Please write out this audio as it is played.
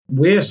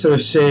We're sort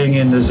of seeing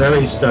in the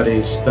ZOE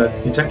studies that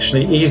it's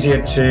actually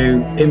easier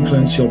to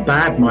influence your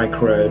bad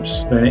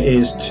microbes than it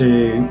is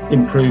to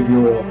improve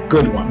your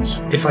good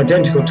ones. If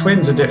identical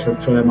twins are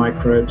different for their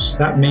microbes,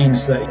 that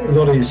means that a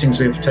lot of these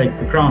things we've taken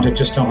for granted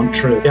just aren't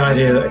true. The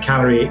idea that a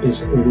calorie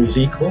is always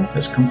equal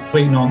is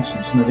complete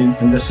nonsense,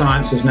 and the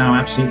science is now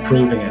absolutely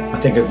proving it. I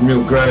think a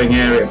real growing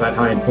area about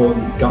how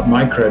important gut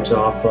microbes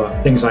are for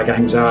things like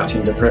anxiety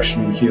and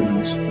depression in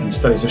humans. And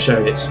studies have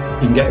shown you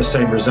can get the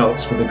same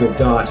results with a good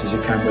diet as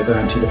you can with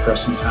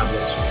antidepressant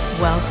tablets.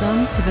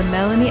 Welcome to the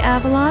Melanie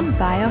Avalon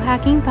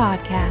Biohacking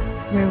Podcast,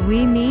 where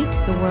we meet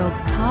the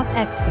world's top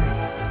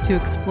experts to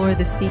explore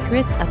the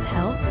secrets of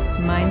health,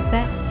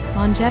 mindset,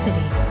 longevity,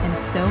 and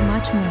so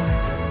much more.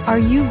 Are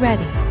you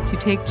ready to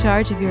take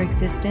charge of your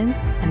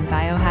existence and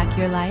biohack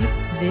your life?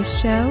 This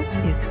show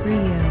is for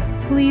you.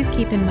 Please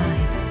keep in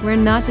mind, we're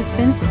not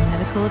dispensing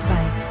medical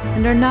advice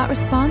and are not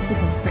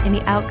responsible for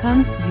any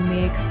outcomes you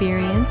may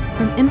experience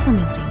from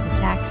implementing the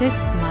tactics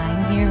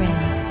lying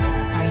herein.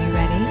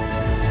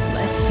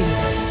 Let's do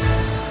this.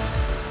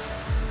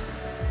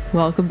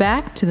 Welcome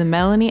back to the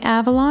Melanie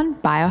Avalon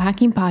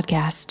Biohacking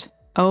Podcast.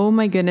 Oh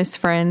my goodness,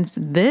 friends,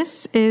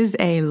 this is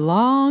a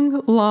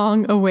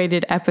long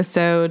awaited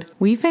episode.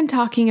 We've been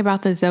talking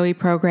about the ZOE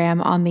program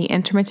on the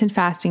Intermittent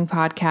Fasting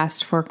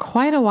podcast for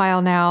quite a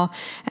while now,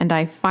 and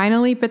I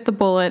finally bit the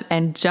bullet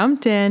and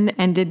jumped in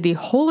and did the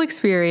whole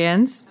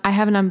experience. I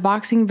have an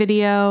unboxing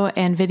video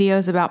and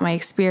videos about my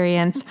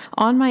experience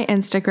on my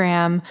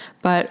Instagram,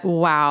 but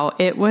wow,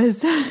 it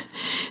was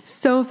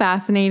so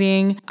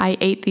fascinating. I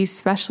ate these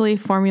specially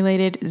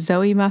formulated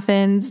ZOE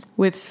muffins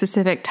with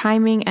specific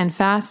timing and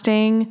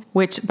fasting,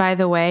 which, by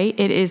the way,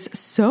 it is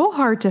so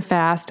hard to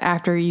fast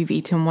after you've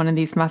eaten one of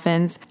these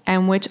muffins,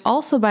 and which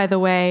also, by the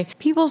way,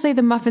 people say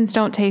the muffins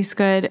don't taste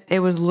good.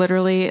 It was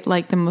literally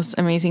like the most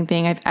amazing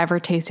thing I've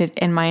ever tasted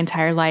in my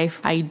entire life.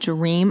 I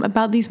dream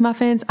about these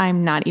muffins.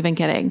 I'm not even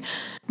kidding.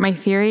 My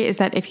theory is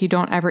that if you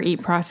don't ever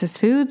eat processed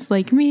foods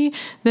like me,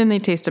 then they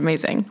taste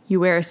amazing. You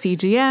wear a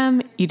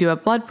CGM, you do a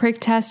blood prick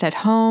test at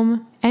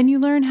home, and you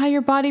learn how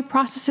your body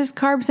processes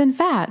carbs and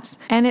fats.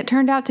 And it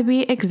turned out to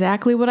be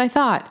exactly what I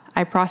thought.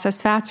 I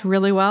process fats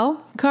really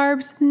well,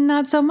 carbs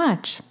not so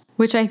much.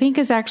 Which I think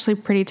is actually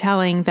pretty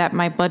telling that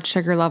my blood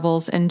sugar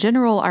levels in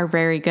general are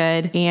very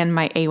good and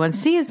my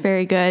A1C is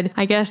very good.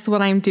 I guess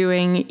what I'm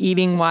doing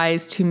eating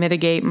wise to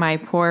mitigate my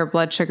poor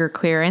blood sugar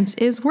clearance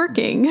is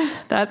working.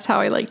 That's how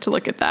I like to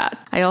look at that.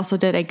 I also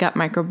did a gut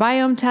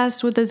microbiome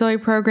test with the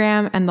ZOE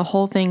program, and the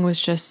whole thing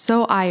was just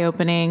so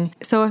eye-opening.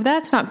 So if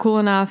that's not cool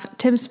enough,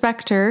 Tim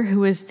Spector,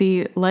 who is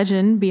the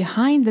legend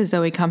behind the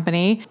ZOE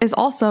company, is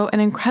also an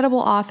incredible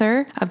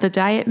author of The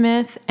Diet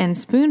Myth and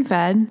Spoon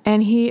Fed,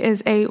 and he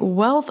is a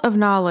wealth of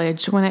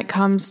knowledge when it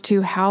comes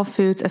to how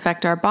foods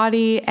affect our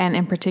body and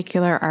in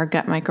particular our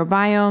gut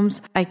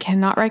microbiomes. I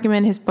cannot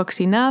recommend his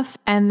books enough.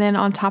 And then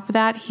on top of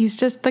that, he's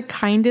just the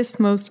kindest,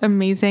 most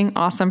amazing,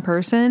 awesome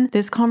person.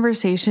 This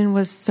conversation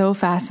was so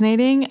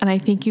fascinating and I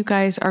think you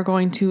guys are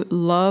going to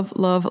love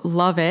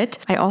it.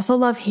 I also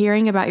love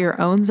hearing about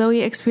your own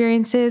ZOE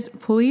experiences.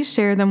 Please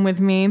share them with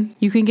me.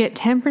 You can get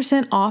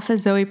 10% off the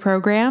ZOE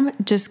program.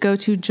 Just go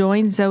to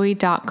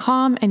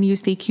joinzoe.com and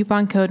use the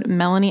coupon code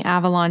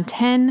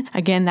MelanieAvalon10.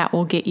 Again, that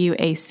will get you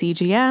a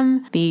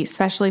CGM, the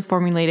specially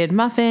formulated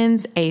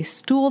muffins, a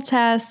stool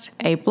test,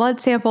 a blood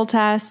sample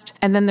test,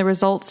 and then the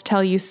results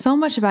tell you so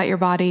much about your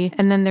body.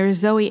 And then their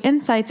ZOE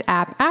Insights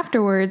app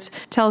afterwards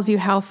tells you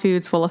how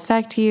foods will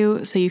affect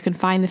you so you can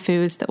find the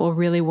foods that will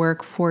really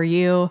work for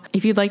you.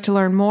 If you'd like to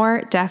learn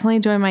more, definitely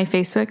join my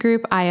Facebook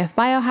group, IF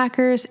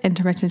Biohackers,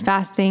 Intermittent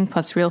Fasting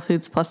plus Real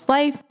Foods plus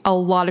Life. A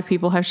lot of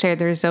people have shared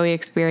their ZOE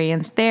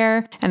experience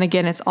there. And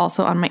again, it's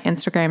also on my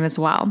Instagram as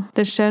well.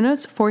 The show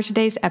notes for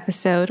today's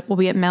episode will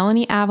be at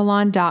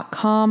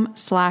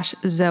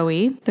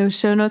melanieavalon.com/ZOE. Those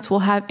show notes will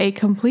have a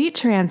complete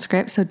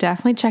transcript, so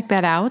definitely check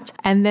that out.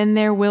 And then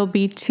there will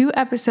be 2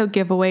 episode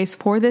giveaways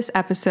for this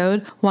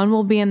episode. One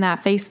will be in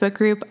that Facebook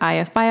group,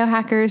 IF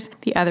Biohackers.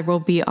 The other will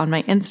be on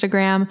my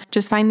Instagram.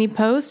 Just find the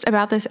post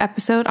about this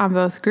episode on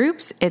both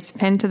groups. It's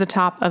pinned to the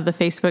top of the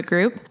Facebook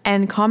group.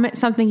 And comment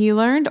something you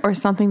learned or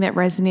something that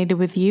resonated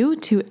with you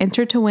to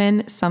enter to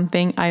win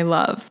something I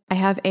love. I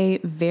have a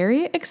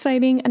very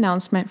exciting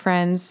announcement,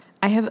 friends.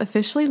 I have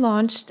officially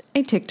launched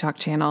a TikTok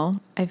channel.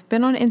 I've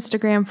been on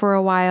Instagram for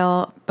a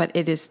while, but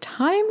it is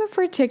time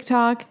for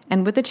TikTok.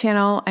 And with the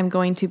channel, I'm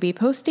going to be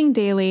posting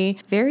daily,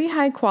 very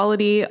high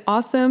quality,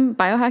 awesome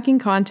biohacking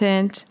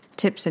content,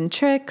 tips and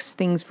tricks,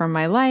 things from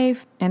my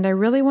life. And I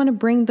really want to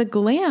bring the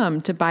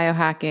glam to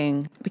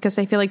biohacking because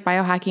I feel like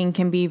biohacking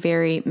can be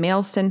very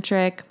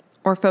male-centric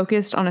or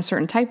focused on a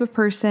certain type of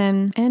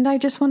person. And I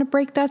just want to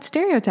break that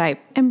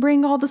stereotype and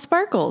bring all the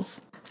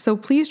sparkles. So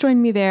please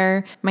join me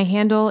there. My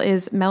handle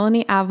is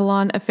Melanie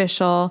Avalon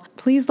Official.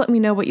 Please let me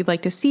know what you'd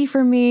like to see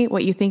from me,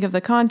 what you think of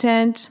the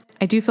content.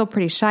 I do feel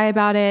pretty shy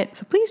about it,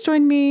 so please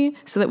join me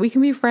so that we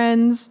can be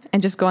friends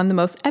and just go on the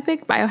most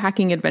epic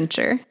biohacking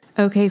adventure.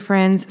 Okay,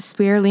 friends,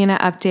 spirulina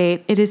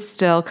update. It is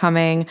still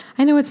coming.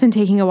 I know it's been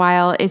taking a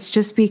while. It's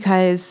just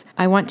because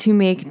I want to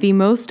make the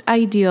most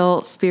ideal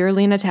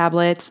spirulina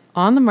tablets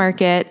on the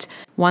market,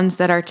 ones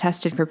that are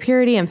tested for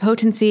purity and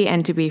potency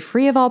and to be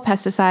free of all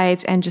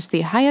pesticides and just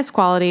the highest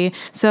quality.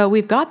 So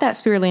we've got that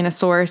spirulina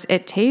source.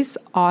 It tastes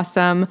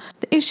awesome.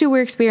 The issue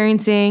we're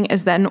experiencing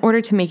is that in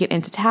order to make it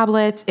into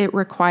tablets, it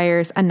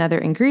requires another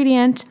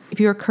ingredient.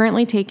 If you're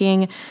currently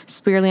taking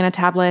spirulina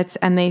tablets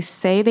and they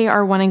say they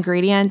are one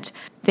ingredient,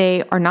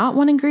 they are not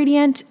one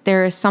ingredient.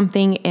 There is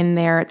something in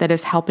there that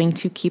is helping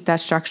to keep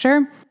that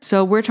structure.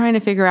 So we're trying to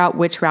figure out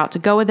which route to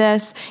go with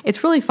this.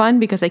 It's really fun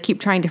because I keep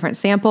trying different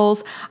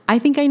samples. I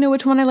think I know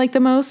which one I like the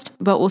most,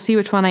 but we'll see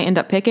which one I end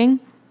up picking.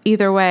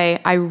 Either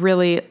way, I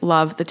really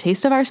love the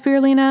taste of our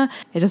spirulina.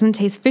 It doesn't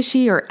taste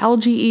fishy or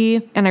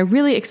algae-y, and I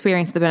really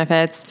experience the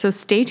benefits. So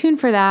stay tuned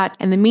for that.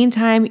 In the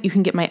meantime, you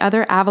can get my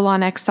other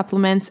Avalon X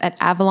supplements at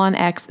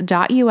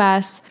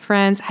avalonx.us.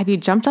 Friends, have you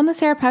jumped on the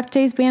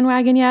serapeptase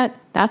bandwagon yet?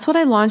 That's what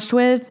I launched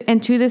with,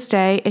 and to this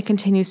day, it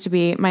continues to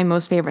be my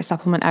most favorite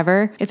supplement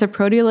ever. It's a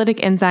proteolytic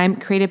enzyme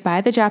created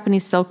by the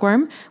Japanese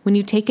silkworm. When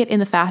you take it in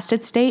the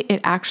fasted state,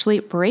 it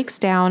actually breaks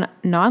down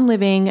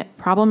non-living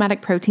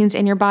problematic proteins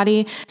in your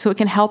body, so it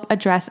can help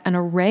address an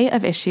array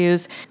of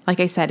issues. Like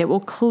I said, it will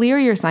clear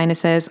your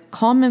sinuses,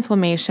 calm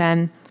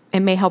inflammation.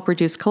 It may help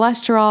reduce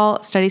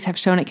cholesterol. Studies have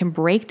shown it can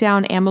break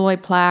down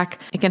amyloid plaque.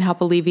 It can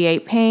help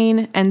alleviate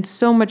pain, and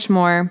so much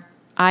more.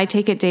 I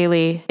take it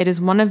daily. It is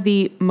one of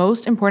the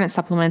most important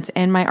supplements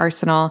in my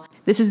arsenal.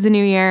 This is the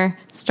new year.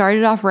 Start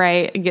it off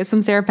right. Get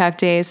some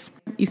serapeptase.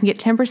 You can get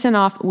 10%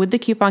 off with the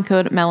coupon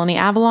code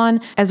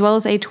MelanieAvalon, as well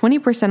as a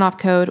 20% off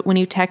code when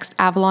you text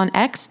Avalon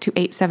X to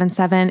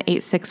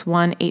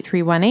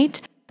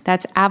 877-861-8318.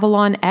 That's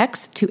Avalon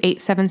X to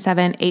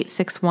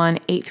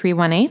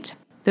 877-861-8318.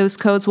 Those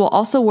codes will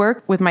also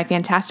work with my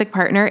fantastic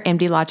partner,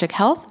 MD Logic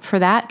Health. For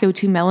that, go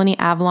to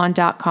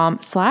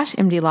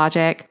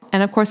melanieavalon.com/MDLogic.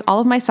 And of course, all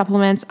of my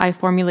supplements I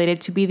formulated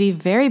to be the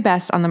very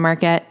best on the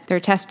market. They're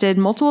tested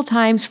multiple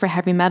times for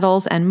heavy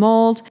metals and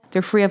mold.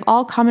 They're free of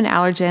all common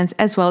allergens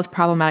as well as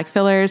problematic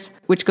fillers,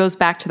 which goes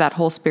back to that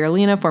whole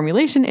spirulina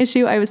formulation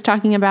issue I was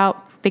talking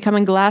about. They come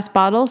in glass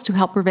bottles to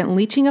help prevent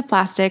leaching of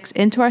plastics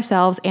into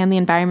ourselves and the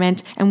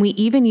environment, and we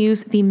even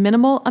use the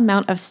minimal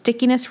amount of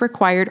stickiness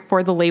required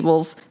for the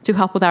labels to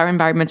help with our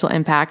environmental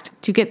impact.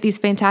 To get these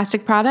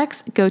fantastic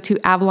products, go to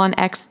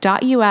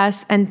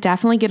avalonx.us and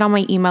definitely get on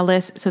my email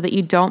list so that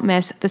you don't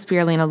miss the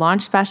spirulina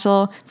launch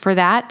special. For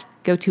that,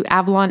 go to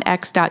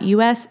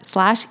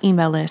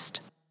avalonx.us/email list.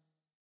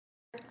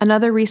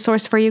 Another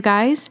resource for you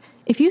guys.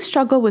 If you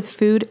struggle with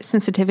food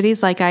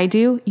sensitivities like I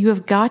do, you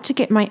have got to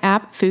get my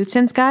app Food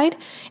Sense Guide.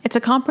 It's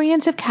a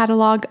comprehensive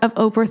catalog of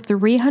over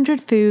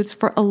 300 foods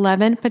for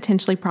 11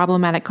 potentially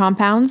problematic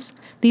compounds.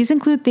 These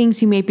include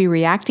things you may be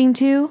reacting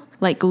to,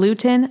 like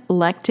gluten,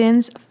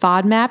 lectins,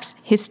 FODMAPs,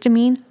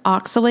 histamine,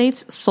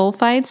 oxalates,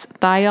 sulfites,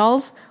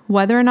 thiols,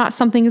 whether or not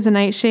something is a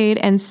nightshade,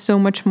 and so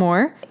much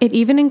more. It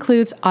even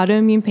includes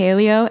autoimmune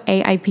paleo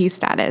AIP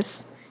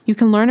status. You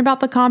can learn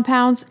about the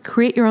compounds,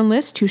 create your own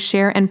list to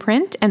share and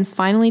print, and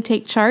finally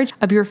take charge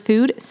of your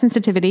food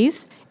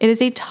sensitivities. It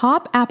is a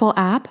top Apple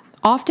app,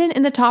 often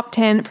in the top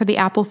 10 for the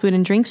Apple food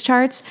and drinks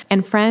charts.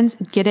 And friends,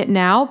 get it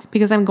now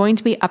because I'm going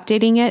to be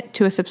updating it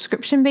to a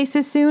subscription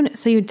basis soon.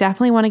 So you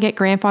definitely want to get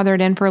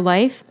grandfathered in for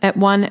life at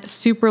one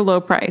super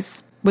low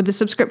price. With the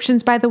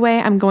subscriptions, by the way,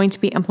 I'm going to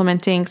be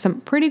implementing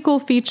some pretty cool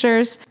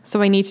features,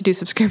 so I need to do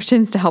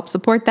subscriptions to help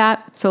support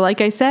that. So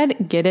like I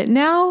said, get it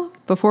now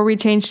before we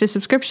change to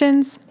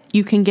subscriptions.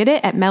 You can get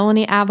it at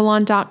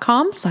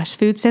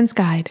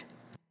melanieavalon.com/foodsenseguide.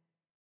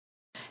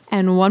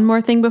 And one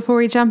more thing before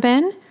we jump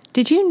in.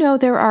 Did you know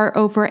there are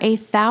over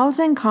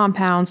 1,000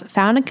 compounds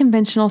found in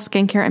conventional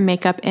skincare and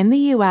makeup in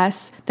the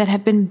US that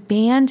have been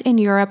banned in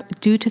Europe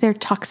due to their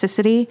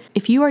toxicity?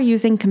 If you are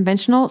using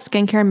conventional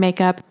skincare and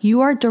makeup,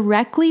 you are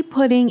directly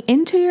putting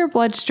into your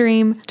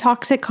bloodstream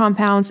toxic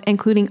compounds,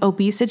 including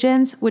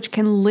obesogens, which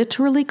can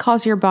literally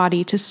cause your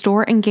body to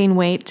store and gain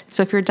weight.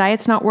 So if your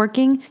diet's not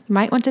working, you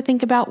might want to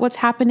think about what's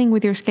happening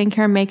with your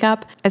skincare and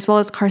makeup, as well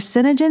as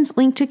carcinogens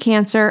linked to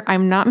cancer.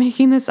 I'm not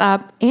making this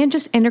up, and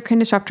just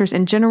endocrine disruptors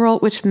in general,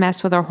 which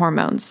mess with our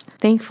hormones.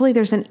 Thankfully,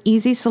 there's an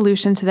easy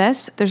solution to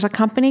this. There's a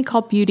company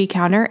called Beauty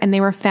Counter, and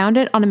they were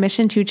founded on a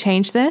mission to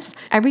change this.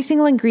 Every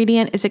single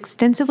ingredient is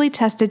extensively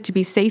tested to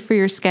be safe for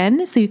your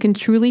skin, so you can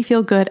truly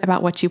feel good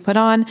about what you put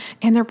on,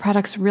 and their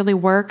products really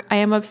work. I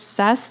am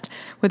obsessed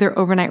with their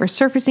overnight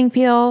resurfacing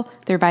peel,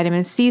 their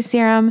vitamin C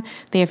serum.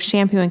 They have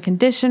shampoo and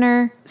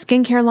conditioner,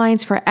 skincare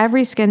lines for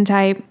every skin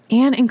type,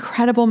 and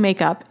incredible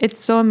makeup.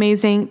 It's so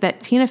amazing that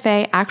Tina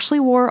Fey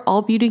actually wore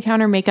all Beauty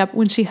Counter makeup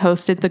when she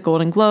hosted the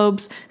Golden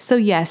Globes. So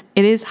yes,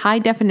 it is high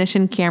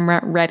definition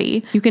camera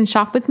ready. You can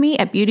shop with me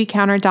at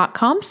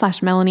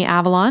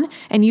beautycounter.com/MelanieAvalon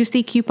and use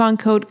the coupon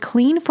code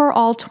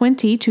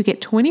CLEANFORALL20 to get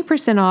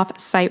 20% off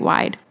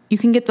site-wide. You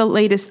can get the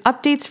latest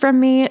updates from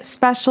me,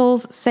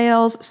 specials,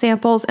 sales,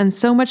 samples, and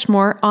so much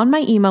more on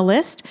my email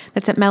list.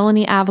 That's at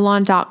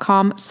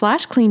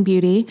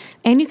melanieavalon.com/cleanbeauty.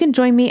 And you can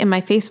join me in my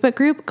Facebook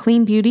group,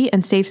 Clean Beauty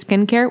and Safe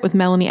Skincare with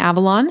Melanie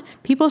Avalon.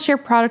 People share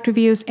product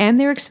reviews and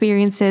their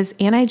experiences,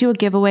 and I do a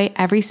giveaway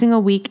every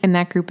single week in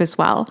that group as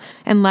well.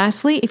 And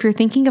lastly, if you're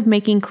thinking of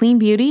making clean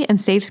beauty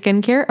and safe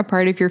skincare a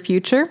part of your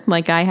future,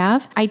 like I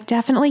have, I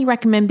definitely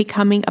recommend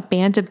becoming a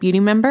Band of Beauty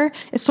member.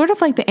 It's sort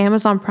of like the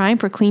Amazon Prime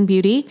for clean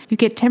beauty. You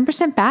get 10%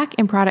 back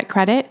in product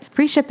credit,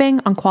 free shipping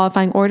on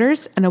qualifying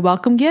orders, and a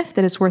welcome gift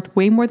that is worth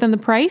way more than the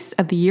price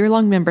of the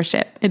year-long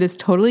membership. It is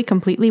totally,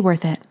 completely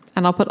worth it.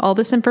 And I'll put all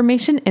this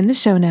information in the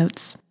show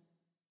notes.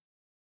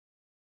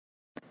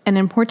 An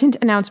important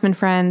announcement,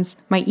 friends.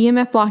 My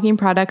EMF blocking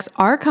products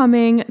are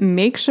coming.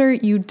 Make sure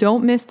you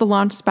don't miss the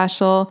launch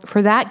special.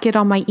 For that, get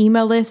on my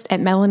email list at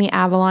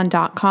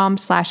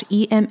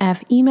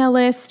melanieavalon.com/EMF email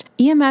list.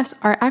 EMFs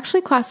are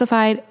actually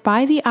classified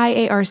by the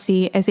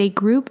IARC as a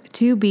group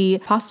 2B,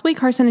 possibly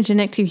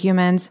carcinogenic to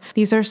humans.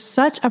 These are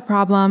such a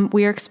problem.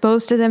 We are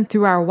exposed to them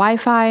through our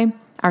Wi-Fi,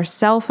 our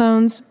cell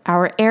phones,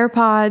 our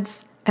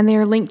AirPods, and they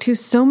are linked to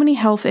so many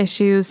health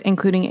issues,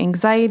 including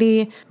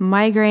anxiety,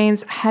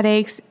 migraines,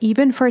 headaches,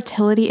 even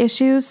fertility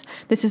issues.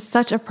 This is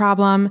such a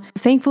problem.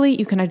 Thankfully,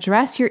 you can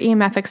address your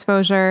EMF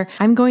exposure.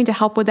 I'm going to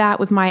help with that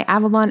with my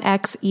Avalon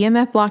X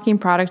EMF blocking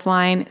product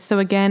line. So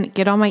again,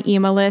 get on my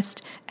email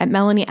list at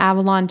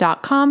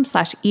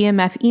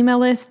melanieavalon.com/EMF email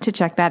list to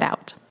check that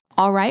out.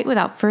 All right,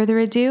 without further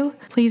ado,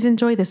 please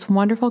enjoy this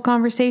wonderful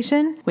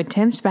conversation with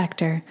Tim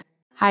Spector.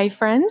 Hi,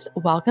 friends.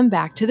 Welcome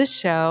back to the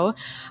show.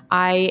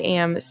 I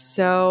am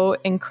so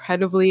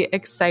incredibly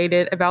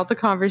excited about the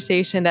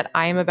conversation that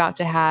I am about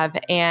to have.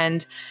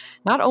 And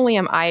not only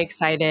am I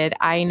excited,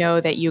 I know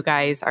that you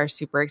guys are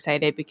super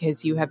excited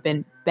because you have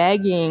been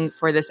begging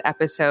for this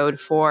episode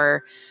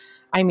for,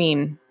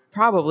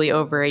 probably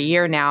over a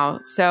year now.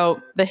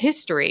 So the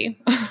history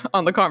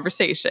on the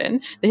conversation,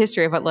 the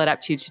history of what led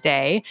up to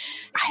today,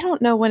 I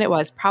don't know when it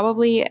was,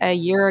 probably a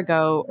year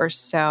ago or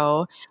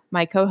so.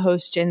 My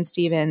co-host Jen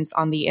Stevens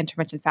on the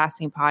Intermittent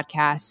Fasting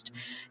podcast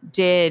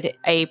did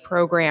a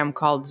program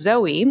called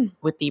ZOE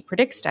with the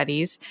Predict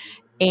studies.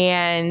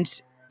 And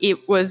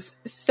it was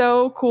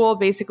so cool,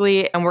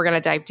 basically. And we're going to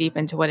dive deep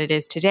into what it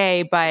is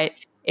today, but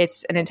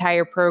it's an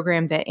entire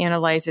program that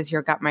analyzes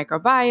your gut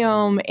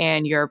microbiome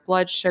and your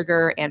blood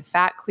sugar and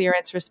fat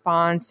clearance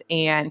response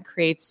and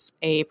creates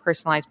a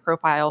personalized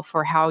profile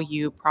for how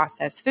you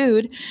process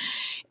food.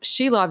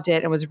 She loved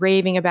it and was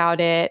raving about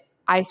it.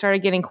 I started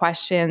getting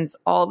questions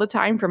all the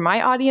time from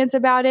my audience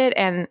about it.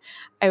 And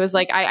I was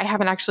like, I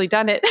haven't actually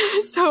done it.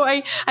 So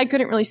I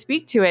couldn't really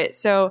speak to it.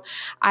 So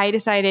I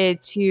decided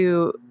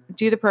to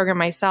do the program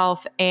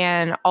myself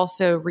and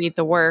also read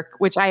the work,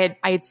 which I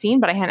had seen,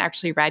 but I hadn't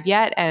actually read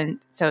yet. And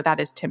so that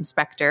is Tim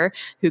Spector,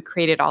 who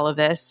created all of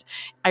this.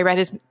 I read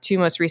his two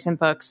most recent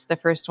books. The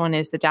first one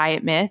is The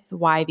Diet Myth,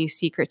 Why the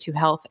Secret to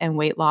Health and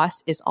Weight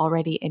Loss is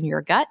Already in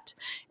Your Gut.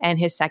 And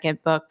his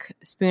second book,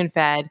 Spoon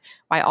Fed,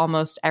 Why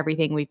Almost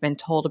Everything We've Been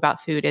Told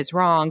About Food is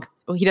Wrong.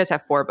 Well, he does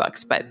have 4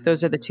 books, but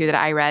those are the 2 that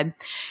I read.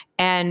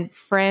 And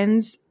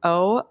friends,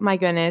 oh my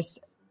goodness,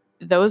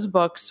 those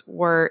books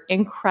were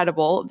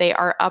incredible. They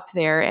are up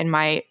there in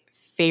my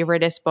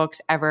favoriteest books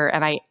ever.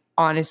 And I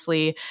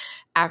honestly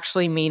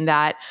actually mean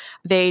that.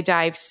 They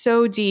dive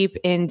so deep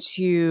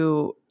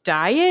into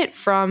diet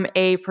from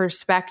a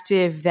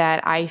perspective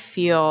that I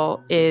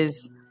feel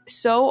is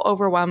so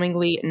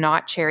overwhelmingly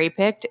not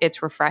cherry-picked.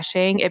 It's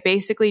refreshing. It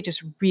basically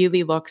just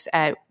really looks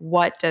at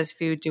what does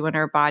food do in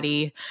our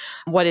body?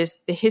 What is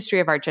the history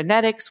of our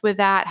genetics with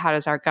that? How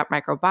does our gut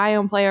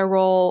microbiome play a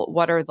role?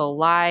 What are the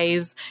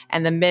lies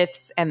and the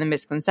myths and the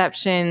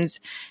misconceptions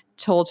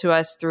told to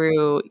us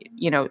through,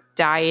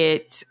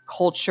 diet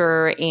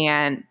culture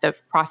and the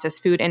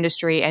processed food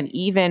industry and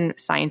even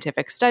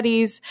scientific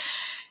studies?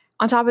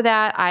 On top of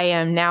that, I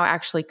am now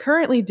actually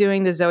currently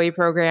doing the ZOE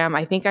program.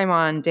 I think I'm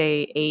on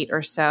day 8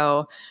 or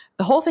so.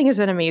 The whole thing has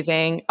been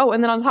amazing. Oh,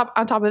 and then on top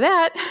of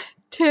that,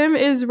 Tim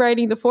is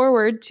writing the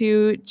foreword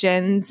to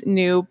Jen's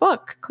new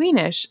book,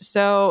 Cleanish.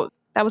 So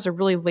that was a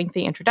really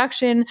lengthy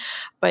introduction,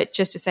 but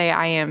just to say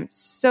I am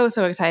so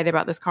excited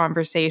about this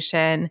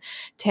conversation.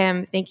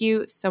 Tim, thank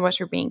you so much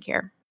for being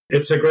here.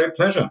 It's a great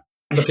pleasure.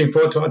 I'm looking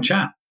forward to our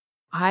chat.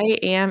 I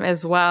am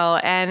as well.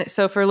 And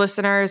so for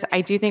listeners, I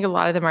do think a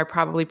lot of them are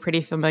probably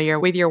pretty familiar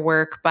with your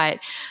work, but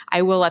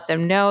I will let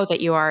them know that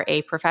you are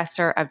a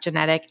professor of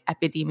genetic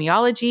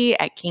epidemiology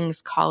at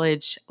King's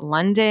College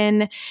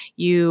London.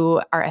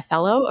 You are a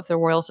fellow of the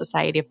Royal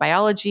Society of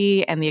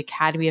Biology and the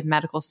Academy of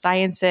Medical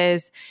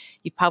Sciences.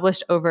 You've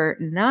published over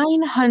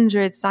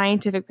 900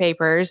 scientific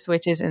papers,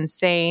 which is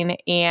insane.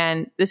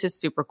 And this is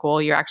super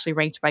cool. You're actually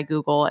ranked by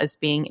Google as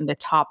being in the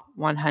top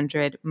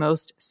 100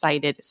 most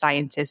cited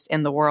scientists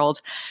in the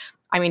world.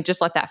 I mean, just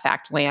let that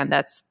fact land.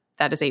 That's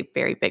that is a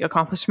very big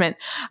accomplishment.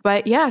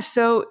 But yeah,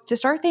 so to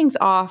start things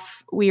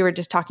off, we were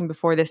just talking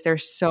before this,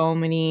 there's so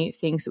many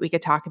things that we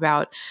could talk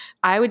about.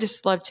 I would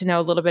just love to know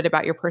a little bit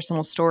about your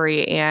personal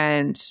story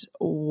and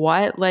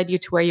what led you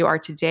to where you are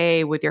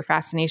today with your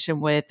fascination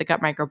with the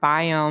gut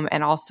microbiome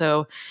and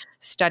also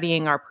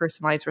studying our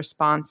personalized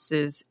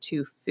responses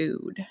to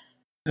food.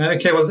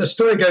 Okay, well, the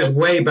story goes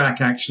way back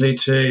actually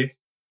to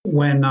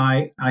when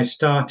I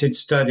started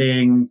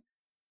studying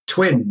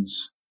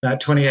twins about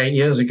 28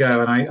 years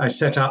ago, and I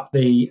set up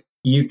the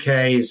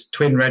UK's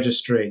twin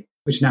registry,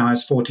 which now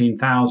has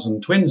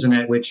 14,000 twins in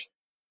it, which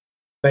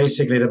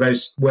basically the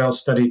most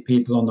well-studied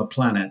people on the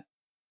planet.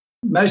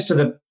 Most of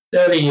the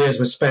early years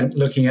were spent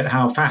looking at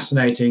how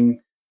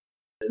fascinating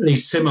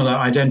these similar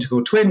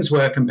identical twins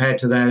were compared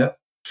to their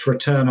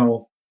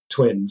fraternal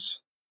twins.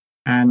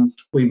 And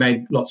we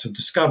made lots of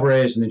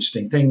discoveries and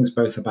interesting things,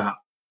 both about,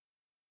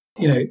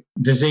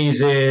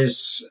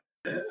 diseases,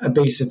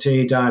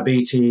 obesity,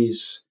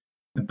 diabetes,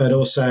 but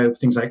also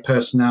things like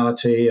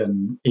personality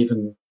and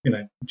even,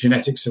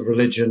 genetics of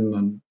religion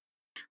and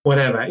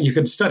whatever. You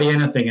could study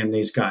anything in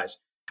these guys.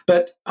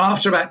 But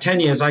after about 10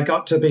 years, I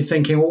got to be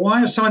thinking, well,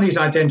 why are some of these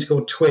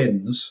identical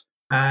twins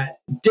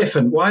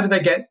different? Why do they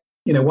get,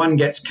 one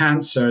gets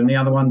cancer and the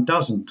other one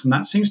doesn't? And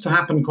that seems to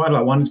happen quite a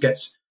lot. One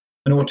gets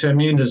an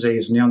autoimmune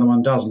disease and the other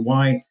one doesn't.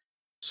 Why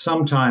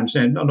sometimes,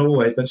 not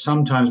always, but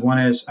sometimes one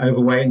is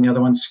overweight and the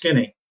other one's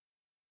skinny?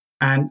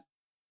 And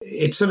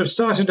it sort of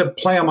started to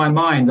play on my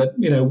mind that,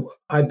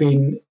 I'd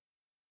been,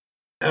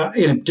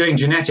 doing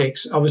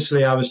genetics.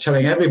 Obviously, I was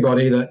telling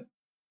everybody that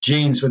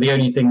genes were the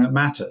only thing that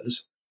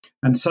matters.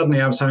 And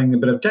suddenly I was having a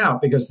bit of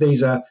doubt because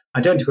these are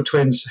identical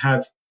twins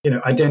have,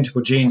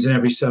 identical genes in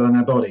every cell in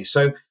their body.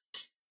 So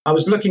I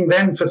was looking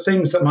then for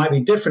things that might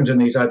be different in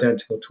these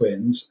identical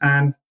twins.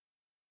 And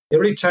it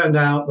really turned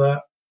out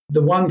that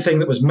the one thing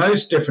that was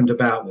most different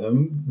about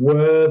them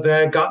were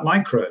their gut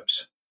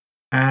microbes.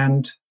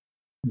 And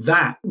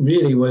that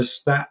really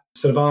was that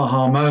sort of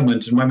aha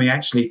moment. And when we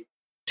actually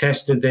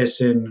tested this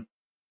in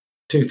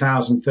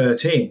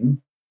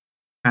 2013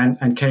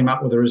 and came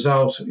up with a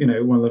result,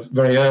 one of the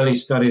very early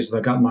studies of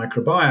the gut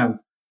microbiome,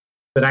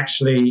 that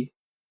actually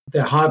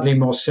they're hardly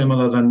more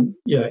similar than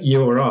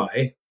you or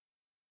I,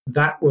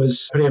 that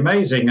was pretty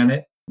amazing. And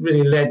it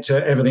really led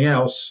to everything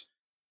else,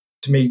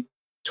 to me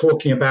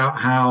talking about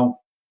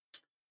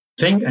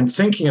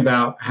thinking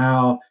about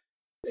how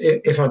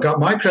if our gut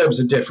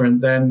microbes are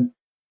different, then,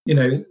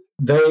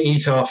 they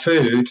eat our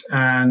food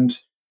and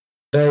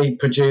they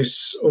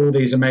produce all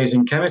these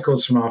amazing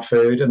chemicals from our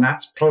food. And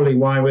that's probably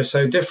why we're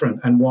so different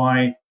and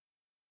why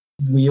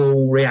we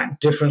all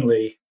react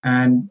differently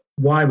and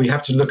why we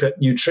have to look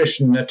at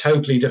nutrition in a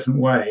totally different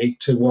way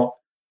to what,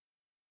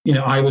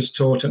 I was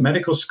taught at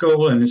medical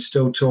school and is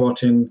still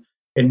taught in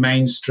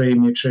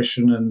mainstream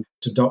nutrition and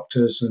to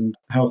doctors and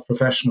health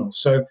professionals.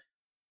 So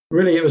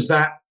really it was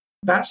that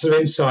sort of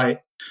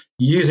insight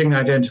using the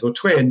identical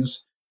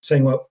twins,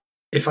 saying, well,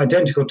 if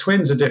identical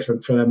twins are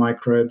different for their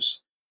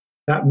microbes,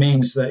 that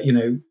means that,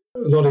 a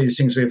lot of these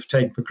things we've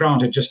taken for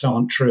granted just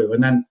aren't true.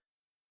 And then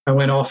I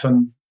went off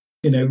and,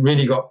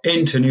 really got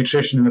into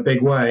nutrition in a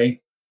big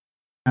way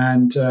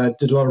and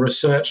did a lot of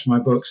research for my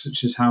books,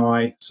 which is how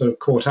I sort of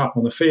caught up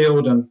on the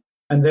field. And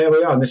there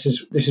we are. And this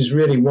is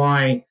really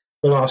why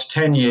the last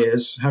 10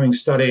 years, having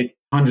studied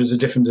hundreds of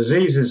different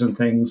diseases and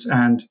things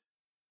and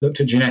looked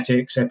at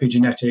genetics,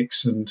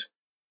 epigenetics, and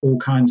all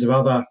kinds of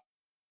other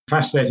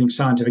fascinating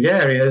scientific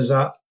areas,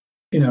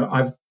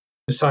 I've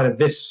decided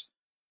this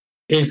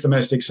is the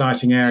most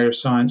exciting area of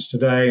science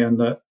today. And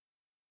that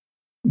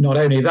not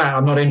only that,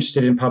 I'm not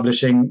interested in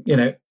publishing,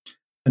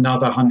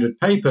 another 100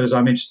 papers.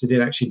 I'm interested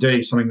in actually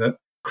doing something that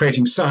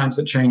creating science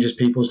that changes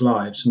people's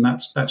lives. And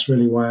that's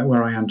really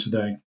where I am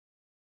today.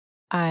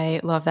 I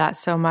love that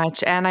so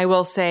much. And I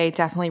will say,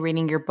 definitely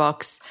reading your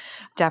books,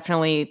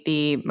 definitely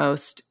the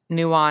most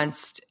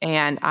nuanced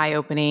and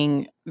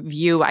eye-opening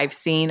view I've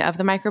seen of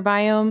the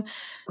microbiome.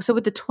 So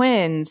with the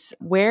twins,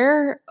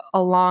 where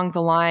along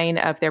the line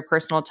of their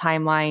personal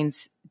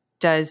timelines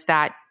does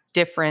that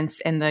difference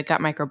in the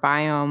gut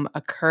microbiome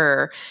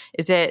occur?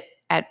 Is it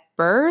at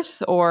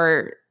birth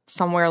or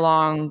somewhere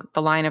along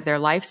the line of their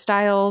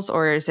lifestyles,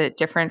 or is it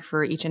different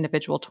for each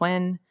individual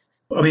twin?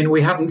 I mean,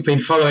 we haven't been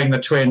following the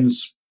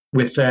twins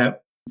with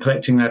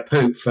collecting their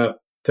poop for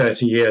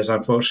 30 years,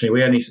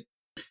 unfortunately.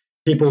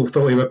 People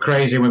thought we were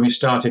crazy when we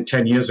started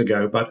 10 years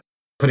ago, but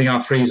putting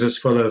our freezers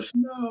full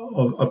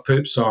of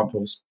poop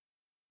samples.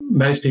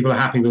 Most people are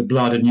happy with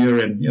blood and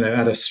urine,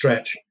 at a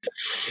stretch.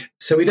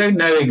 So we don't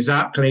know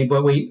exactly,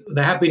 but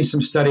there have been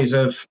some studies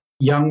of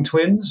young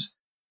twins,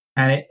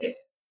 and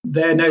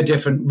they're no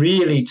different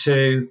really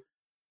to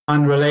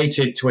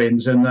unrelated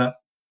twins in that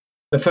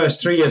the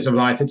first 3 years of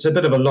life, it's a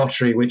bit of a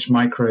lottery which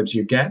microbes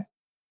you get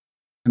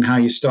and how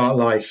you start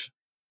life.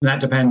 And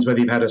that depends whether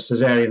you've had a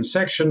cesarean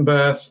section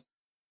birth,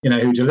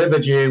 who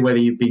delivered you, whether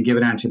you've been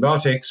given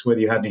antibiotics, whether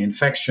you had any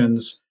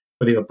infections,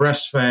 whether you're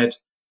breastfed,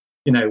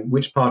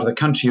 which part of the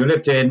country you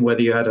lived in,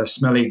 whether you had a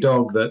smelly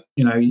dog that,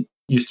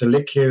 used to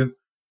lick you.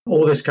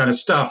 All this kind of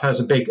stuff has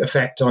a big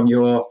effect on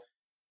your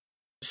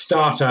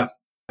starter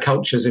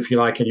cultures, if you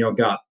like, in your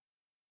gut.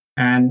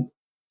 And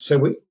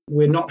so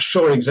we're not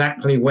sure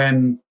exactly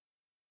when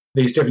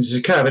these differences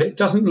occur, but it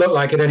doesn't look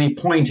like at any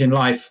point in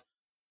life,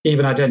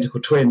 even identical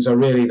twins are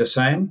really the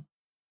same.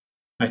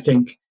 I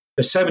think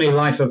there's so many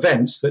life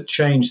events that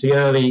change the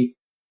early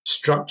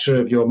structure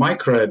of your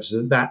microbes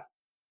that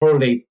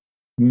probably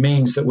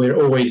means that we're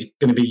always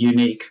going to be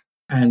unique,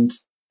 and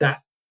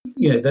that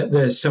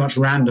there's so much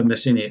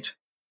randomness in it,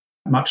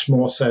 much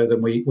more so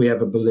than we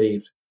ever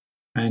believed.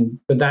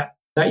 But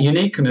that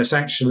uniqueness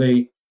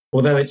actually,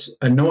 although it's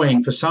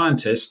annoying for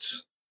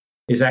scientists,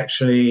 is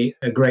actually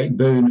a great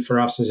boon for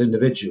us as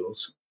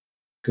individuals,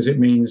 because it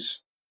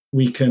means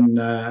we can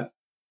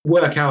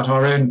work out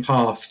our own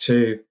path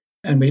to,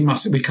 and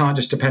we can't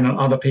just depend on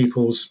other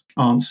people's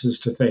answers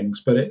to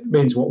things. But it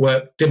means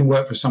what didn't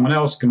work for someone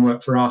else can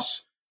work for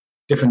us.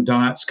 Different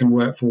diets can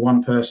work for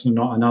one person and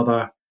not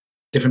another.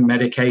 Different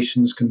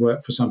medications can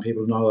work for some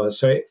people and not others.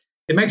 So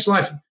it makes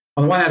life,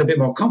 on the one hand, a bit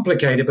more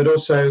complicated, but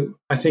also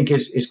I think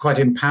is quite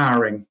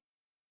empowering,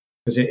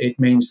 because it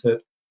means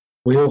that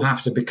we all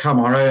have to become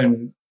our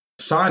own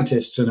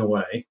scientists in a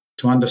way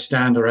to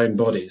understand our own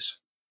bodies.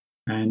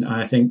 And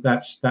I think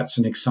that's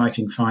an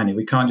exciting finding.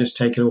 We can't just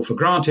take it all for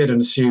granted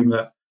and assume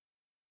that,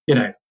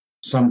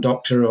 some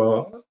doctor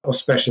or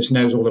specialist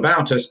knows all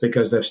about us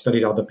because they've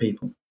studied other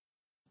people.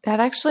 That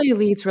actually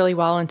leads really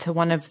well into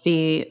one of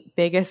the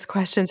biggest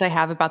questions I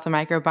have about the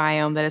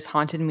microbiome that has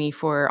haunted me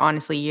for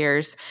honestly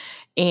years.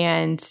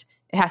 And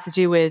it has to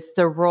do with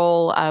the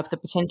role of the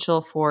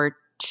potential for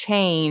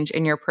change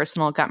in your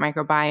personal gut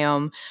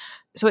microbiome.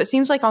 So it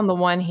seems like on the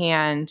one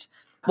hand,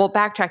 well,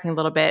 backtracking a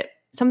little bit,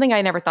 something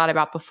I never thought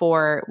about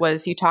before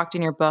was you talked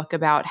in your book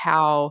about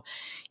how,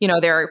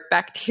 there are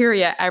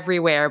bacteria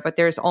everywhere, but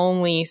there's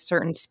only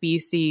certain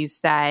species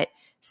that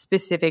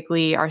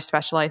specifically are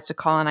specialized to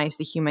colonize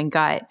the human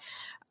gut.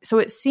 So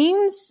it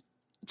seems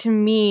to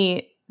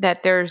me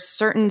that there's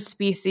certain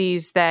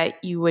species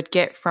that you would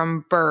get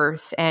from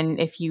birth. And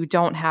if you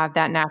don't have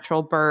that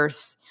natural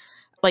birth,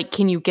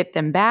 can you get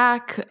them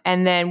back?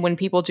 And then when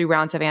people do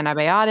rounds of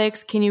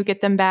antibiotics, can you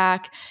get them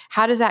back?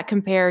 How does that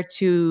compare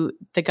to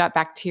the gut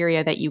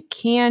bacteria that you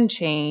can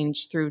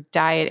change through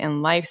diet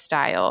and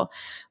lifestyle?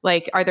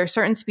 Are there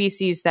certain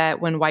species that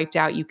when wiped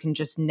out, you can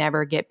just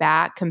never get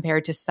back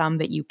compared to some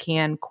that you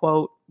can,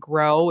 quote,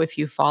 grow if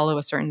you follow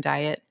a certain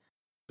diet?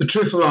 The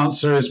truthful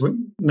answer is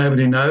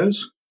nobody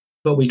knows,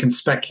 but we can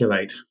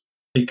speculate,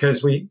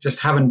 because we just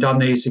haven't done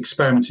these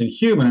experiments in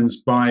humans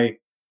by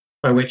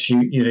which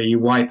you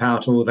wipe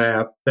out all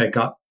their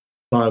gut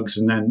bugs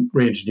and then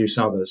reintroduce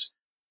others.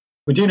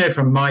 We do know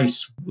from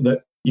mice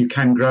that you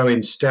can grow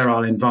in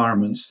sterile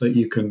environments, that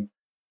you can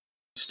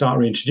start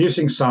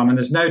reintroducing some, and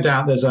there's no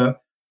doubt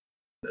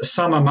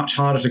some are much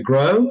harder to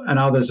grow and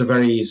others are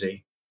very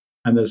easy.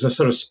 And there's a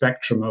sort of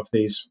spectrum of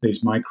these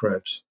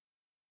microbes.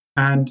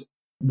 And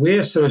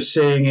we're sort of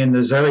seeing in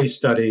the ZOE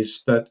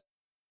studies that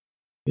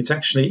it's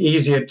actually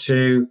easier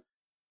to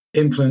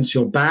influence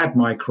your bad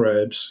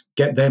microbes,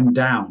 get them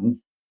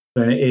down,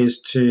 than it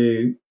is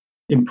to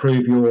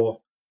improve your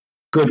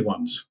good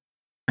ones.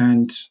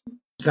 And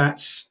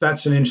that's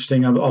an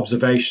interesting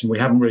observation we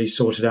haven't really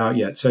sorted out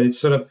yet. So it's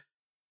sort of,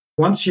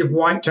 once you've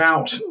wiped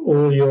out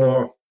all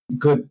your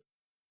good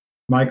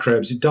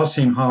microbes, it does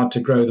seem hard to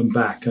grow them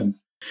back. And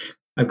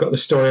I've got the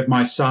story of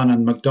my son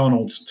and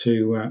McDonald's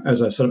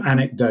as a sort of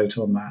anecdote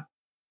on that,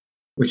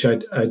 which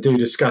I do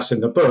discuss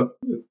in the book,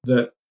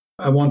 that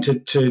I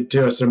wanted to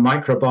do a sort of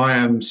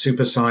microbiome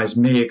supersize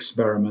me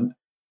experiment,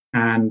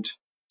 and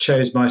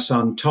chose my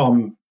son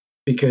Tom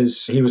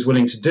because he was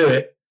willing to do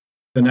it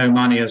for no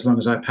money, as long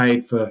as I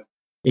paid for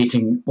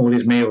eating all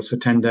his meals for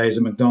 10 days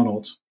at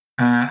McDonald's.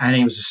 And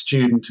he was a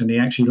student, and he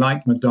actually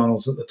liked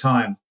McDonald's at the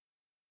time.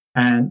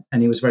 And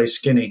he was very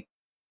skinny.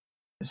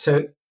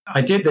 So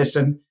I did this,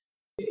 and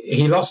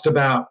he lost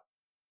about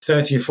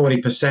 30 or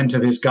 40%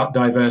 of his gut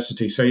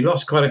diversity. So he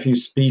lost quite a few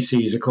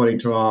species according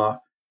to our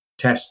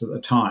tests at the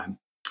time.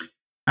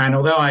 And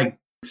although I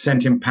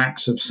sent him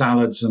packs of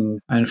salads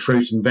and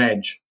fruit and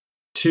veg,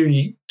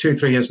 3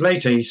 years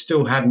later, he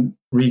still hadn't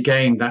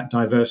regained that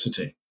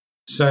diversity.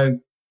 So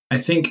I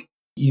think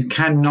you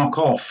can knock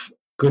off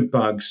good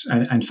bugs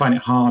and find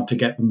it hard to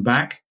get them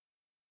back.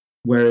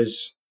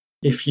 Whereas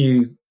if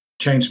you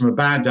change from a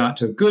bad diet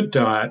to a good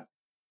diet,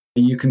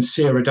 you can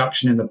see a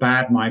reduction in the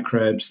bad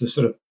microbes, the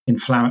sort of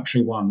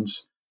inflammatory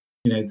ones,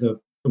 the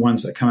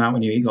ones that come out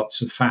when you eat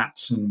lots of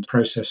fats and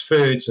processed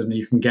foods, and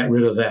you can get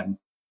rid of them.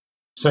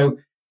 So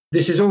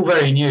this is all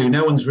very new.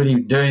 No one's really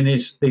doing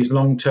these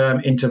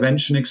long-term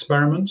intervention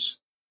experiments.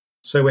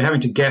 So we're having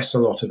to guess a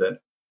lot of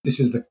it. This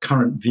is the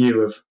current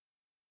view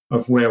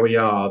of where we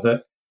are,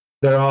 that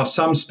there are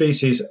some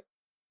species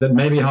that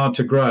may be hard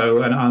to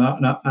grow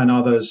and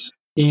others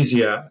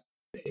easier.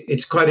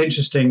 It's quite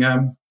interesting.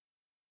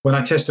 When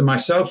I tested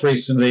myself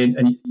recently,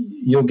 and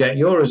you'll get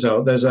your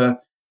result, there's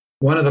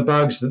one of the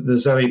bugs that the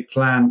ZOE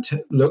plan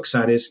looks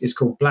at is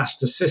called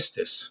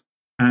blastocystis.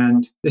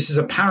 And this is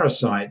a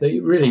parasite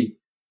that really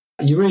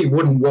you really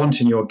wouldn't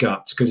want in your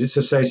guts because it's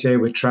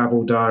associated with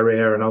travel,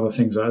 diarrhea, and other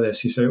things like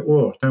this. You say,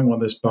 oh, I don't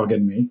want this bug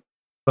in me.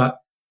 But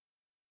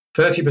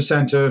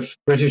 30% of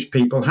British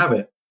people have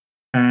it.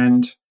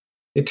 And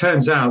it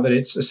turns out that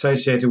it's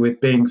associated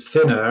with being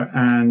thinner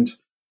and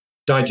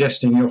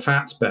digesting your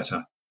fats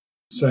better.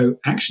 So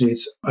actually,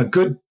 it's a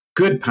good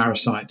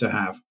parasite to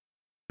have.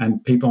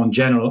 And people in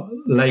general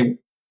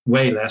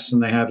weigh less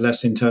and they have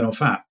less internal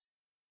fat.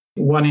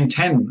 1 in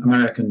 10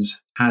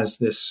 Americans has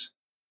this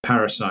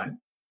parasite,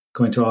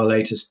 according to our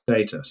latest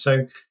data.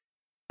 So,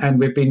 and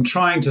we've been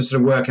trying to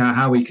sort of work out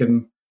how we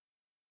can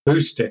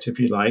boost it, if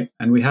you like,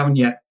 and we haven't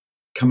yet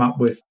come up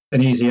with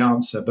an easy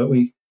answer, but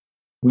we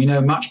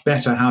know much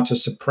better how to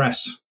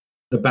suppress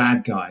the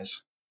bad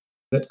guys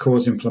that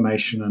cause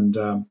inflammation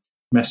and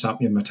mess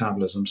up your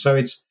metabolism.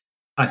 So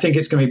I think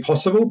it's going to be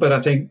possible, but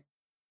I think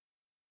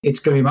it's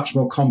going to be much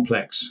more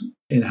complex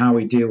in how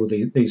we deal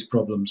with these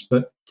problems.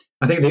 But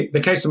I think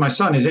the case of my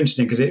son is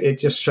interesting because it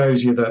just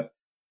shows you that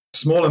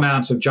small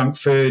amounts of junk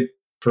food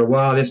for a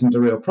while isn't a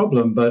real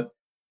problem. But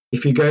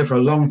if you go for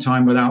a long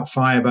time without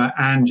fiber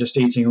and just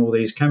eating all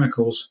these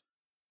chemicals,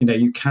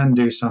 you can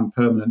do some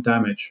permanent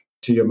damage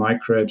to your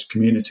microbes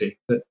community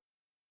that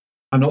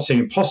I'm not saying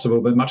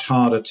impossible, but much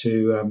harder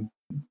to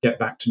get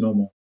back to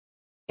normal.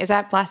 Is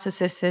that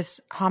Blastocystis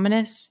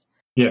hominis?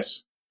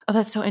 Yes. Oh,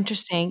 that's so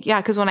interesting.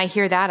 Yeah, because when I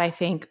hear that, I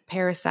think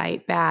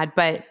parasite, bad,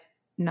 but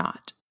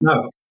not.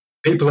 No.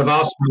 People have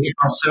asked me if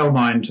I'll sell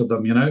mine to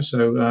them,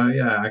 So,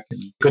 I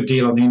can. Good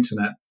deal on the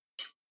internet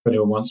if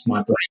anyone wants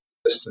my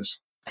Blastocystis.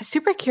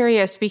 Super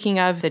curious, speaking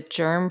of the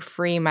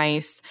germ-free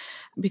mice,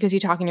 because you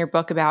talk in your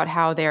book about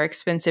how they're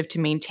expensive to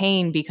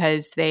maintain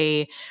because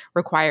they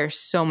require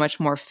so much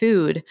more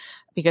food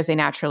because they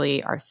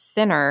naturally are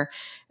thinner.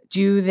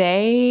 Do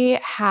they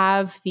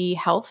have the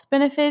health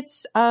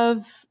benefits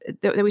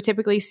that we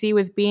typically see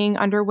with being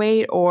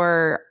underweight,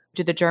 or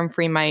do the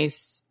germ-free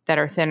mice that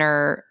are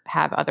thinner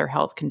have other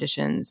health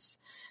conditions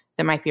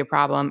that might be a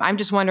problem? I'm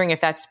just wondering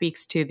if that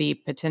speaks to the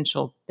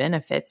potential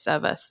benefits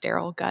of a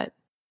sterile gut.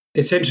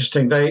 It's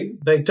interesting.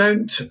 They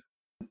don't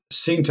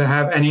seem to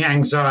have any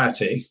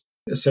anxiety.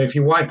 So if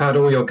you wipe out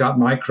all your gut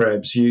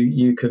microbes,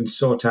 you can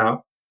sort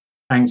out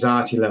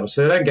anxiety levels.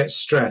 So they don't get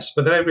stressed,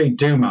 but they don't really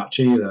do much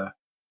either.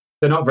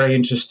 They're not very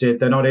interested.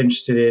 They're not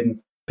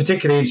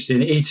particularly interested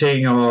in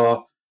eating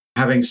or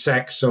having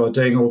sex or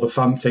doing all the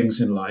fun things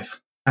in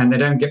life. And they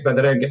don't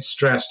get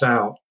stressed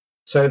out.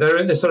 So they're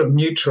in this sort of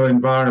neutral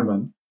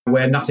environment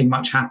where nothing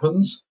much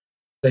happens.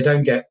 They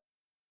don't get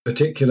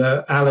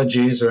particular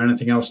allergies or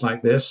anything else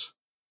like this.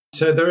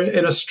 So they're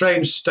in a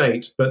strange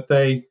state, but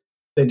they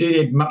do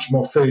need much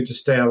more food to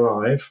stay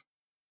alive.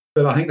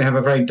 But I think they have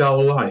a very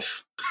dull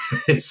life.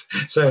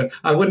 So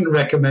I wouldn't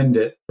recommend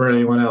it for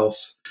anyone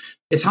else.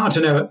 It's hard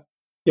to know,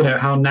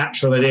 how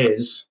natural it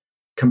is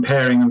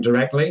comparing them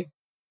directly,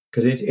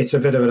 because it's a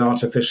bit of an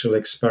artificial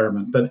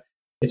experiment. But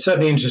it's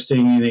certainly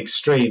interesting in the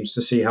extremes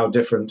to see how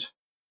different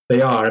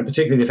they are, and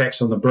particularly the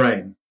effects on the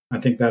brain. I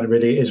think that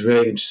really is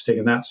really interesting.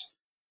 And that's,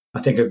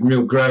 I think, a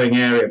real growing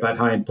area about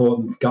how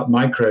important gut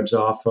microbes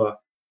are for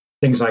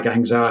things like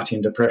anxiety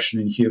and depression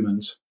in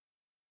humans,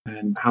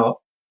 and how,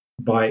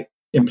 by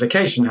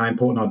implication, how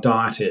important our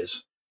diet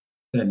is.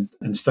 And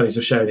studies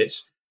have shown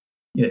it's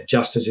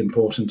just as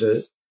important.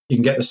 You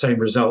can get the same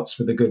results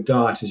with a good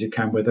diet as you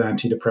can with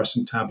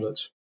antidepressant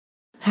tablets.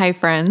 Hi,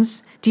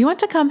 friends. Do you want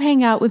to come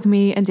hang out with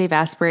me and Dave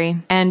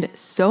Asprey and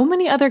so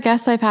many other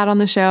guests I've had on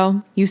the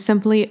show? You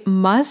simply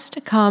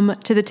must come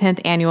to the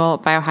 10th Annual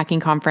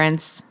Biohacking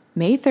Conference,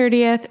 May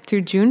 30th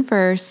through June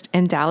 1st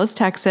in Dallas,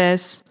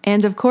 Texas.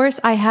 And of course,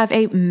 I have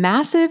a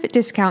massive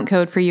discount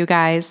code for you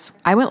guys.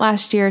 I went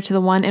last year to the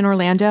one in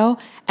Orlando,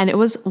 and it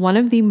was one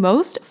of the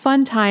most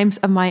fun times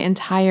of my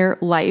entire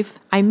life.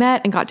 I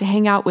met and got to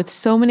hang out with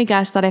so many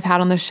guests that I've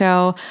had on the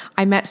show.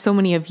 I met so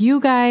many of you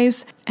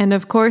guys. And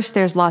of course,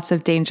 there's lots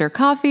of Danger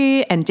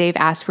coffee and Dave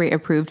Asprey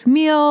approved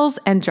meals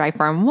and Dry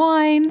Farm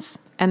wines.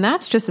 And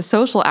that's just the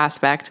social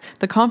aspect.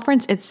 The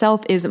conference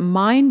itself is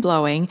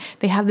mind-blowing.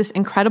 They have this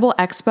incredible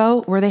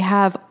expo where they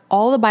have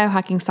all the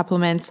biohacking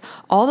supplements,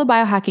 all the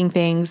biohacking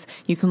things.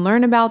 You can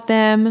learn about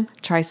them,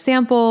 try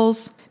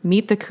samples,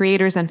 meet the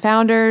creators and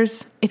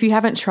founders. If you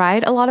haven't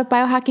tried a lot of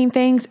biohacking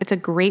things, it's a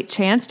great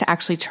chance to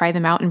actually try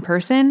them out in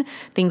person.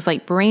 Things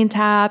like brain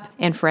tap,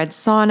 infrared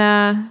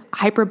sauna,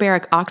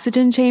 hyperbaric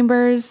oxygen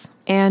chambers,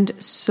 and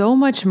so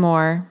much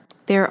more.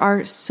 There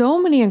are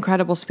so many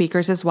incredible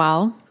speakers as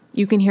well.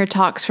 You can hear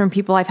talks from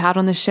people I've had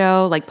on the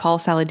show like Paul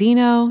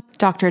Saladino,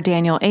 Dr.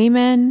 Daniel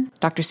Amen,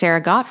 Dr.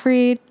 Sarah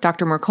Gottfried,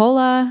 Dr.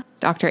 Mercola,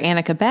 Dr.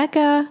 Annika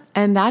Becca,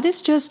 and that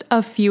is just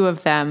a few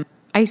of them.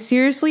 I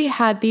seriously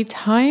had the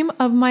time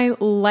of my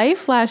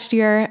life last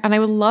year, and I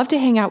would love to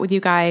hang out with you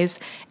guys.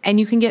 And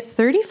you can get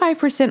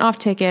 35% off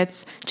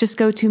tickets. Just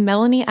go to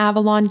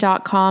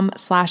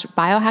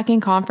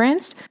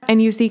melanieavalon.com/biohackingconference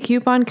and use the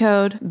coupon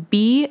code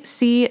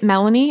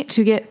BCMelanie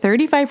to get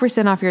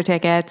 35% off your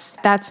tickets.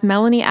 That's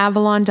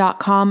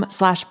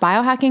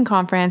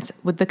melanieavalon.com/biohackingconference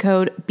with the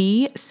code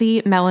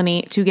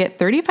BCMelanie to get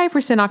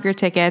 35% off your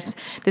tickets.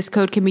 This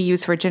code can be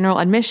used for general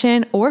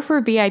admission or for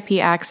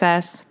VIP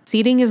access.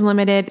 Seating is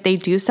limited. They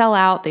do sell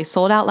out. They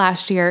sold out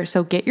last year.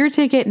 So get your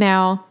ticket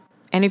now.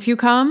 And if you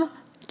come,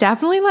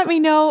 definitely let me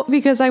know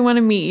because I want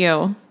to meet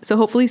you. So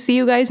hopefully see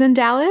you guys in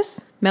Dallas.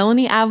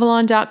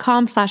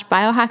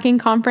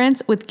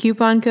 melanieavalon.com/biohackingconference with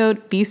coupon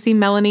code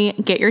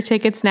BCMelanie. Get your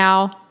tickets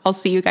now. I'll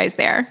see you guys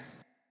there.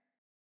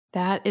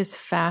 That is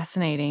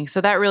fascinating. So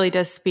that really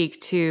does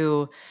speak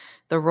to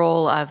the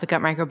role of the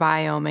gut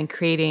microbiome in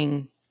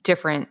creating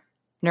different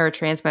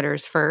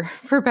neurotransmitters for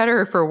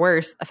better or for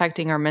worse,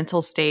 affecting our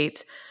mental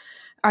state.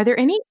 Are there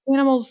any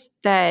animals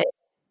that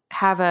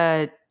have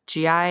a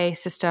GI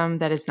system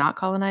that is not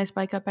colonized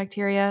by gut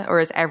bacteria, or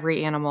does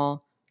every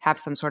animal have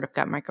some sort of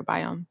gut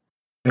microbiome?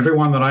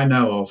 Everyone that I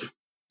know of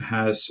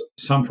has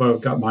some form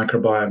of gut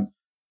microbiome,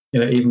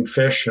 even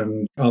fish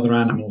and other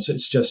animals.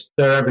 It's just,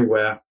 they're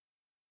everywhere.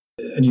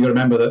 And you got to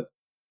remember that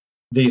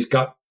these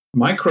gut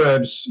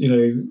microbes,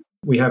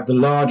 we have the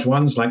large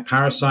ones like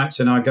parasites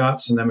in our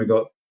guts, and then we've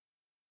got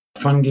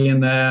fungi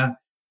in there,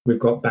 we've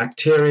got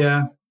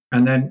bacteria,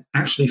 and then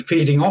actually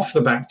feeding off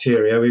the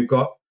bacteria, we've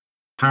got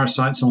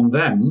parasites on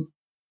them,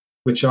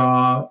 which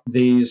are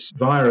these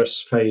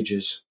virus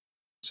phages.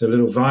 So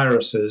little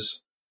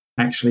viruses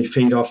actually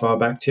feed off our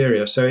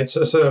bacteria. So it's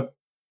a sort of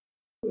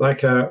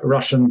like a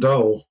Russian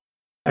doll.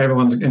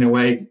 Everyone's in a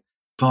way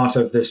part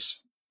of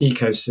this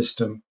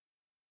ecosystem,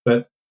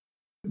 but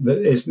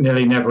it's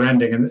nearly never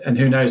ending. And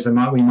who knows,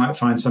 we might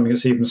find something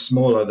that's even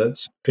smaller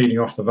that's feeding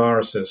off the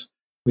viruses.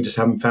 We just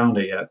haven't found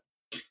it yet.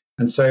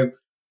 And so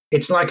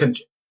it's like the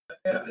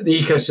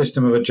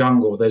ecosystem of a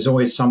jungle. There's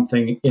always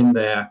something in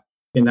there,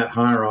 in that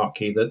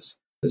hierarchy that's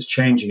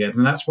changing it.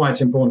 And that's why it's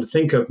important to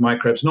think of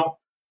microbes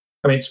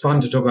it's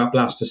fun to talk about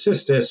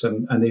blastocystis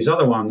and these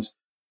other ones,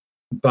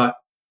 but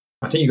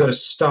I think you've got to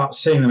start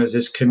seeing them as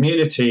this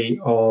community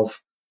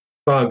of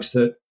bugs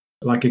that,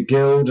 like a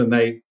guild, and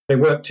they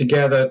work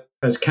together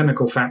as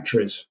chemical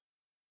factories.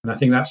 And I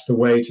think that's the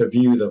way to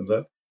view them,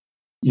 that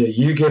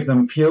you give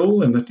them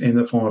fuel in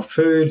the form of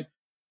food,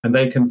 and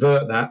they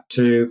convert that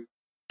to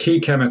key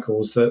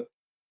chemicals that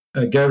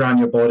go around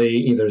your body,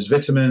 either as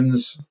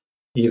vitamins,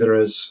 either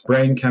as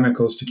brain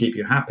chemicals to keep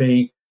you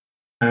happy,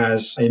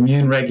 as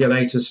immune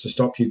regulators to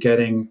stop you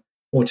getting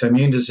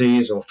autoimmune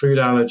disease or food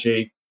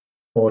allergy,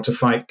 or to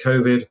fight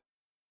COVID,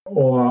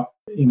 or,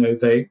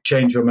 they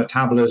change your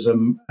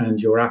metabolism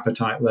and your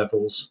appetite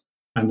levels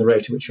and the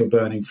rate at which you're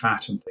burning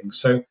fat and things.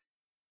 So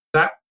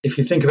that, if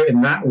you think of it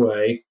in that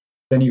way,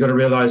 then you've got to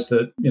realize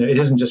that, it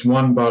isn't just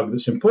one bug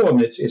that's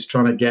important. It's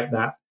trying to get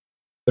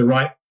the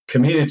right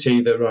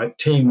community, the right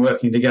team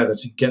working together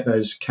to get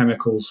those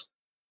chemicals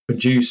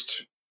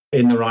produced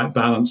in the right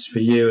balance for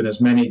you. And as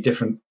many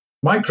different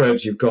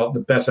microbes you've got, the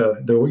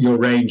better your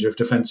range of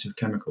defensive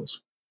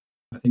chemicals.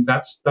 I think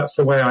that's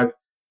the way I've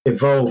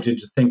evolved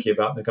into thinking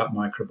about the gut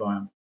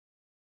microbiome.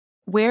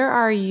 Where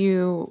are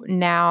you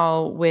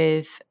now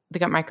with the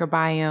gut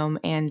microbiome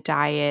and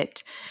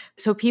diet?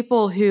 So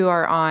people who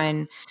are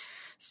on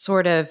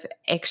sort of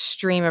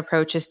extreme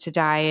approaches to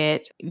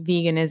diet,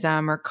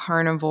 veganism or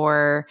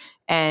carnivore,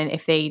 and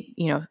if they,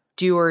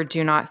 do or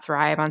do not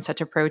thrive on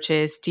such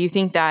approaches, do you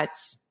think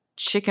that's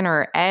chicken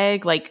or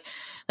egg? Like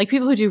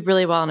people who do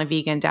really well on a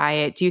vegan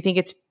diet, do you think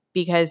it's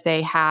because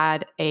they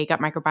had a gut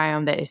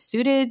microbiome that is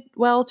suited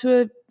well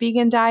to a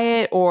vegan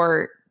diet,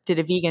 or did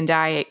a vegan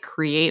diet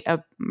create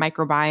a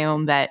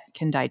microbiome that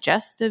can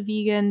digest a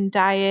vegan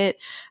diet?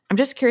 I'm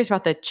just curious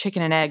about the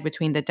chicken and egg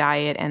between the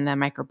diet and the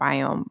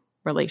microbiome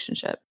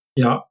relationship.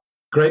 Yeah,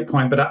 great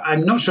point. But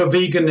I'm not sure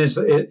vegan is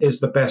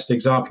the best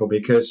example,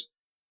 because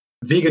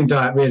vegan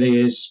diet really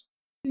is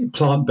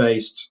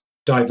plant-based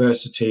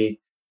diversity,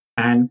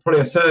 and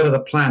probably a third of the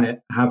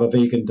planet have a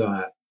vegan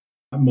diet,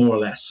 more or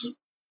less.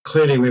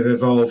 Clearly, we've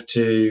evolved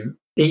to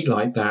eat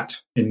like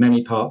that in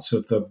many parts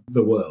of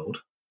the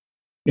world.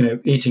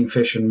 Eating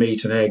fish and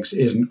meat and eggs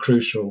isn't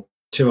crucial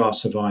to our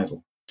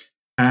survival.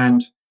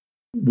 And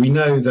we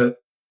know that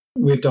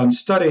we've done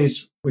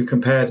studies, we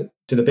compared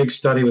to the big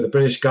study with the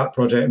British Gut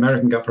Project,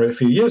 American Gut Project a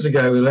few years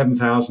ago,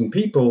 11,000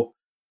 people.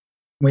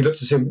 We looked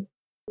to see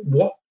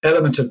what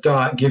element of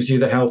diet gives you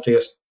the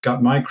healthiest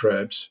gut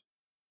microbes.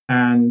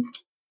 And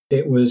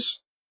it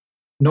was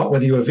not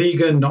whether you were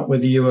vegan, not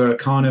whether you were a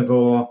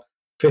carnivore,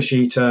 fish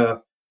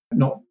eater,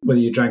 not whether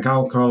you drank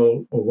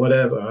alcohol or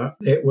whatever.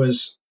 It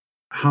was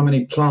how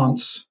many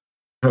plants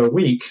per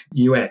week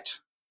you ate.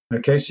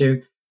 Okay, so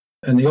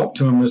and the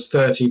optimum was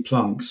 30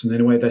 plants. And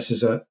in a way, this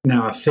is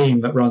now a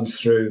theme that runs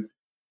through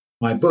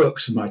my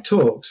books and my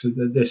talks.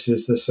 That this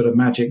is the sort of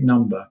magic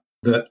number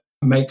that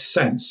makes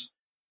sense.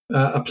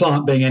 A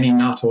plant being any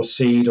nut or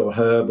seed or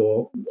herb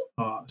or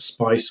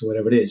spice or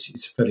whatever it is,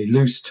 it's a fairly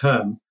loose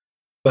term.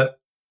 But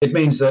it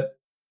means that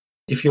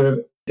if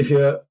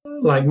you're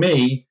like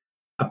me,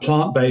 a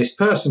plant-based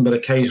person, but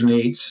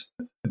occasionally eats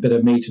a bit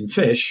of meat and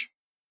fish,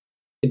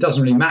 it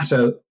doesn't really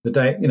matter the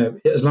day,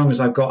 as long as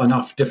I've got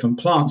enough different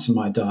plants in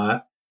my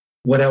diet,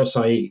 what else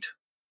I eat.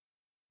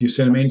 You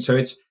see what I mean?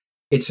 So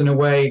it's in a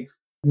way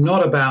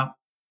not about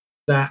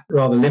that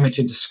rather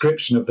limited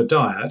description of the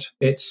diet.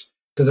 It's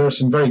because there are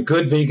some very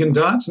good vegan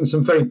diets and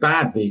some very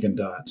bad vegan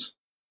diets.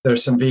 There are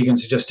some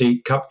vegans who just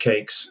eat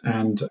cupcakes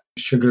and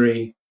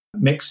sugary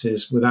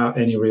mixes without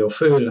any real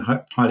food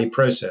and highly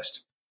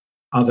processed.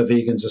 Other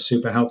vegans are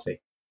super healthy.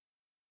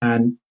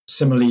 And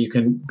similarly, you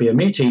can be a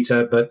meat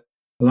eater, but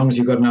as long as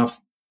you've got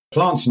enough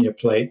plants on your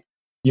plate,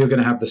 you're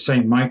going to have the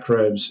same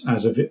microbes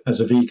as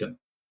a vegan.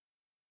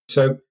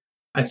 So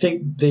I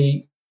think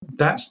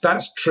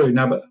that's true.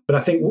 Now, but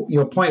I think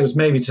your point was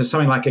maybe to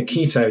something like a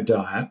keto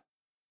diet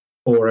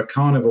or a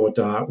carnivore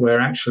diet,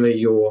 where actually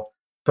you're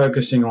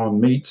focusing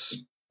on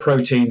meats,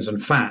 proteins,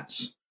 and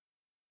fats,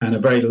 and a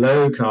very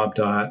low carb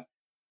diet.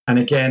 And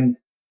again,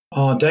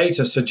 our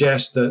data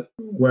suggests that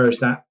whereas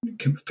that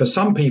for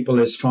some people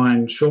is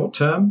fine short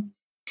term,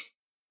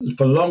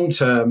 for long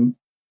term,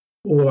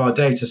 all our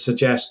data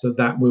suggests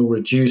that will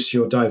reduce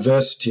your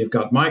diversity of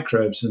gut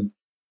microbes and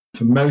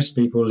for most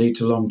people lead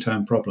to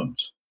long-term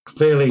problems.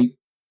 Clearly,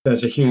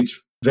 there's a huge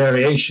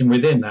variation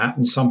within that,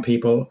 and some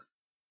people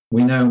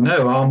we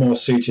know are more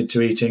suited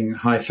to eating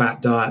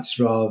high-fat diets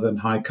rather than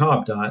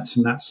high-carb diets,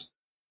 and that's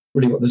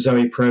really what the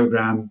ZOE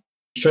program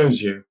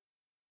shows you.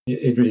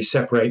 It really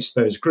separates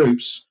those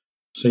groups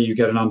so you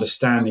get an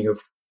understanding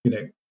of,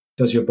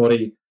 does your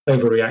body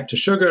overreact to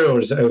sugar or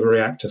does it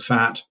overreact to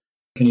fat?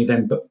 Can you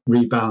then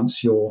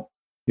rebalance your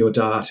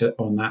diet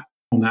on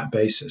that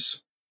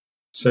basis?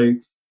 So,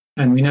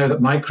 and we know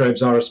that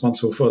microbes are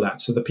responsible for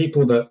that. So the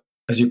people that,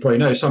 as you probably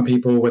know, some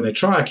people, when they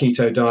try a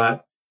keto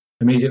diet,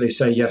 immediately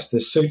say, yes,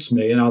 this suits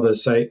me, and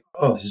others say,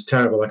 oh, this is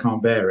terrible, I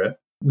can't bear it.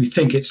 We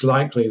think it's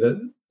likely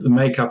that the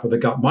makeup of the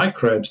gut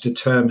microbes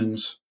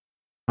determines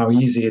how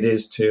easy it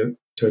is to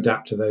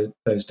adapt to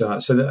those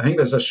diets. So I think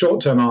there's a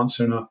short-term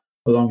answer and a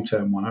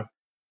long-term one.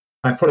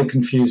 I've probably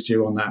confused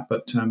you on that,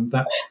 but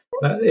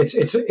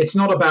it's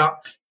not about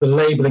the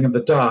labeling of the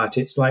diet.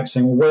 It's like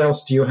saying, well, what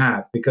else do you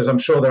have? Because I'm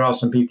sure there are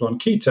some people on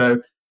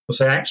keto who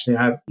say, actually,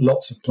 I have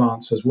lots of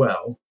plants as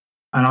well,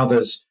 and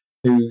others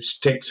who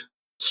stick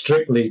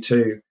strictly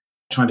to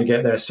trying to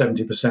get their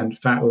 70%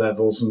 fat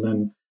levels and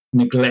then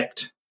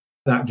neglect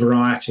that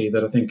variety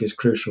that I think is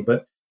crucial.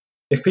 But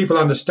if people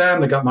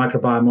understand the gut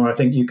microbiome more, I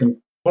think you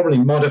can probably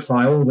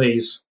modify all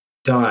these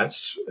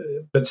diets,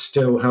 but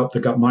still help the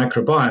gut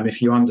microbiome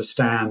if you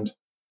understand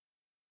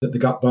that the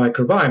gut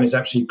microbiome is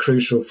actually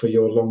crucial for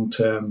your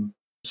long-term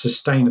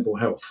sustainable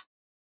health.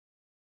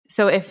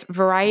 So if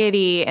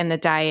variety in the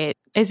diet,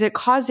 is it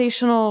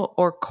causational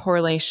or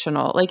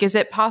correlational? Like, is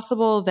it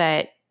possible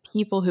that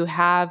people who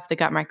have the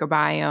gut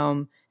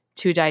microbiome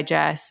to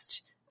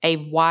digest a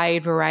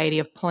wide variety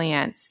of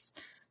plants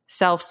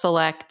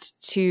self-select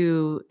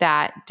to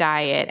that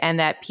diet, and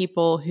that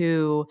people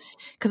who,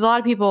 because a lot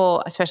of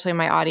people, especially in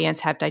my audience,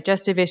 have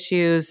digestive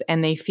issues,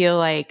 and they feel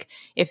like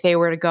if they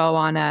were to go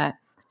on a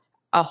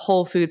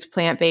whole foods,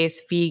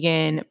 plant-based,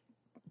 vegan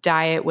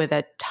diet with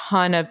a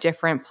ton of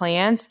different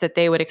plants, that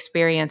they would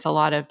experience a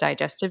lot of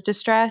digestive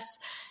distress.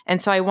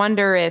 And so I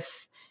wonder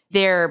if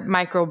their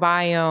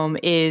microbiome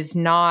is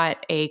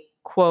not a,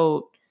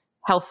 quote,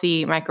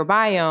 healthy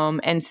microbiome,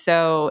 and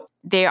so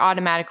they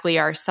automatically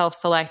are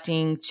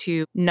self-selecting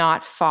to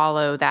not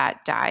follow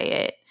that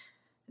diet.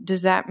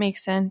 Does that make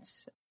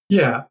sense?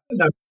 Yeah,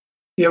 no,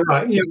 you're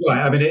right.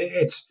 I mean,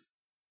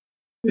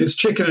 it's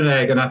chicken and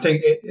egg, and I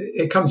think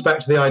it comes back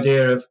to the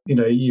idea of,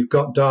 you've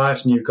got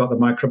diet and you've got the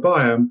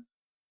microbiome,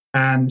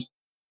 and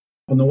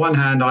on the one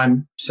hand,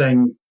 I'm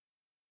saying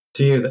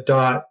to you that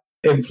diet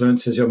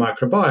influences your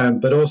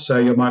microbiome, but also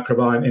your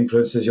microbiome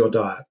influences your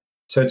diet.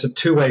 So it's a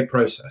two-way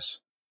process.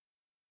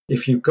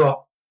 If you've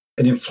got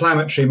an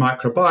inflammatory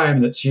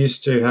microbiome that's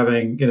used to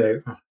having,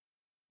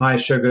 high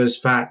sugars,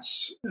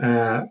 fats,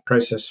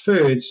 processed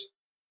foods,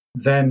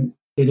 then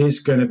it is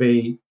going to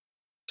be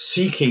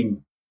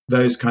seeking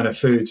those kind of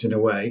foods in a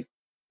way.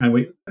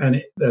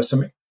 And there's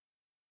some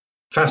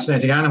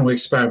fascinating animal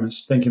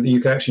experiments thinking that you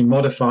can actually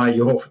modify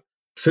your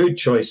food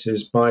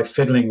choices by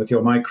fiddling with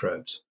your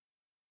microbes.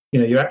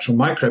 Your actual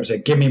microbes say,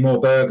 give me more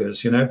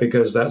burgers,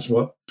 because that's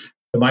what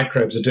the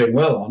microbes are doing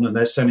well on, and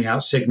they're sending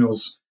out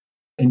signals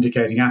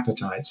indicating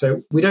appetite.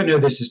 So we don't know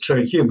this is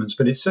true in humans,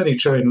 but it's certainly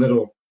true in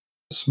little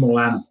small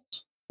animals.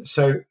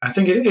 So I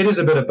think it is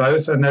a bit of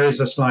both, and there is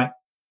a slight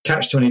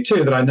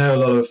catch-22 that I know a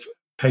lot of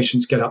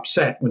patients get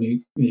upset when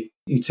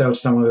you tell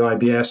someone with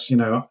IBS,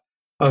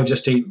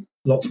 just eat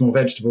lots more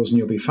vegetables and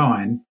you'll be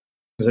fine.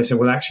 Because they say,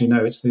 well, actually,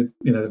 no, it's the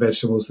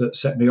vegetables that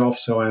set me off,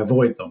 so I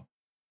avoid them.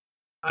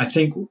 I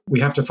think we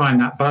have to find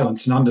that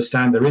balance and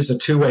understand there is a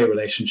two-way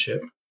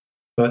relationship,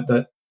 but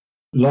that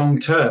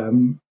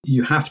long-term,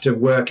 you have to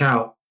work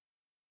out,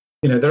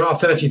 there are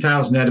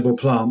 30,000 edible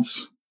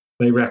plants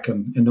they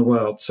reckon, in the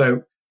world.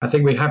 So I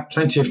think we have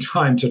plenty of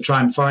time to try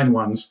and find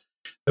ones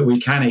that we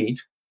can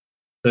eat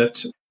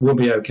that will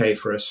be okay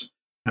for us.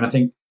 And I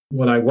think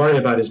what I worry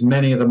about is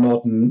many of the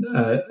modern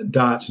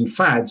diets and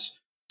fads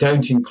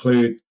don't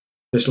include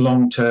this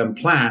long-term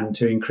plan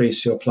to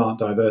increase your plant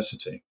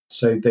diversity.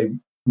 So they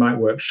might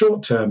work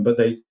short-term, but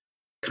they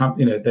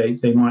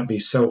might be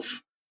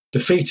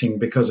self-defeating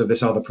because of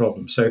this other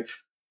problem. So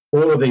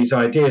all of these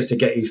ideas to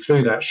get you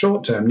through that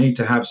short-term need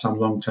to have some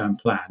long-term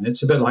plan.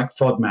 It's a bit like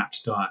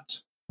FODMAP's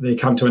diet. They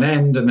come to an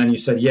end, and then you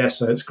said, yes,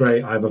 so it's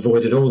great, I've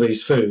avoided all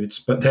these foods,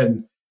 but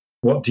then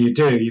what do?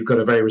 You've got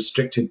a very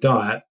restricted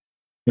diet.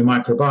 Your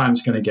microbiome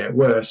is going to get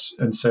worse.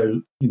 And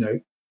so,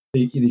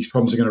 these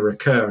problems are going to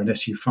recur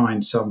unless you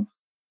find some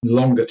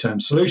longer term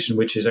solution,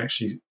 which is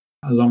actually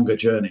a longer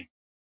journey.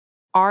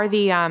 Are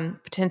the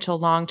potential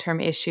long-term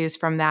issues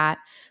from that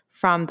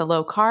from the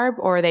low carb,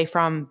 or are they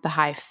from the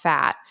high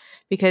fat?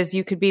 Because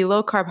you could be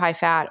low carb, high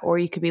fat, or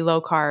you could be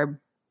low carb,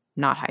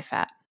 not high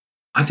fat.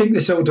 I think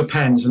this all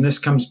depends. And this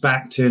comes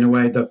back to, in a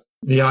way,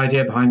 the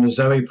idea behind the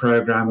ZOE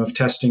program of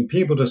testing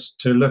people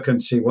to look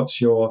and see what's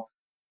your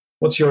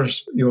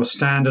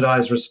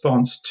standardized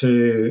response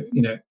to,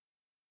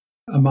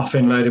 a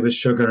muffin loaded with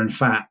sugar and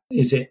fat.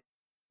 Is it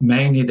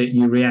mainly that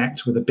you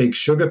react with a big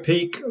sugar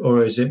peak,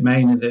 or is it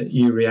mainly that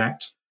you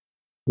react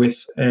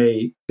with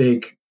a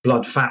big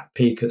blood fat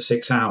peak at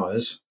 6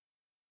 hours,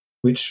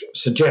 which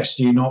suggests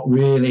you're not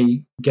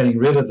really getting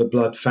rid of the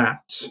blood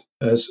fats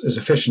as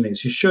efficiently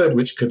as you should,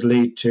 which could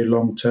lead to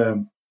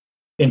long-term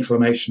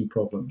inflammation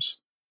problems.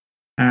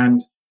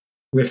 And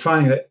we're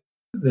finding that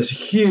there's a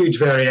huge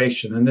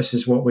variation, and this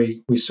is what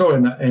we saw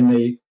in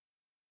the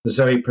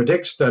ZOE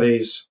Predict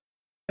studies,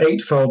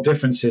 8-fold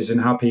differences in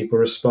how people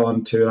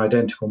respond to an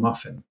identical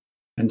muffin.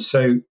 And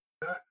so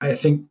I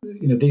think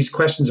these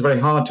questions are very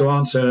hard to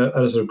answer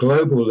at a sort of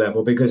global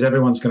level, because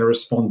everyone's going to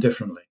respond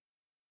differently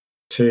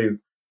to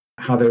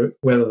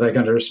whether they're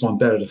going to respond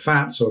better to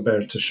fats or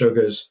better to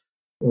sugars,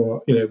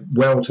 or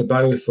well to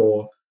both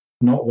or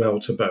not well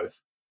to both.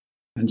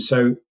 And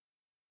so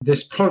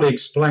this probably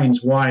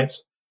explains why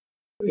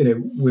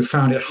we've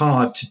found it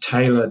hard to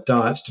tailor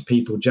diets to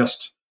people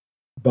just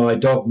by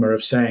dogma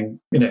of saying,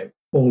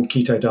 all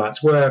keto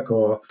diets work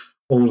or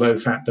all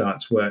low-fat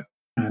diets work.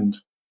 And,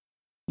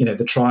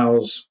 the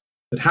trials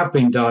that have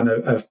been done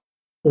have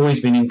always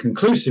been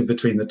inconclusive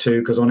between the two,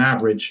 because on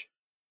average,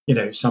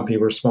 some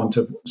people respond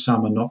to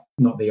some and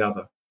not the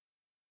other.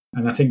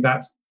 And I think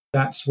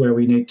that's where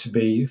we need to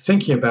be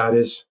thinking about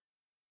is,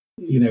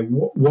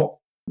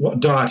 what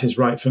diet is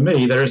right for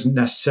me. There isn't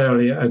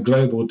necessarily a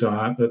global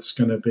diet that's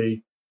going to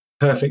be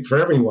perfect for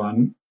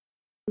everyone,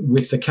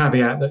 with the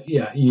caveat that,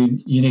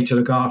 you need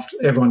to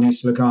everyone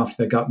needs to look after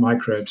their gut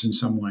microbes in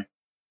some way.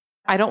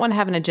 I don't want to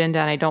have an agenda,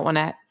 and I don't want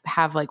to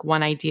have like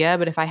one idea,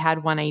 but if I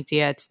had one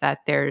idea, it's that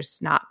there's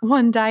not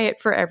one diet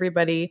for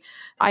everybody.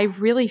 I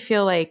really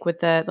feel like with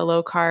the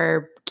low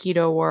carb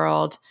keto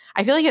world,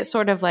 I feel like it's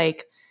sort of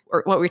like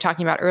what we were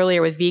talking about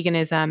earlier with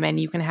veganism, and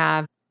you can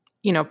have,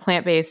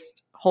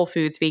 plant-based whole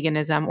foods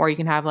veganism, or you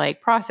can have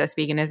like processed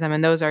veganism,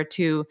 and those are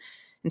two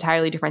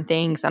entirely different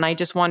things. And I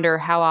just wonder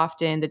how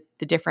often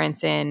the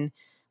difference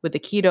with the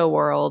keto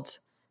world,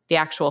 the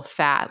actual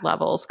fat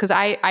levels, because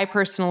I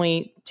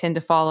personally tend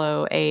to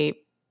follow a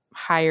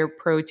higher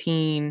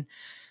protein,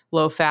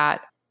 low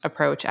fat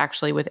approach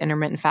actually with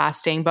intermittent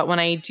fasting. But when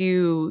I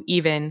do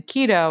even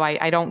keto,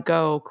 I don't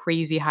go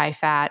crazy high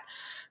fat.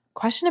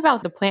 Question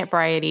about the plant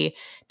variety.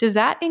 Does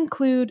that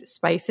include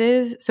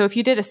spices? So if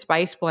you did a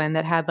spice blend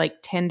that had like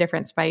 10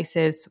 different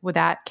spices, would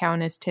that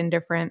count as 10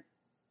 different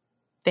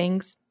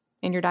things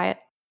in your diet?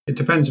 It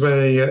depends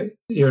whether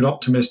you're an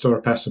optimist or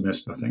a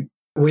pessimist, I think.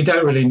 We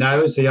don't really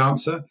know is the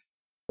answer.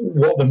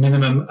 What the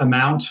minimum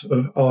amount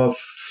of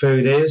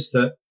food is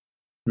that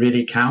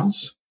really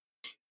counts.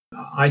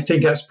 I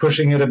think that's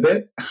pushing it a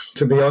bit,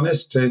 to be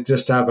honest, to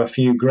just have a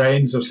few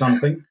grains of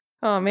something.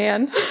 Oh,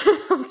 man.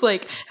 I was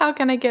like, how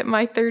can I get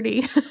my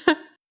 30?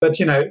 But,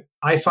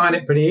 I find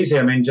it pretty easy.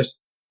 I mean, just,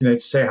 to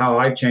say how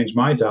I've changed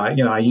my diet,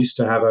 I used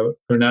to have a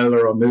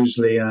granola or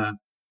muesli, a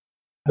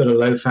bit of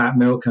low-fat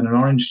milk and an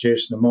orange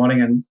juice in the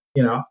morning. And,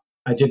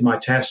 I did my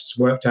tests,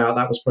 worked out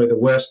that was probably the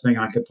worst thing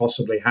I could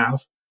possibly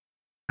have.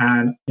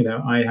 And,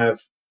 I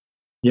have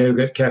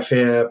yogurt,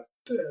 kefir,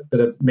 a bit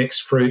of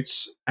mixed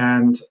fruits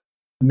and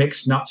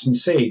mixed nuts and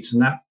seeds.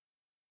 And that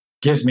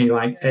gives me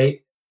like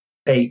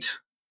eight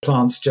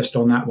plants just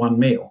on that one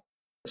meal.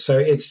 So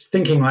it's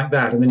thinking like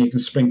that. And then you can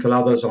sprinkle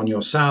others on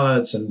your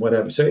salads and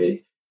whatever. So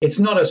it's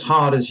not as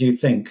hard as you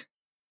think.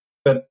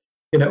 But,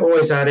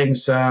 always adding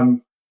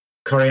some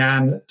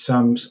coriander,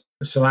 some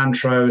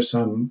cilantro,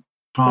 some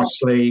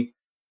parsley.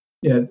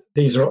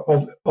 These are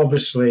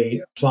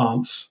obviously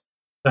plants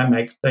that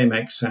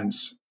make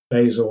sense.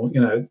 Basil,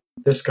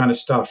 this kind of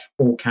stuff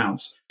all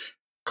counts.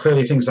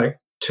 Clearly things like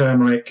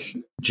turmeric,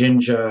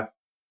 ginger,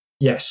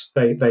 yes,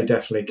 they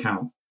definitely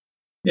count.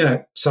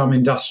 Some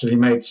industrially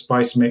made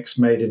spice mix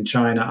made in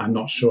China, I'm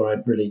not sure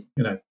I'd really,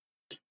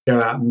 go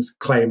out and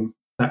claim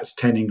that's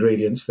 10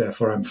 ingredients,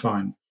 therefore I'm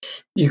fine.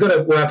 You've got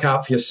to work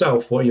out for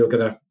yourself what you're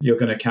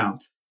gonna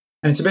count.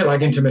 And it's a bit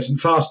like intermittent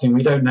fasting.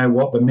 We don't know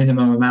what the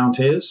minimum amount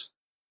is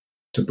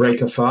to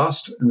break a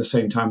fast. And at the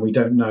same time, we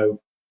don't know,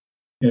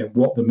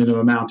 what the minimum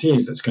amount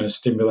is that's going to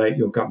stimulate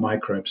your gut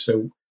microbes.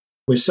 So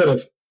we're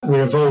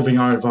evolving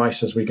our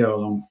advice as we go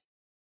along.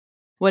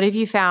 What have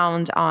you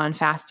found on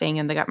fasting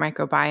and the gut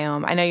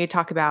microbiome? I know you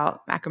talk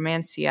about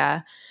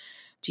macromantia.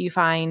 Do you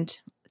find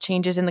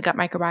changes in the gut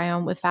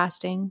microbiome with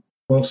fasting?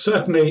 Well,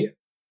 certainly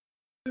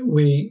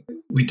we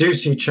do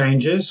see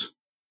changes.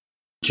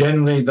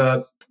 Generally,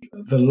 the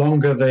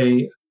longer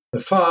the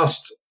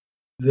fast,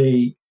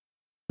 the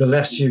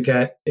less you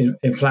get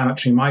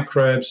inflammatory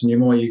microbes, and the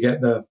more you get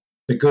the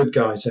good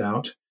guys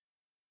out,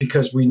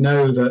 because we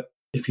know that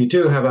if you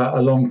do have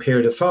a long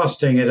period of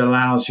fasting, it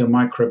allows your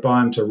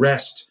microbiome to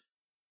rest.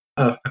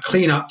 A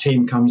cleanup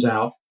team comes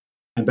out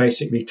and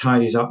basically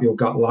tidies up your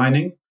gut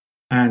lining.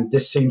 And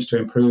this seems to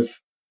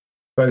improve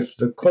both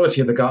the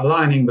quality of the gut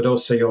lining, but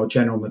also your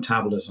general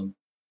metabolism.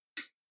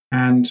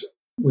 And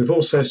we've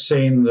also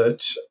seen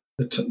that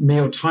the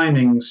meal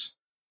timings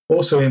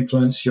also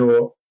influence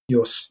your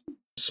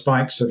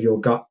spikes of your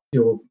gut,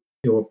 your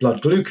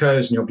blood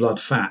glucose and your blood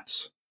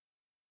fats.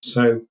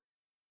 So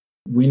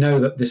we know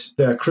that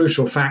they're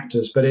crucial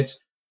factors, but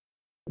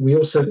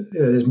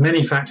there's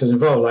many factors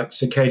involved, like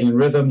circadian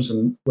rhythms,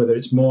 and whether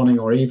it's morning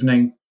or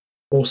evening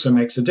also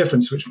makes a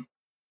difference, which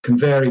can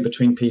vary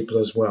between people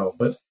as well.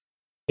 But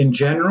in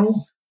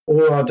general,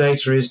 all our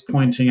data is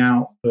pointing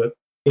out that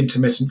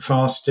intermittent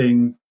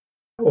fasting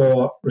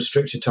or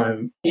restricted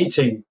time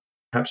eating,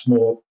 perhaps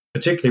more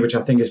particularly, which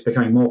I think is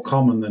becoming more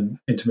common than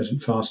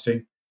intermittent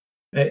fasting,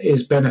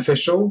 is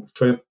beneficial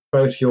for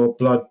both your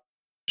blood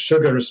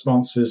sugar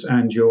responses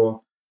and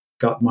your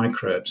gut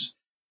microbes.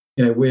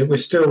 We're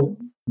still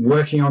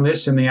working on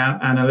this in the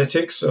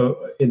analytics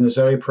in the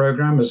ZOE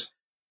program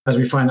as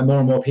we find that more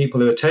and more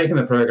people who are taking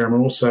the program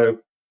will also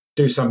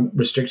do some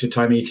restricted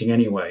time eating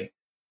anyway.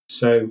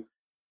 So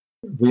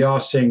we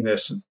are seeing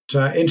this.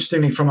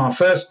 Interestingly, from our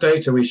first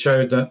data, we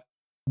showed that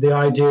the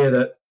idea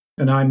that,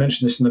 and I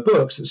mentioned this in the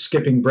books, that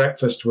skipping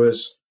breakfast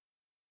was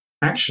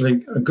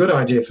actually a good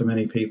idea for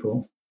many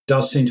people,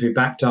 does seem to be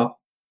backed up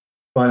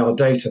by our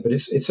data, but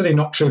it's certainly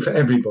not true for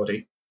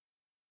everybody.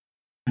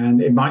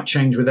 And it might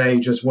change with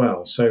age as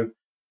well. So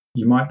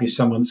you might be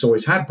someone that's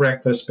always had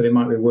breakfast, but it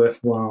might be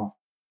worthwhile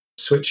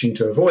switching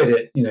to avoid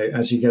it,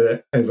 as you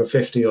get over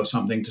 50 or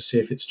something, to see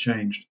if it's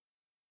changed.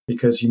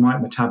 Because you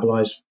might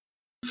metabolize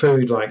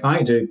food like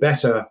I do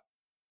better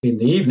in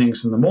the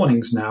evenings than the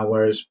mornings now,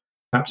 whereas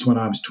perhaps when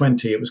I was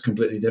 20, it was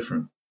completely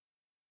different.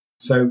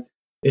 So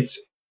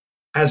it's,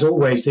 as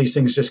always, these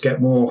things just get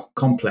more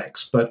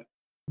complex, but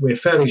we're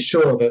fairly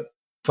sure that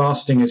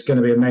fasting is going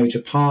to be a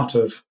major part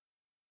of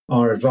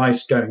our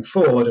advice going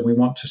forward, and we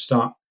want to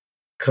start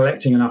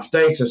collecting enough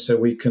data so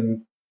we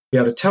can be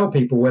able to tell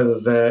people whether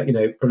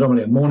they're,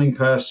 predominantly a morning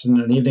person,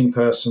 an evening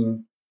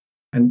person,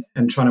 and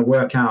trying to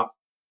work out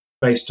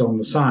based on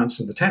the science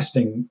of the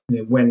testing,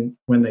 when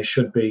they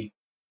should be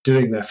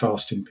doing their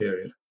fasting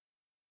period.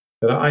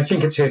 But I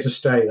think it's here to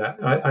stay. That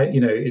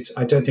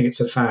I don't think it's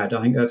a fad.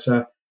 I think that's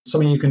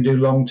something you can do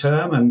long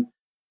term, and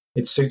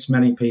it suits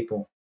many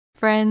people.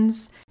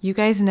 Friends, you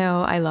guys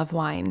know I love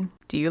wine.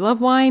 Do you love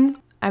wine?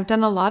 I've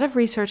done a lot of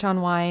research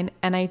on wine,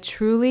 and I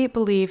truly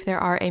believe there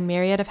are a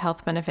myriad of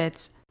health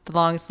benefits. The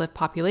longest lived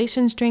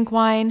populations drink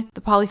wine.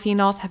 The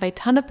polyphenols have a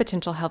ton of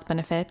potential health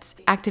benefits,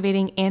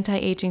 activating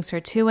anti-aging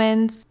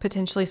sirtuins,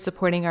 potentially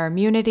supporting our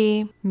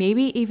immunity,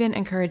 maybe even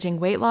encouraging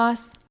weight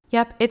loss.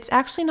 Yep, it's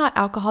actually not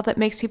alcohol that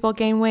makes people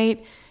gain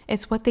weight.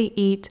 It's what they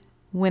eat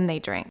when they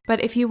drink.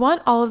 But if you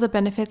want all of the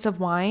benefits of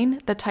wine,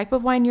 the type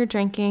of wine you're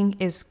drinking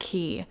is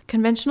key.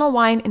 Conventional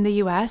wine in the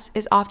US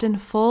is often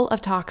full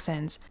of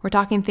toxins. We're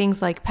talking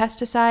things like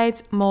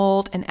pesticides,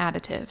 mold, and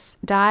additives,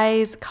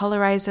 dyes,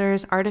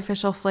 colorizers,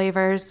 artificial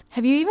flavors.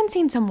 Have you even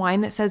seen some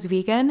wine that says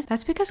vegan?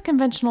 That's because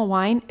conventional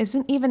wine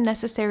isn't even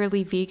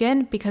necessarily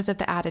vegan because of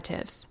the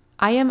additives.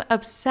 I am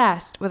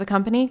obsessed with a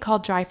company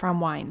called Dry Farm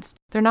Wines.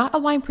 They're not a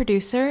wine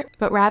producer,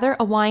 but rather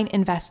a wine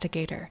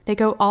investigator. They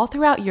go all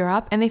throughout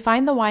Europe and they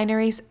find the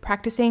wineries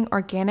practicing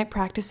organic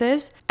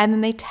practices, and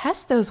then they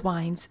test those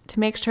wines to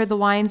make sure the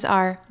wines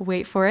are,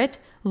 wait for it,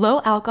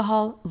 low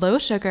alcohol, low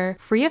sugar,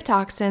 free of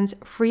toxins,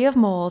 free of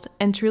mold,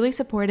 and truly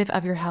supportive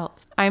of your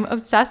health. I'm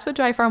obsessed with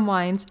Dry Farm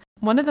Wines.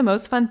 One of the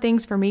most fun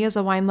things for me as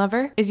a wine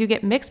lover is you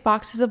get mixed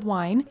boxes of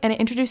wine, and it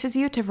introduces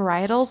you to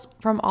varietals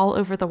from all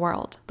over the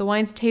world. The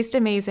wines taste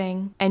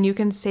amazing, and you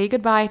can say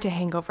goodbye to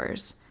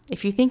hangovers.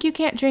 If you think you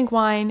can't drink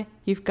wine,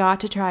 you've got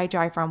to try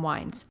Dry Farm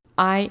Wines.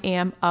 I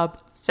am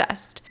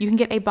obsessed. You can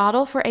get a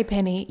bottle for a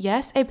penny.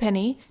 Yes, a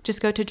penny. Just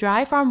go to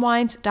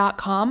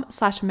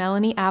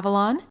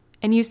dryfarmwines.com/MelanieAvalon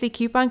and use the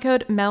coupon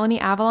code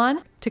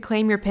MelanieAvalon to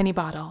claim your penny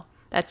bottle.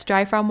 That's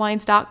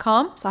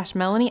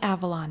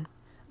dryfarmwines.com/MelanieAvalon.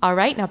 All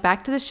right, now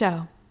back to the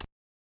show.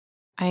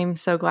 I'm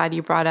so glad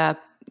you brought up,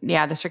 the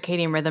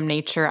circadian rhythm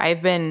nature.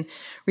 I've been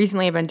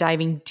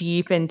diving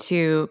deep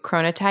into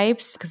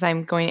chronotypes because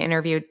I'm going to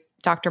interview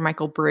Dr.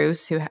 Michael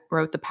Bruce, who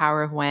wrote The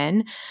Power of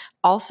When.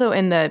 Also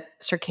in the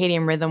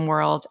circadian rhythm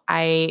world,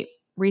 I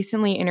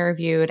recently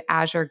interviewed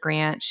Azure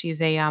Grant.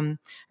 She's a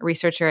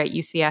researcher at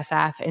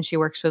UCSF, and she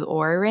works with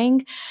Oura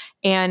Ring.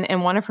 And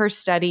in one of her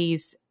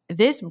studies,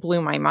 this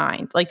blew my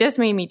mind. Like, this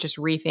made me just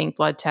rethink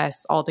blood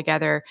tests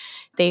altogether.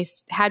 They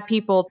had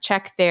people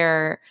check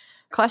their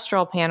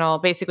cholesterol panel,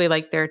 basically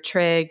like their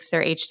trigs,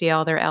 their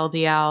HDL, their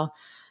LDL,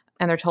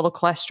 and their total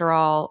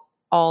cholesterol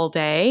all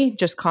day,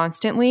 just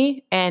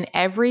constantly. And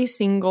every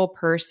single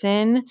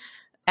person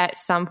at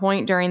some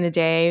point during the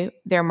day,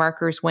 their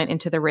markers went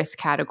into the risk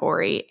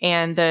category.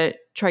 And the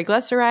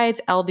triglycerides,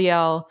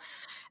 LDL,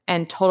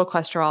 and total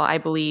cholesterol, I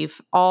believe,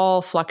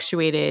 all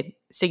fluctuated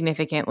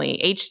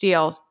significantly.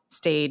 HDL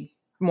stayed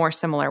more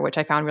similar, which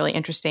I found really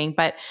interesting.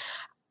 But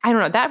I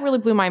don't know, that really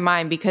blew my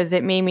mind because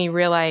it made me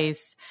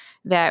realize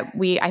that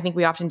I think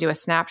we often do a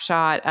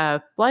snapshot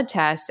of blood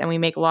tests and we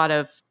make a lot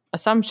of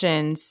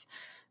assumptions,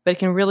 but it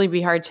can really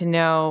be hard to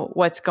know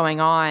what's going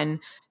on.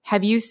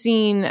 Have you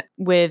seen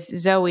with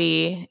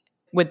ZOE,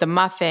 with the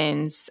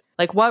muffins,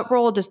 like what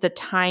role does the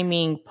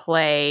timing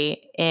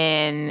play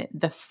in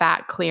the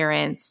fat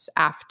clearance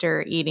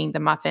after eating the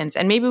muffins?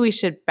 And maybe we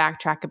should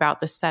backtrack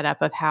about the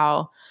setup of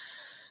how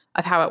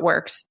it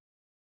works.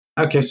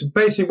 Okay, so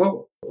basically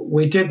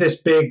we did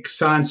this big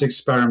science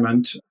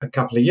experiment a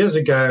couple of years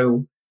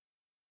ago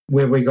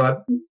where we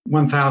got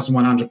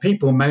 1,100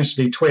 people,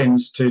 mostly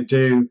twins, to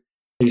do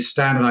these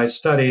standardized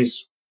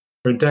studies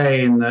for a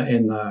day in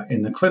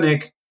the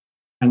clinic,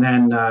 and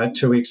then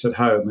 2 weeks at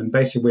home. And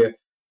basically, we're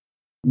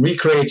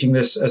recreating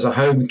this as a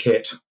home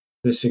kit,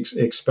 this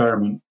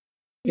experiment,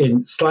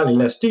 in slightly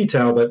less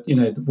detail, but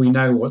we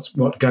know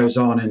what goes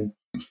on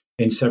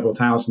in several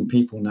thousand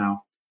people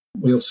now.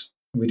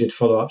 We did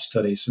follow-up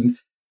studies, and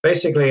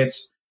basically,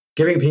 it's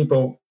giving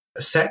people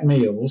set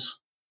meals,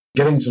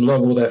 getting to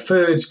log all their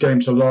foods, getting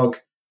to log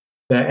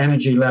their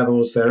energy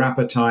levels, their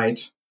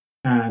appetite,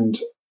 and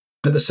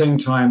at the same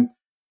time,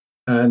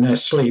 their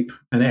sleep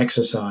and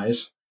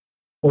exercise,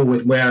 all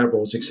with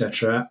wearables,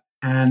 etc.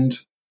 And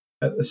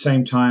at the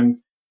same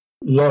time,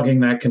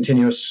 logging their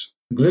continuous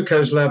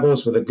glucose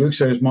levels with a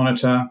glucose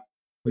monitor,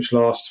 which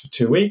lasts for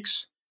 2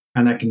 weeks,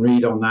 and they can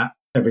read on that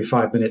every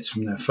 5 minutes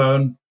from their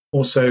phone.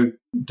 Also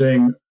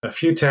doing a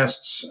few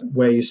tests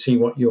where you see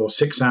what your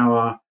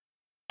 6-hour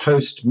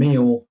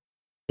post-meal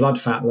blood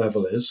fat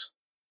level is.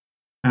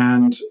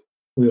 And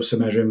we also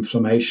measure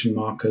inflammation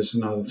markers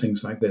and other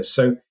things like this.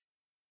 So,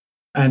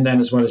 and then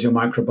as well as your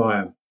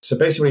microbiome. So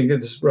basically, we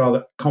did this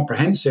rather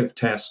comprehensive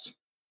test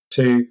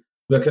to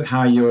look at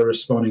how you're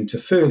responding to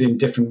food in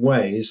different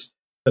ways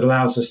that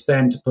allows us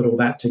then to put all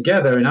that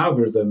together in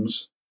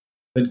algorithms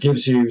that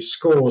gives you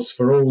scores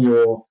for all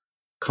your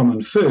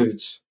common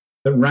foods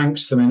that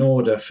ranks them in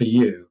order for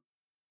you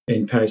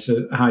in terms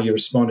of how you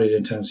responded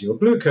in terms of your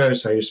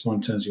glucose, how you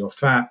respond in terms of your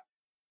fat,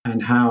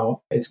 and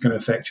how it's going to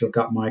affect your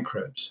gut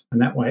microbes.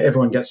 And that way,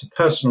 everyone gets a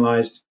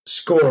personalized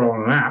score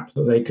on an app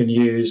that they can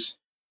use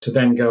to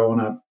then go on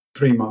a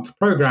 3-month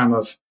program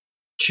of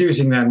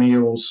choosing their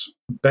meals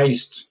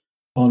based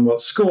on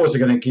what scores are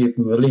going to give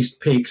them the least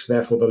peaks,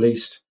 therefore the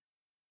least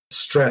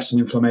stress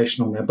and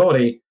inflammation on their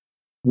body,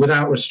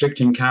 without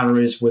restricting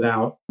calories,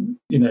 without,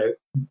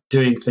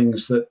 doing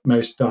things that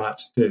most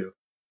diets do.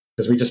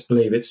 Because we just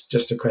believe it's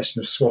just a question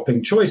of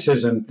swapping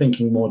choices and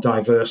thinking more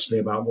diversely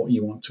about what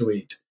you want to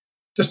eat.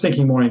 Just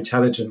thinking more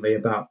intelligently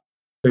about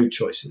food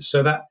choices.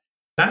 So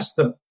that's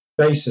the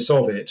basis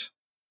of it.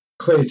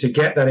 Clearly, to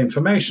get that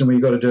information,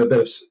 we've got to do a bit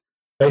of,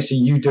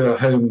 basically you do a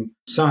home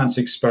science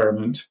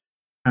experiment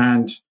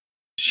and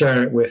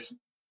share it with,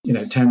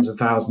 tens of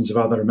thousands of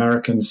other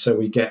Americans. So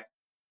we get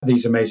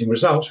these amazing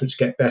results, which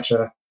get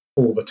better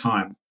all the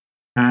time.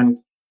 And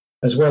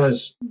as well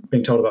as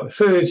being told about the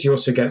foods, you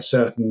also get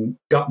certain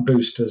gut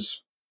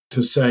boosters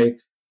to say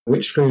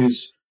which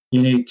foods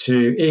you need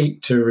to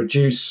eat to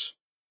reduce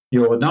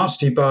your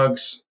nasty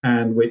bugs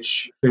and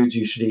which foods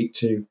you should eat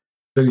to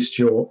boost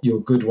your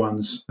good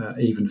ones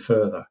even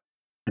further,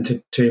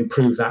 and to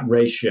improve that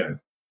ratio,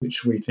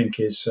 which we think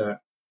is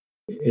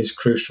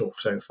crucial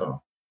so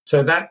far.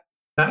 So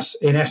that's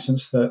in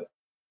essence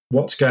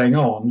what's going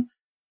on.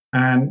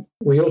 And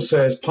we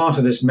also, as part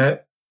of this,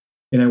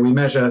 we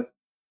measure.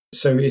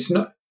 So it's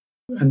not,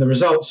 and the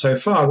results so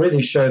far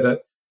really show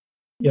that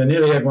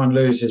nearly everyone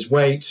loses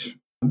weight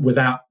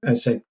without, as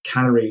I said,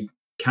 calorie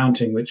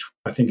counting, which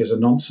I think is a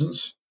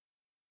nonsense.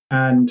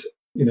 And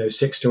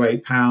 6 to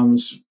 8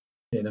 pounds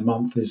in a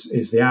month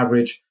is the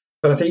average.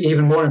 But I think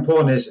even more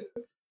important is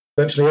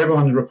virtually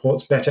everyone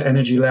reports better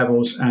energy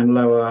levels and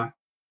lower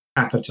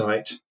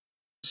appetite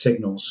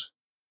signals,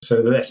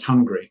 so they're less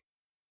hungry,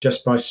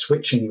 just by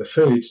switching the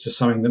foods to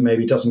something that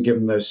maybe doesn't give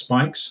them those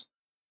spikes.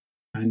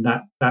 And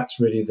that's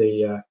really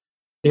the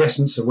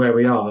essence of where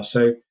we are.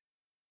 So,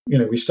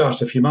 we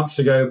started a few months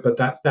ago, but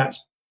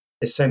that's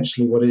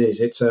essentially what it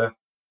is. It's a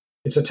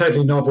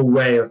totally novel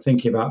way of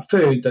thinking about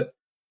food that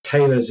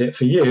tailors it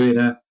for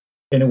you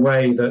in a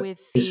way that With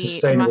is the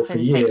sustainable for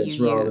muffins that years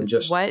you rather than use,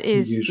 just what the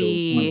is usual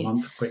 1 the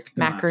month quick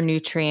diet.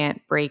 macronutrient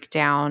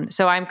breakdown?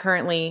 So I'm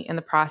currently in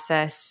the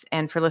process,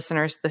 and for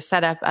listeners, the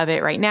setup of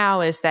it right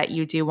now is that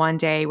you do one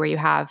day where you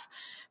have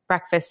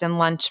breakfast and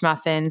lunch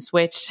muffins,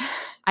 which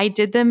I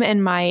did them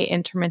in my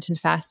intermittent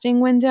fasting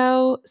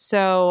window.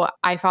 So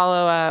I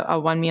follow a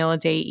one meal a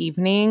day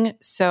evening.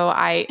 So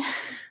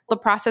the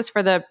process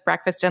for the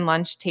breakfast and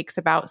lunch takes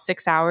about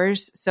 6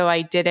 hours. So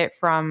I did it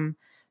from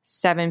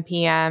 7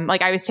 p.m.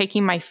 Like I was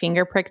taking my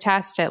finger prick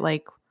test at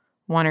like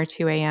 1 or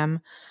 2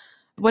 a.m.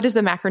 What is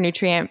the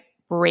macronutrient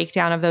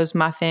breakdown of those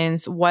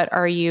muffins? What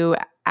are you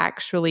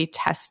actually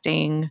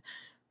testing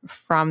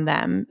from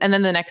them? And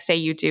then the next day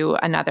you do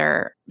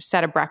another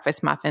set of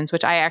breakfast muffins,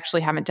 which I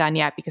actually haven't done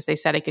yet because they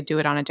said I could do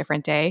it on a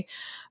different day.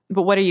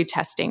 But what are you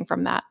testing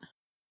from that?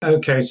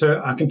 Okay,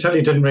 so I can tell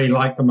you didn't really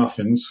like the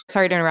muffins.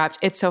 Sorry to interrupt.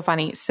 It's so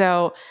funny.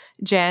 So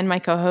Jen, my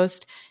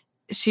co-host,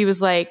 she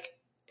was like,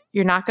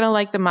 you're not going to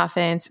like the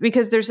muffins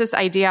because there's this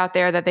idea out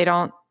there that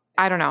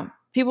I don't know.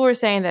 People were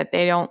saying that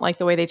they don't like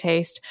the way they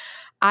taste.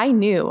 I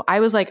knew. I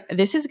was like,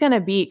 this is going to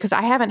be, because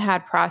I haven't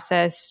had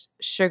processed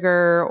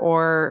sugar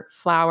or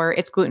flour.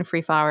 It's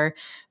gluten-free flour,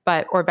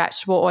 or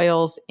vegetable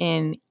oils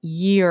in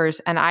years.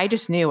 And I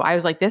just knew. I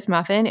was like, this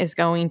muffin is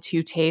going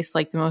to taste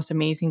like the most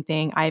amazing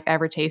thing I've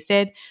ever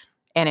tasted.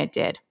 And it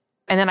did.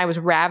 And then I was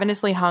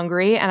ravenously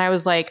hungry. And I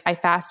was like, I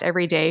fast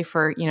every day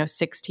for,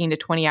 16 to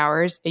 20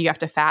 hours. You have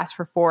to fast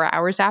for 4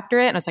 hours after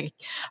it. And I was like,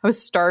 I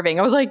was starving.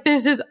 I was like,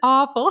 this is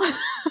awful.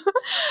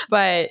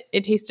 But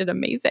it tasted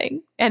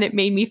amazing. And it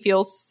made me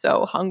feel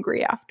so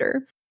hungry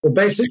after. Well,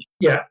 basically,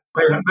 yeah,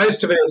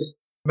 most of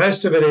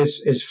it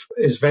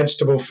is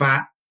vegetable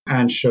fat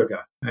and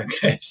sugar.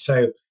 Okay,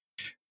 so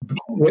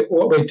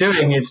what we're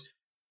doing is,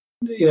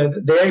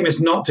 the aim is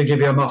not to give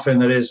you a muffin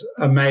that is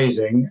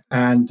amazing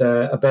and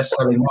a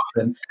best-selling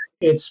muffin.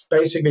 It's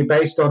basically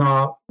based on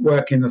our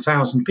work in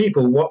 1,000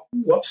 people.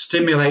 What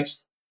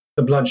stimulates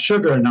the blood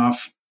sugar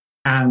enough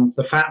and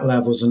the fat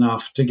levels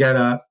enough to get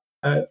a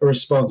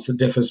response that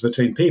differs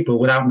between people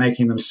without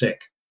making them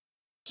sick.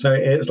 So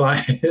it's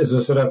like it's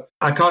a sort of,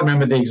 I can't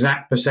remember the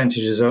exact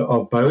percentages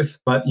of both,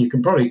 but you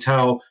can probably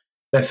tell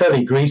they're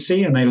fairly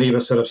greasy and they leave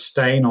a sort of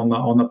stain on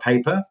the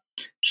paper,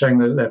 showing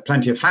that there's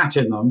plenty of fat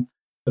in them.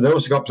 But they've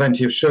also got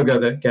plenty of sugar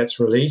that gets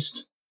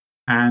released,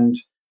 and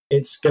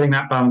it's getting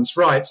that balance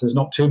right. So there's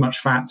not too much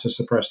fat to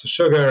suppress the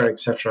sugar, et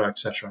cetera, et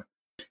cetera.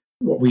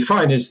 What we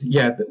find is,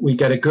 that we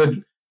get a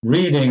good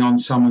reading on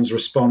someone's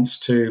response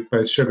to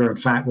both sugar and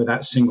fat with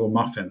that single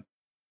muffin.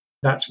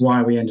 That's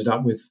why we ended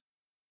up with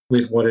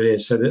what it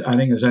is. So I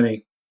think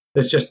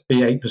there's just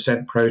the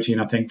 8% protein,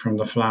 I think, from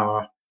the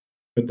flour,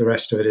 but the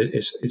rest of it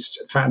it's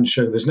fat and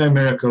sugar. There's no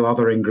miracle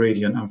other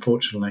ingredient,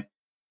 unfortunately,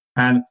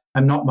 and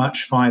not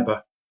much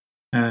fiber.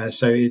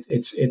 So you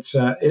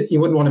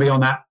wouldn't want to be on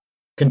that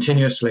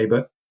continuously,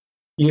 but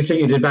you think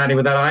you did badly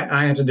with that.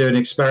 I had to do an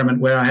experiment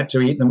where I had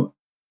to eat them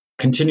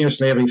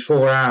continuously every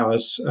 4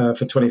 hours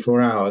for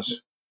 24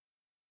 hours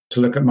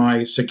to look at my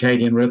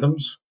circadian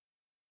rhythms.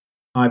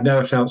 I've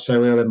never felt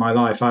so ill in my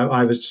life.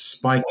 I was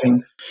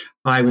spiking.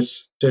 I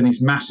was doing these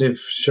massive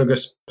sugar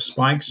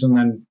spikes and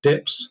then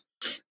dips.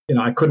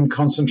 I couldn't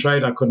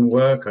concentrate. I couldn't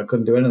work. I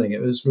couldn't do anything.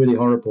 It was really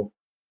horrible.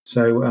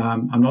 So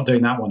I'm not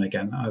doing that one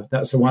again.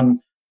 That's the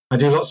one. I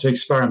do lots of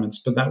experiments,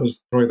 but that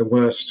was probably the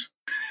worst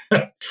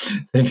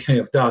thing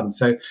I've done.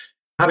 So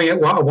having it a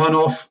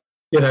one-off,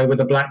 with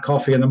the black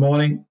coffee in the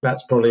morning,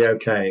 that's probably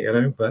okay,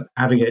 but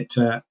having it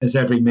as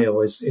every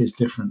meal is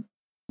different.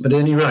 But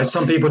then you realize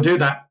some people do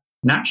that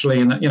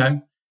naturally,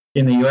 and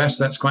in the US,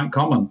 that's quite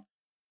common.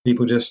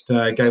 People just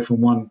go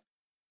from one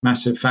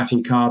massive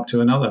fatty carb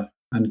to another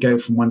and go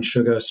from one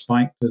sugar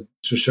spike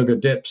to sugar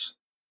dips.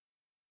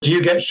 Do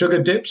you get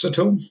sugar dips at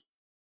all?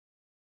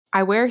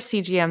 I wear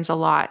CGMs a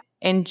lot.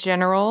 In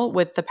general,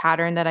 with the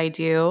pattern that I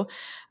do,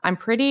 I'm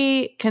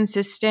pretty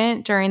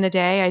consistent during the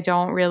day. I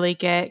don't really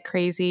get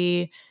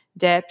crazy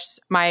dips.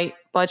 My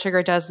blood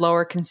sugar does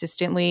lower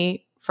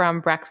consistently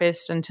from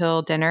breakfast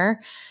until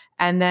dinner.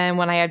 And then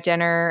when I have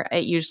dinner,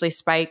 it usually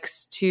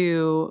spikes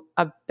to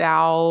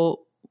about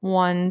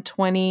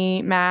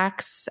 120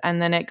 max,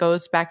 and then it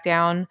goes back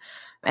down.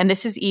 And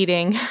this is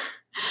eating.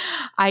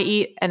 I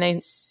eat an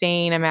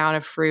insane amount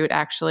of fruit,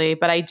 actually,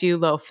 but I do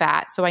low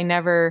fat. So I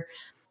never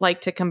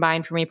like to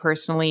combine, for me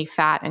personally,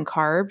 fat and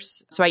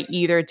carbs. So I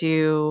either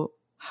do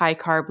high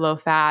carb, low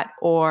fat,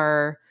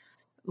 or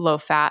low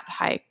fat,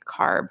 high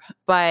carb.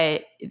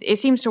 But it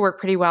seems to work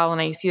pretty well,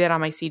 and I see that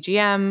on my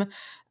CGM.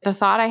 The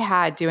thought I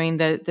had doing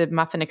the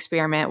muffin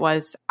experiment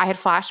was I had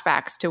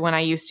flashbacks to when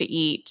I used to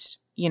eat,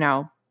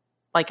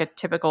 like a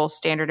typical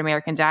standard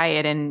American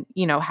diet and,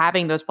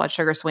 having those blood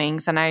sugar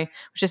swings. And I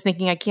was just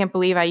thinking, I can't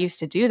believe I used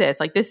to do this.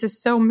 Like, this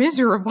is so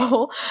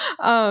miserable.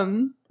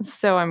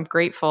 So I'm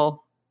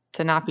grateful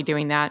to not be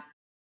doing that.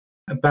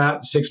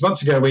 About 6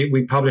 months ago,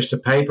 we published a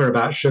paper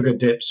about sugar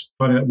dips.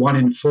 1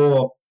 in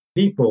 4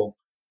 people,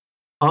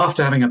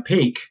 after having a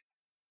peak,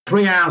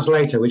 3 hours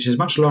later, which is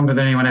much longer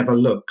than anyone ever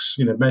looks.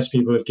 Most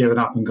people have given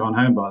up and gone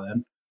home by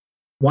then.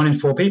 1 in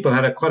 4 people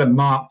had quite a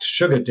marked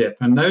sugar dip.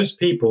 And those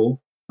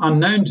people,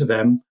 unknown to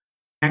them,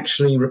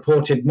 actually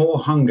reported more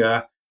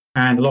hunger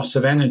and loss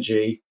of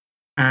energy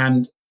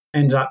and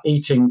ended up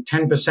eating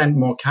 10%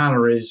 more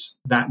calories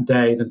that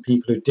day than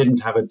people who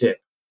didn't have a dip.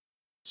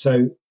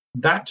 So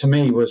that to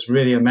me was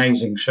really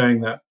amazing,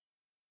 showing that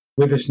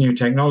with this new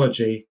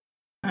technology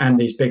and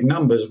these big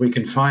numbers, we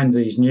can find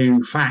these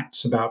new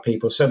facts about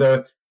people.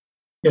 So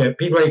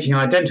people eating an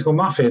identical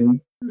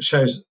muffin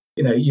shows,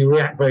 you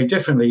react very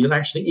differently. You'll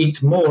actually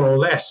eat more or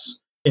less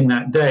in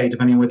that day,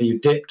 depending on whether you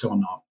dipped or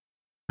not.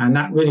 And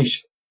that really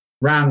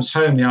rams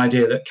home the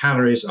idea that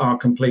calories are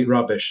complete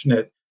rubbish.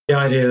 The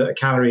idea that a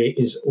calorie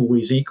is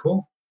always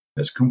equal,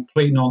 that's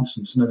complete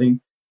nonsense. And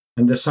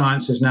the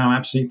science is now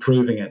absolutely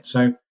proving it.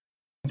 So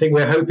I think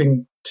we're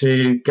hoping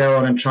to go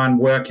on and try and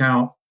work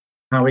out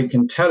how we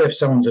can tell if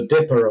someone's a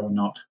dipper or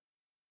not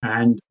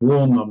and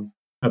warn them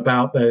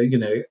about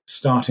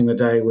starting the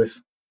day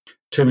with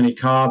too many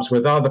carbs,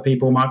 with other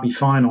people might be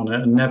fine on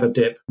it and never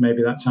dip.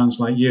 Maybe that sounds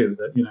like you,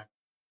 that,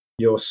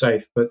 you're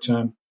safe. But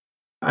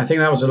I think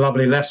that was a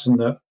lovely lesson,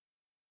 that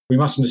we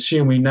mustn't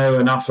assume we know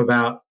enough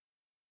about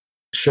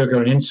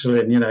sugar and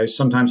insulin.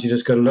 Sometimes you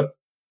just got to look.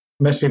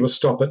 Most people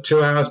stop at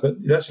 2 hours, but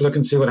let's look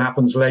and see what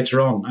happens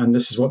later on. And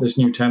this is what this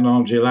new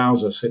technology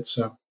allows us. It's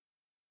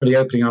really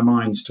opening our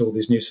minds to all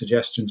these new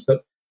suggestions,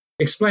 but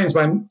explains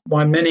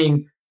why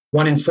many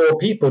 1 in 4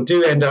 people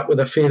do end up with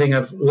a feeling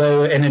of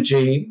low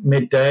energy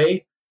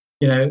midday,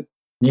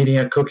 needing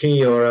a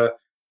cookie or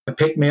a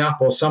pick-me-up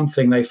or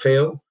something, they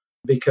feel,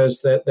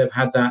 because they've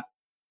had that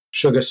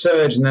sugar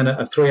surge and then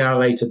a 3 hour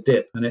later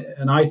dip.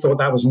 And I thought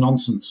that was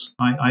nonsense.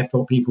 I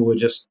thought people were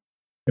just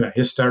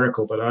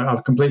hysterical, but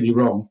I'm completely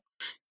wrong.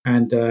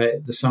 And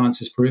the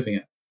science is proving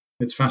it.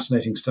 It's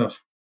fascinating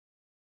stuff.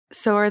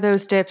 So are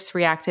those dips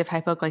reactive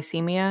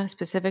hypoglycemia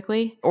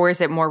specifically, or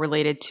is it more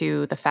related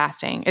to the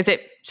fasting? Is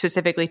it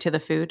specifically to the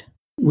food?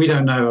 We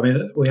don't know. I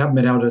mean, we haven't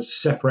been able to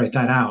separate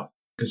that out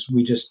because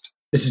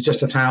this is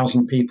just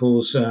 1,000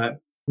 people's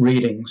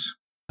readings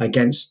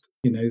against,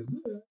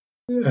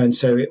 and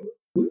so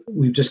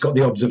we've just got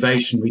the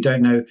observation. We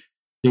don't know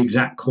the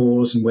exact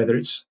cause and whether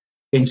it's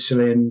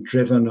insulin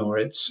driven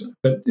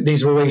but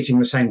these are all eating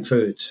the same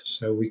foods.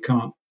 So we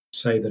can't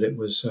say that it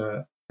was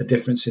a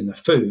difference in the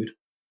food.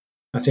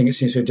 I think it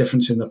seems to be a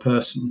difference in the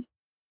person.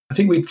 I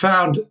think we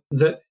found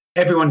that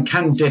everyone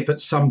can dip at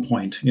some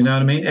point. You know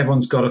what I mean?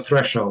 Everyone's got a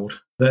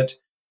threshold that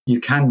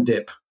you can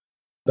dip,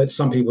 but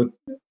some people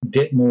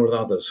dip more than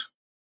others.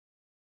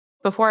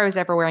 Before I was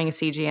ever wearing a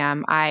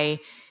CGM, I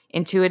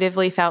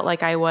intuitively felt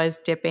like I was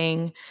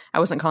dipping. I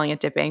wasn't calling it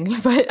dipping,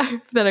 but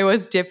that I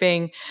was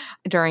dipping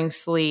during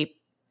sleep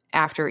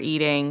after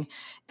eating.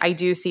 I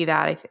do see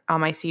that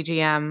on my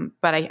CGM,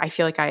 but I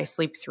feel like I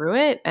sleep through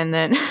it. And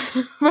then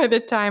by the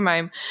time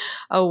I'm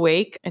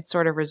awake, it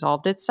sort of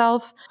resolved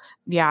itself.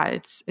 Yeah,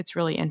 it's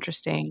really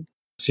interesting.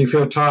 So you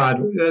feel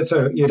tired.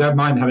 So you don't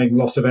mind having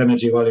loss of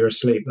energy while you're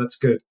asleep. That's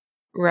good.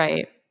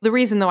 Right. The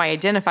reason, though, I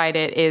identified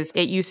it is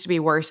it used to be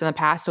worse in the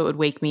past, so it would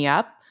wake me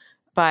up.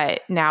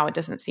 But now it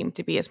doesn't seem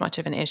to be as much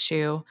of an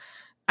issue.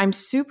 I'm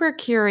super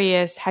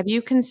curious. Have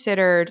you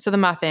considered, so the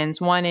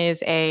muffins, one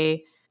is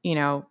a,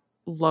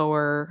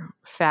 lower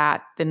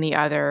fat than the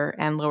other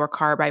and lower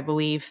carb, I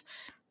believe.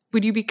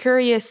 Would you be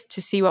curious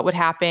to see what would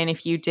happen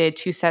if you did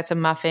 2 sets of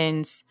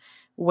muffins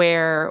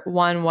where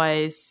one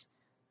was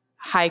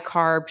high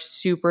carb,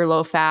 super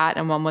low fat,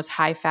 and one was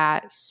high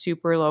fat,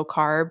 super low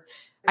carb?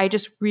 I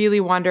just really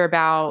wonder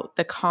about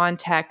the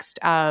context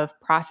of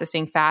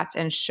processing fats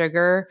and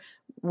sugar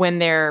when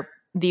they're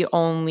the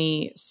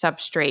only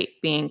substrate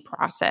being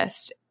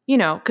processed.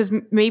 Because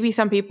maybe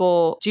some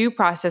people do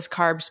process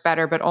carbs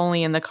better, but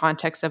only in the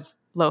context of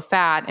low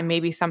fat. And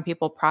maybe some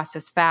people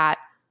process fat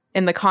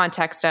in the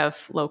context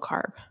of low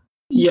carb.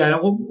 Yeah,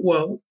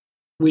 well,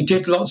 we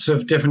did lots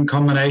of different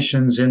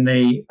combinations in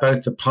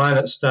both the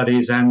pilot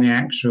studies and the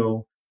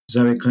actual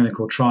ZOE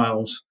clinical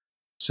trials.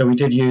 So we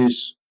did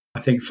use, I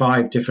think,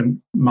 5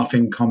 different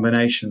muffin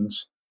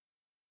combinations.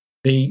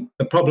 The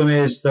problem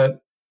is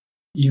that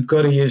you've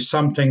got to use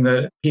something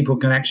that people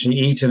can actually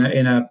eat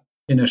in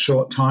a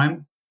short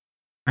time.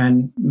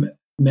 And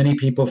many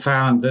people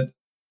found that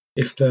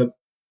if the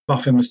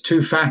muffin was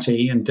too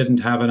fatty and didn't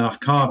have enough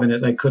carb in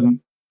it, they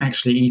couldn't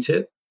actually eat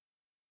it,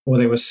 or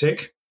they were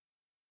sick.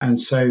 And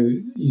so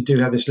you do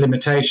have this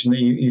limitation that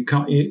you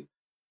can't,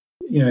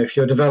 if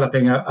you're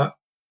developing a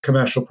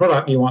commercial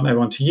product you want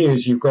everyone to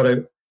use, you've got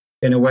to,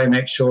 in a way,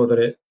 make sure that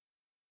it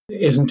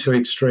isn't too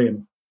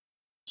extreme.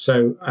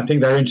 So I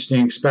think they're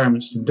interesting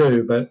experiments to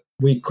do, but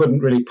we couldn't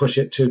really push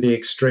it to the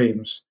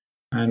extremes.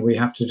 And we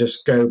have to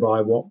just go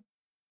by what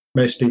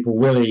most people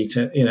will eat,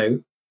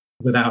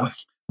 without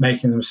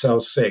making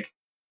themselves sick.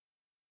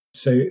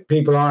 So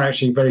people are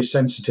actually very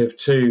sensitive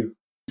to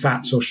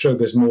fats or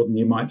sugars more than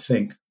you might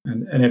think.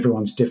 And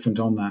everyone's different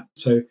on that.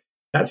 So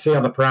that's the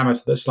other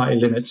parameter that slightly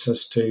limits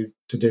us to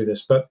do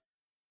this. But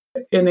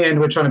in the end,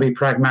 we're trying to be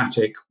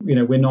pragmatic.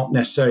 We're not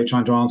necessarily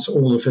trying to answer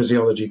all the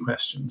physiology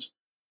questions.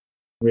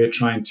 We're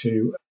trying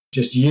to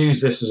just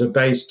use this as a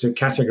base to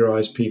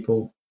categorize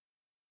people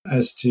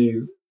as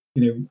to,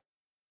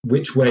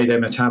 which way their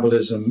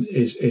metabolism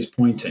is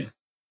pointing.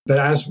 But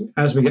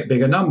as we get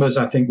bigger numbers,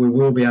 I think we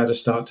will be able to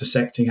start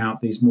dissecting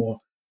out these more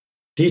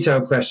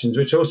detailed questions,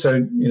 which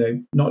also,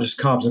 not just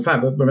carbs and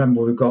fat, but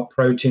remember, we've got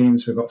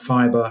proteins, we've got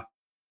fiber,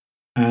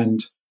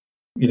 and,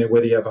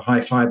 whether you have a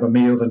high fiber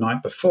meal the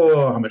night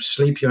before, how much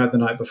sleep you had the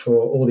night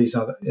before, all these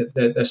other,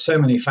 there's so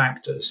many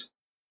factors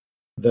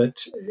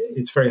that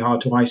it's very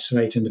hard to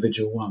isolate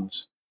individual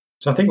ones.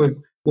 So I think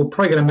we're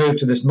probably going to move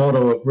to this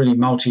model of really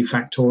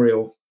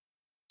multifactorial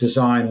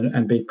design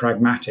and be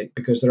pragmatic,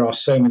 because there are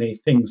so many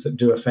things that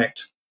do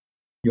affect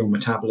your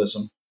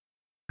metabolism.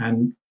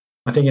 And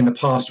I think in the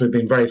past we've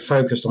been very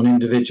focused on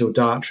individual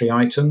dietary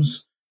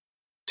items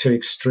to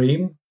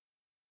extreme.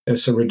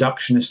 It's a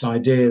reductionist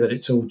idea that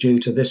it's all due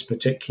to this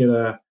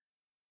particular,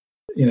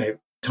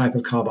 type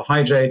of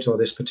carbohydrate or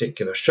this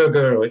particular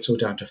sugar, or it's all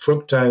down to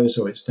fructose,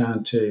 or it's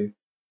down to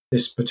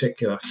this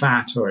particular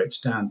fat, or it's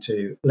down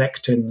to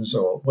lectins,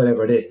 or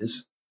whatever it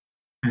is.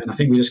 And I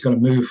think we just got to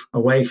move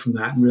away from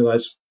that and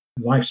realize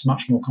life's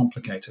much more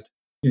complicated.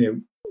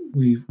 We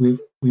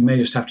may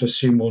just have to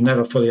assume we'll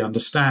never fully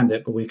understand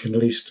it, but we can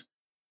at least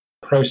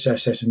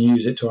process it and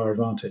use it to our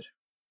advantage.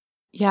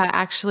 Yeah,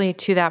 actually,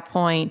 to that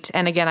point,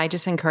 and again, I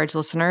just encourage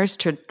listeners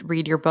to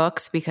read your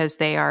books because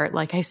they are,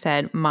 like I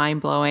said,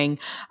 mind-blowing.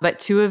 But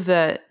two of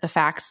the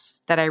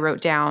facts that I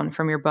wrote down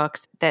from your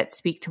books that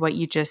speak to what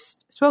you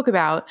just spoke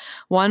about,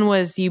 one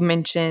was you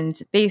mentioned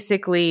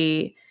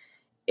basically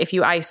if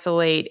you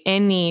isolate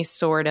any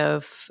sort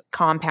of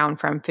compound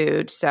from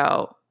food,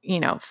 so,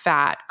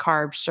 fat,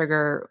 carbs,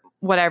 sugar,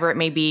 whatever it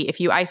may be,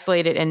 if you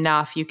isolate it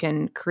enough, you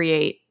can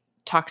create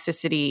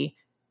toxicity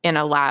in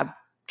a lab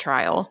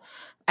trial.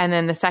 And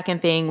then the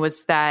second thing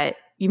was that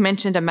you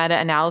mentioned a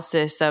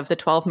meta-analysis of the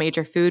 12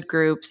 major food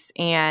groups,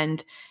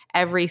 and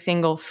every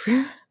single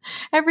food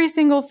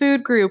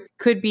group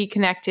could be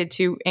connected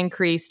to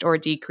increased or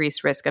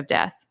decreased risk of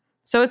death.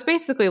 So it's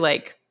basically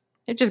like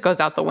it just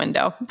goes out the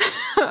window.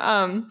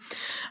 I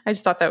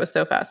just thought that was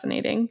so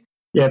fascinating.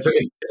 Yeah, it's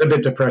a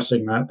bit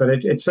depressing, that,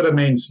 but it sort of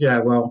means,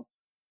 well,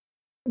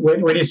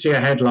 when you see a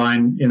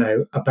headline,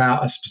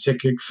 about a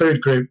specific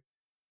food group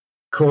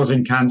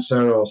causing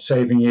cancer or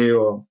saving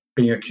you or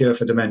being a cure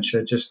for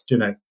dementia, just,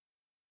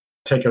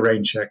 take a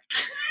rain check.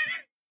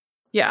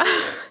 Yeah,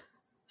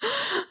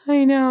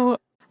 I know.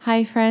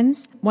 Hi,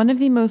 friends. One of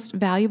the most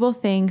valuable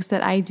things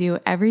that I do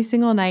every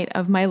single night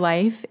of my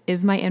life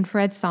is my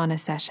infrared sauna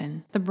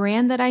session. The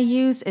brand that I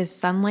use is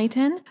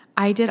Sunlighten.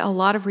 I did a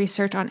lot of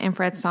research on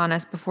infrared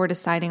saunas before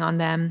deciding on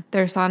them.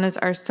 Their saunas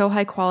are so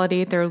high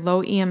quality, they're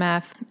low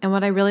EMF, and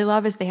what I really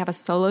love is they have a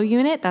solo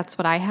unit. That's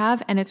what I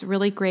have, and it's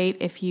really great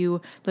if you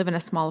live in a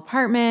small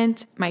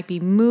apartment, might be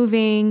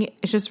moving.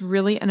 It's just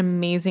really an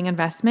amazing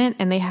investment,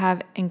 and they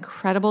have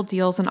incredible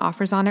deals and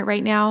offers on it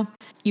right now.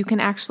 You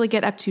can actually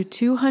get up to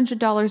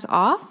 $200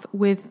 off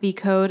with the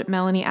code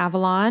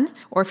MelanieAvalon,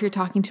 or if you're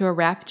talking to a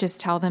rep,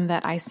 just tell them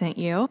that I sent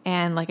you.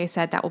 And like I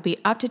said, that will be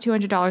up to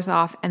 $200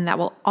 off, and that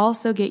will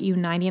also get you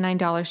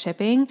 $99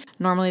 shipping.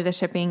 Normally the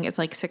shipping is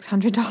like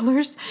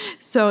 $600,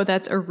 so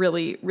that's a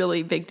really,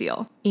 really big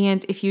deal.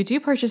 And if you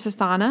do purchase a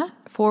sauna,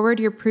 forward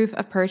your proof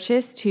of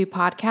purchase to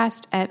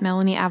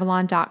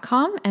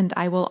podcast@MelanieAvalon.com, and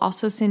I will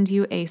also send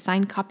you a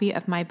signed copy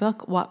of my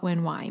book, What,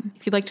 When, Why.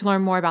 If you'd like to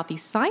learn more about the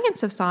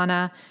science of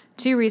sauna,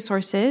 2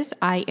 resources.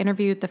 I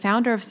interviewed the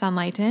founder of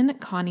Sunlighten,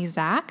 Connie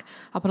Zach.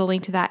 I'll put a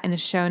link to that in the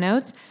show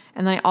notes.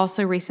 And then I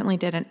also recently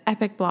did an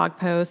epic blog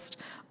post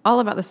all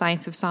about the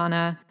science of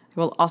sauna. I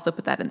will also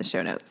put that in the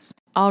show notes.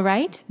 All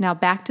right, now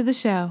back to the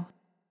show.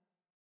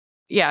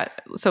 Yeah,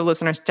 so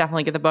listeners,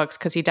 definitely get the books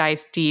because he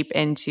dives deep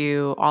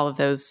into all of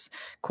those,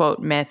 quote,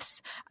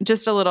 myths.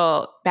 Just a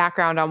little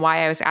background on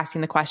why I was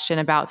asking the question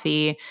about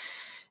the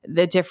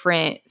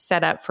different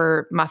setup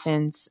for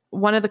muffins.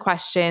 One of the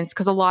questions,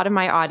 because a lot of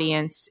my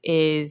audience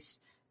is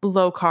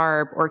low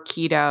carb or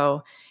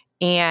keto,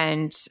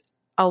 and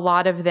a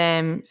lot of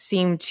them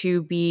seem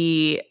to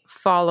be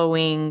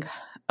following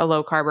a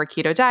low carb or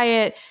keto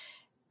diet.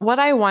 What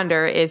I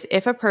wonder is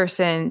if a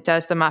person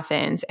does the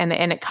muffins and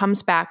it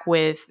comes back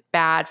with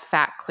bad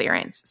fat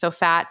clearance. So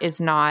fat is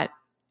not,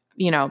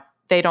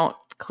 they don't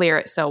clear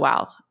it so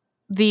well.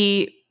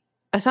 The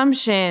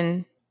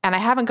assumption, and I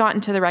haven't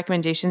gotten to the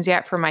recommendations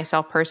yet for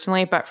myself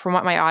personally, but from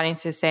what my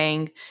audience is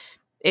saying,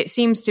 it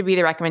seems to be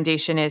the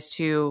recommendation is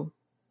to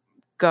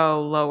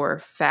go lower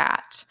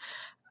fat.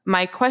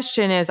 My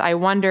question is, I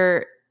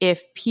wonder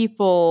if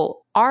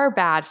people are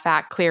bad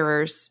fat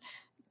clearers,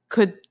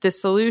 could the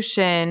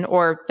solution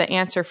or the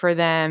answer for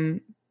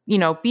them,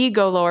 be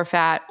go lower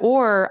fat?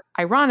 Or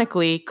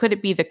ironically, could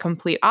it be the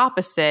complete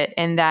opposite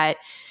in that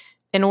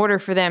in order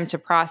for them to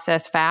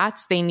process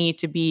fats, they need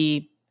to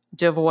be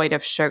devoid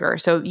of sugar.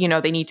 So,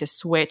 they need to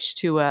switch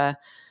to a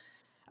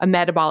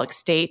metabolic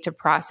state to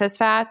process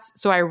fats.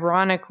 So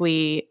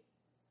ironically,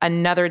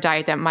 another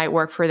diet that might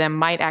work for them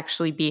might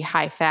actually be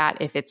high fat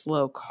if it's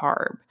low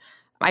carb.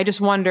 I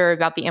just wonder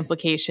about the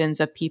implications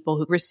of people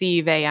who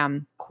receive a,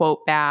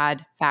 quote,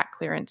 bad fat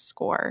clearance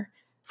score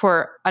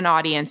for an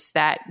audience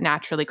that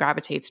naturally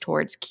gravitates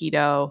towards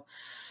keto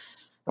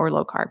or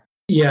low carb?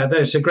 Yeah,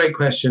 those are great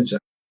questions.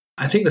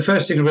 I think the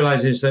first thing to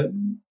realize is that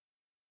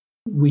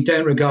we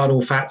don't regard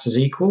all fats as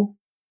equal.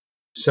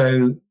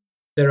 So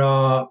there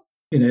are,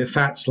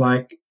 fats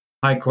like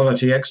high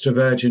quality extra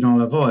virgin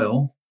olive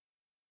oil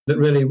that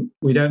really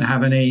we don't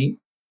have any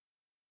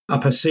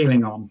upper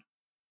ceiling on,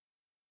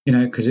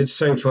 because it's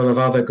so full of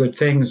other good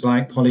things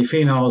like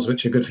polyphenols,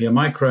 which are good for your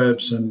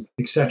microbes and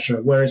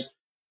etc. Whereas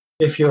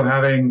if you're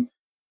having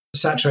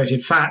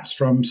saturated fats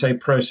from, say,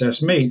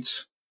 processed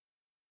meats,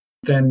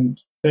 then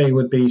they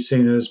would be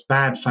seen as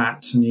bad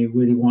fats, and you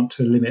really want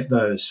to limit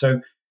those.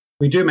 So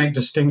we do make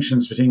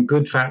distinctions between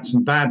good fats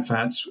and bad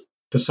fats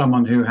for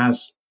someone who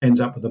ends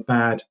up with a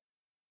bad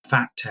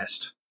fat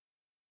test.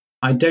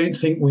 I don't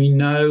think we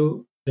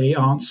know the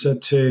answer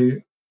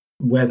to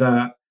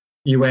whether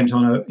you went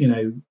on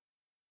a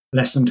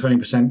less than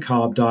 20%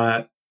 carb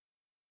diet,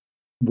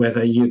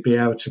 whether you'd be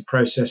able to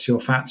process your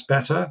fats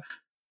better.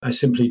 I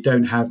simply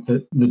don't have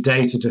the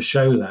data to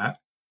show that.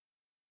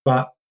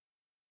 But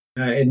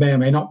it may or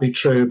may not be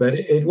true, but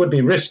it would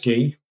be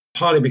risky,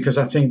 partly because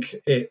I think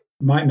it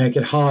might make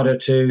it harder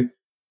to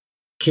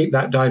keep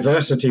that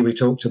diversity we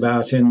talked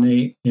about in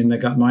the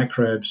gut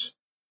microbes,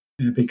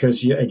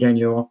 because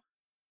you're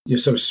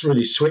sort of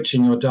really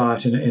switching your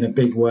diet in a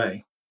big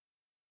way.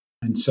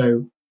 And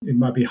so it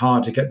might be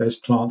hard to get those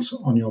plants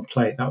on your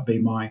plate. That would be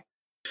my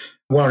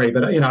worry.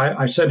 But,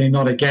 I'm certainly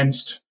not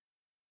against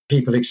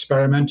people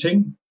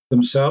experimenting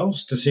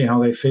themselves to see how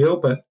they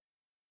feel.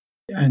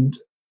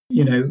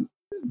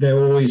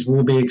 There always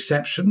will be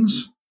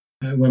exceptions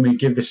when we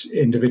give this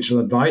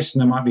individual advice.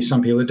 And there might be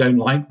some people that don't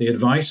like the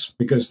advice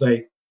because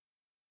they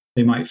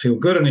might feel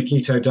good on a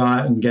keto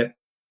diet and get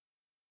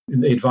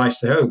the advice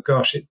that, oh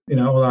gosh,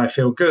 although I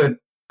feel good,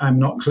 I'm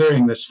not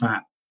clearing this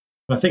fat.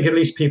 But I think at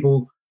least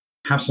people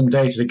have some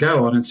data to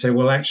go on and say,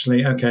 well,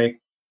 actually, okay,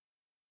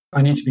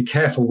 I need to be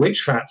careful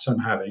which fats I'm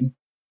having,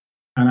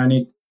 and I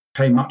need to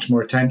pay much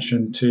more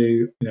attention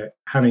to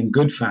having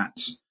good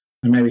fats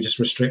and maybe just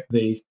restrict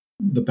the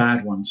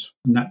bad ones.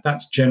 And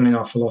that's generally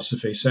our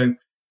philosophy. So,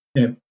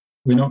 we're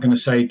not going to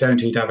say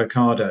don't eat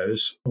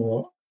avocados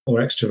or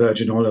extra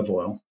virgin olive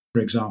oil,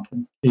 for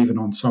example, even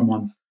on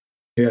someone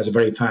who has a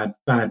very bad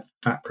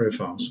fat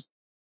profiles.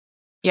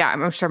 Yeah,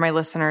 I'm sure my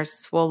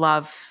listeners will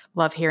love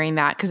hearing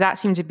that, because that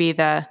seemed to be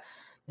the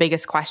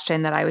biggest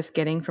question that I was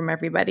getting from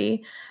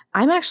everybody.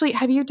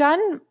 Have you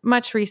done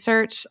much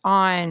research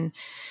on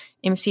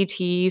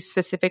MCTs,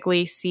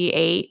 specifically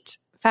C8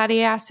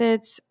 fatty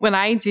acids? When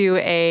I do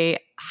a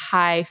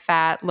high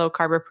fat, low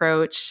carb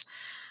approach,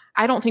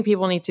 I don't think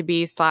people need to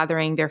be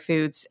slathering their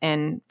foods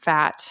in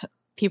fat.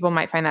 People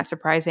might find that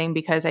surprising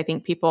because I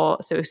think people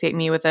associate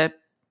me with a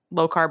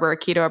low carb or a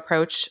keto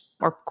approach,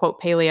 or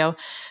quote paleo.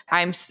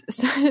 I'm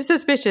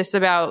suspicious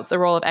about the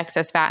role of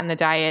excess fat in the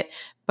diet,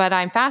 but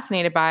I'm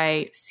fascinated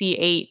by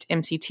C8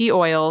 MCT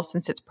oil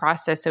since it's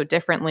processed so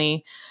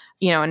differently,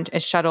 and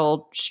is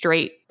shuttled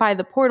straight by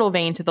the portal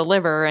vein to the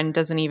liver and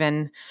doesn't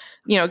even,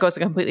 it goes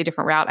a completely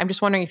different route. I'm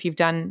just wondering if you've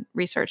done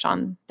research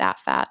on that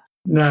fat.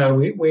 No,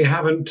 we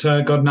haven't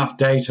got enough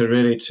data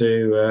really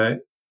to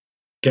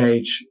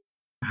gauge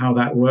how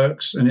that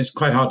works. And it's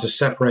quite hard to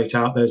separate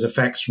out those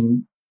effects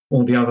from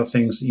all the other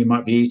things that you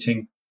might be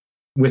eating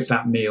with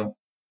that meal.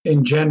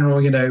 In general,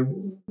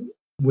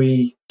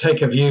 we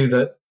take a view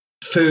that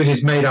food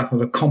is made up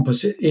of a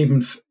composite,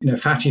 even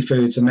fatty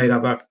foods are made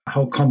up of a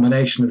whole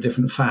combination of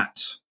different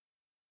fats.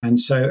 And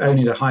so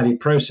only the highly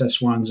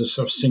processed ones are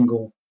sort of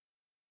single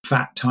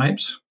fat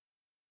types.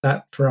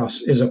 That for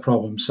us is a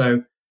problem.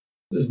 So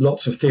there's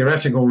lots of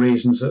theoretical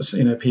reasons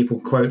that people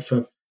quote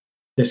for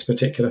this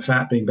particular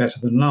fat being better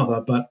than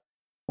another, but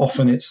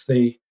often it's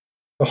the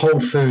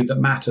whole food that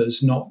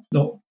matters, not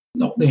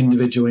the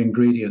individual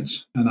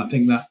ingredients. And I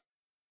think that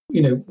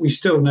we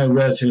still know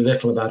relatively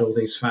little about all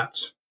these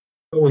fats.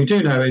 What we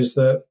do know is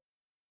that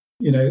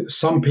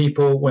some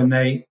people, when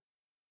they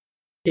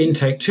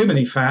intake too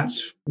many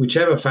fats,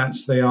 whichever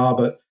fats they are,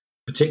 but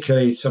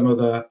particularly some of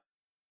the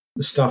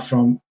stuff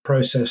from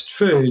processed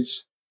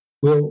foods,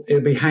 it'll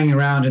be hanging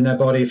around in their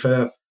body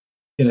for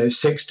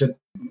 6 to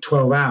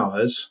 12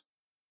 hours,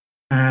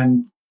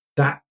 and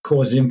that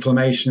causes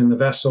inflammation in the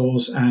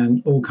vessels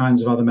and all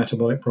kinds of other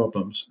metabolic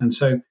problems. And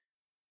so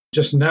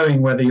just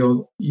knowing whether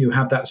you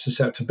have that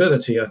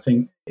susceptibility, I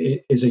think,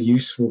 is a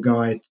useful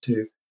guide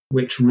to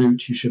which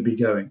route you should be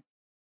going.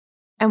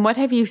 And what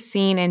have you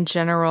seen in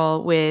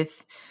general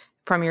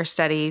from your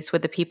studies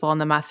with the people on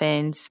the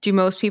muffins? Do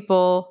most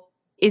people,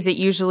 is it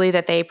usually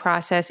that they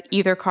process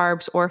either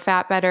carbs or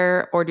fat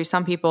better? Or do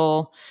some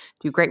people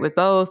do great with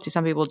both? Do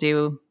some people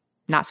do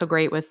not so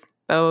great with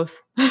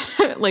both?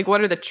 Like,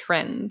 what are the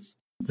trends?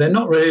 They're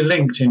not really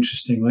linked,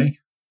 interestingly.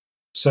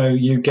 So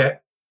you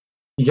get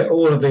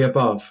all of the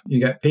above. You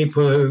get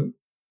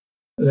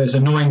there's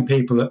annoying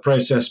people that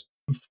process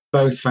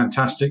both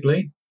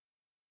fantastically,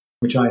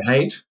 which I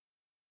hate.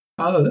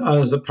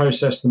 Others that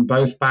process them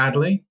both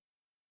badly.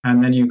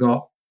 And then you've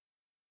got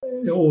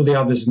all the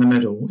others in the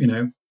middle,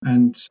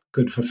 and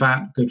good for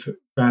fat,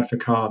 bad for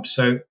carbs.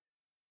 So,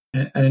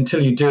 and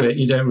until you do it,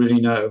 you don't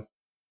really know.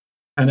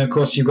 And of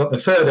course, you've got the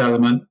third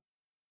element.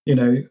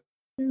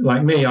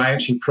 Like me, I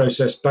actually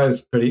process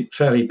both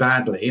fairly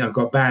badly. I've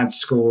got bad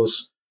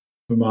scores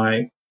for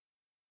my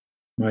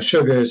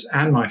sugars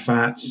and my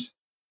fats,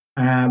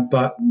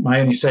 but my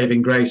only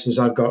saving grace is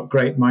I've got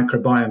great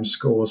microbiome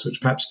scores, which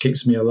perhaps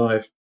keeps me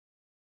alive.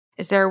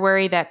 Is there a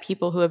worry that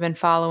people who have been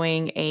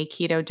following a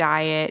keto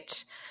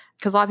diet,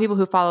 because a lot of people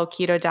who follow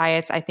keto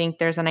diets, I think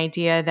there's an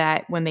idea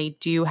that when they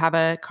do have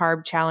a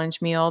carb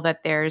challenge meal,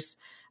 that there's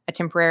a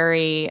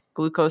temporary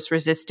glucose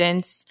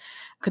resistance.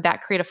 Could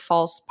that create a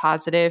false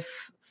positive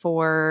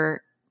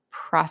for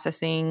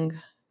processing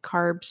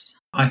carbs?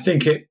 I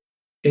think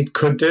it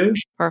could do.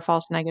 Or a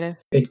false negative?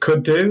 It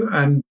could do.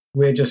 And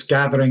we're just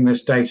gathering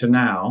this data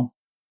now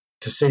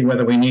to see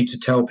whether we need to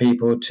tell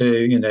people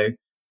to,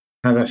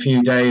 have a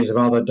few days of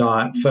other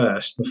diet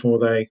first before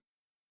they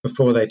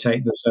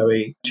take the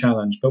ZOE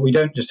challenge. But we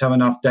don't just have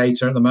enough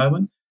data at the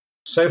moment.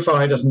 So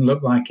far, it doesn't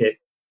look like it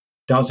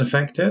does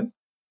affect it,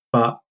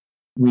 but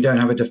we don't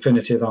have a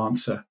definitive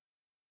answer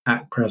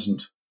at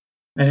present.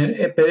 And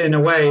in a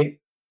way,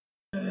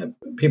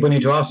 people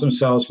need to ask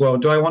themselves, well,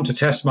 do I want to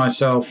test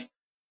myself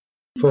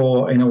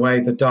for, in a way,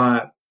 the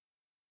diet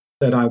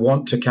that I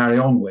want to carry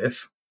on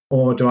with,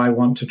 or do I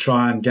want to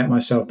try and get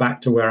myself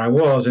back to where I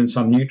was in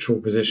some neutral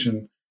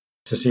position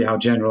to see how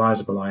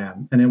generalizable I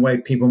am? And in a way,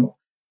 people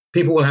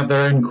will have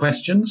their own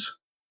questions,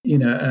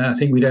 and I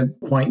think we don't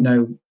quite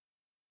know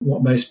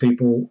what most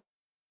people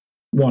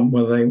want,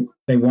 whether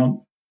they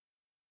want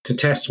to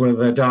test whether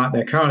the diet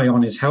they're currently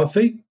on is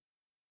healthy,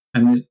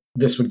 and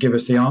this would give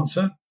us the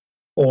answer,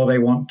 or they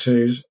want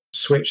to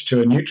switch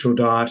to a neutral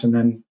diet and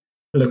then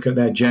look at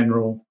their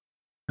general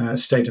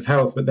state of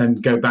health, but then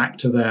go back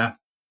to their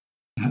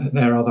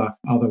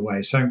other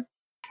way. So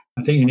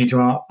I think you need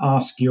to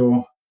ask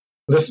your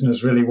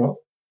listeners really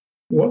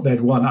what they'd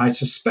want. I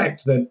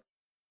suspect that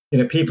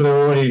people who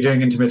are already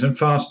doing intermittent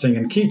fasting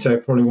and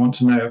keto probably want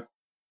to know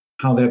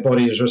how their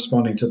body is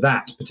responding to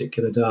that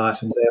particular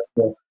diet, and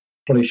therefore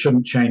probably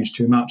shouldn't change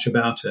too much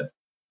about it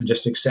and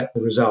just accept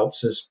the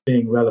results as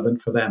being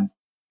relevant for them.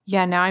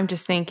 Yeah, now I'm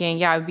just thinking,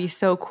 it would be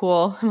so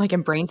cool, I'm like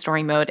in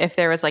brainstorming mode, if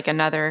there was like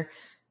another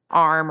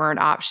arm or an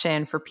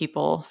option for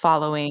people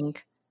following,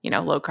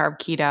 low carb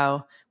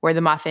keto, where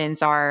the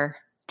muffins are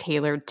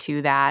tailored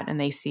to that and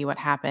they see what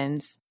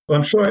happens. Well,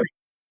 I'm sure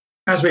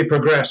as we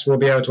progress, we'll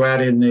be able to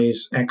add in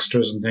these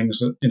extras and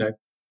things,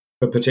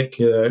 for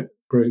particular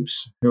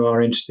groups who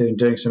are interested in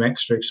doing some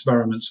extra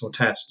experiments or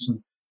tests.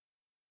 And,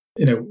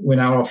 we're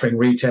now offering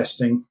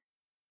retesting.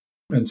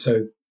 And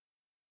so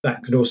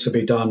that could also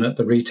be done at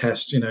the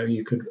retest.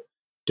 You could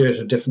do it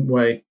a different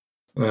way,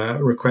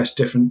 request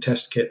different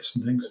test kits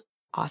and things.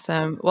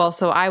 Awesome. Well,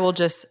 so I will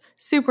just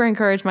super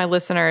encourage my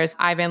listeners.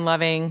 I've been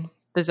loving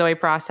the ZOE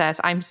process.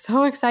 I'm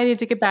so excited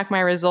to get back my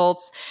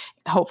results.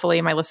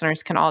 Hopefully my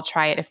listeners can all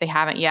try it if they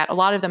haven't yet. A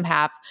lot of them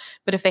have,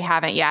 but if they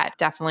haven't yet,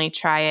 definitely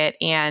try it.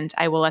 And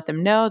I will let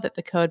them know that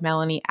the code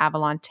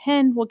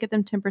MelanieAvalon10 will get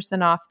them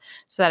 10% off.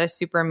 So that is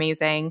super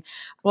amazing.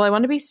 Well, I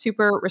want to be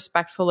super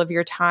respectful of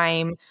your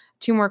time.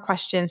 2 more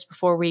questions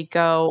before we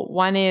go.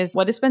 One is,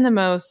 what has been the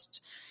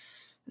most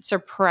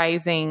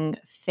surprising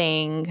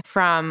thing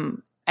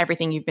from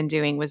everything you've been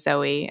doing with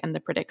ZOE and the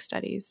PREDICT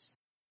studies?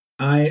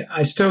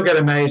 I still get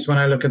amazed when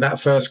I look at that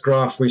first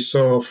graph we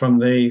saw from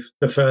the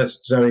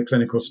first ZOE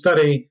clinical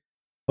study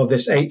of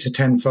this 8 to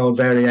 10-fold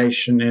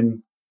variation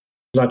in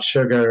blood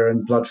sugar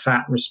and blood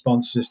fat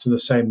responses to the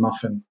same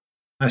muffin.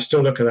 I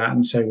still look at that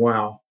and say,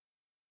 wow.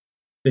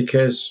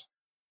 Because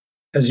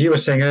as you were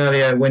saying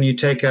earlier, when you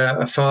take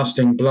a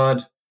fasting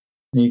blood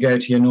and you go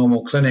to your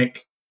normal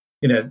clinic,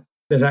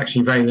 there's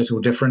actually very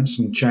little difference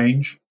and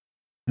change.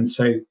 And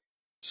so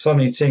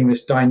suddenly seeing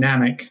this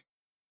dynamic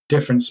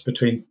difference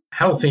between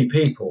healthy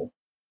people,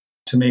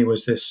 to me,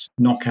 was this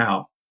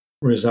knockout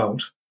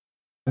result,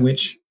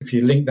 which, if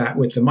you link that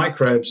with the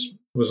microbes,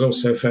 was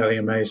also fairly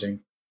amazing.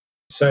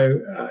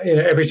 So,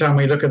 every time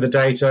we look at the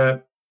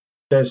data,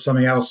 there's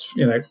something else,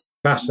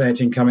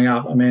 fascinating coming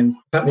up. I mean,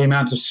 the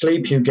amount of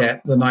sleep you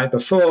get the night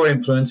before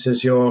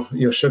influences your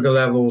sugar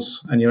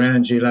levels and your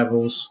energy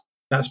levels.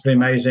 That's pretty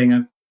amazing.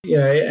 And,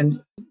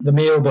 and the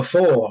meal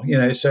before,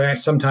 so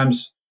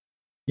sometimes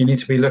you need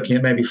to be looking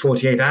at maybe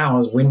 48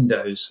 hours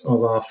windows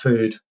of our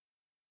food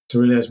to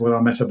realize what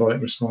our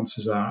metabolic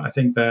responses are. I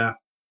think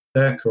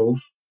they're cool.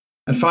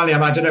 And finally,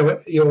 I don't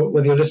know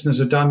whether your listeners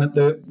have done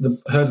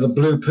heard of the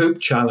Blue Poop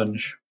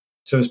Challenge.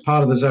 So as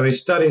part of the ZOE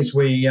studies,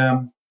 we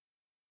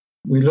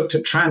looked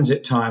at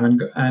transit time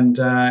and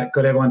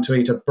got everyone to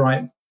eat a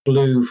bright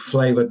blue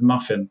flavored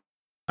muffin,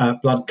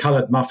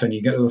 blood-colored muffin.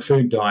 You get to the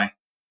food dye,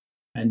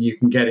 and you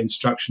can get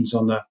instructions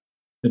on the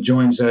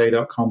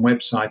joinzoe.com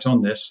website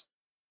on this.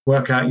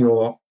 Work out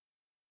your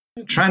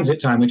transit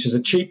time, which is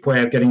a cheap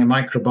way of getting a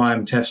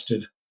microbiome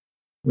tested,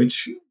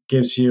 which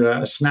gives you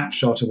a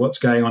snapshot of what's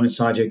going on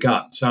inside your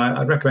gut. So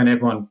I'd recommend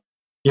everyone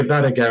give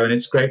that a go, and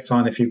it's great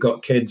fun if you've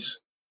got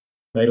kids.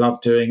 They love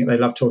doing it. They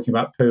love talking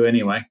about poo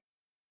anyway,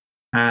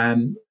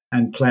 and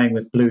playing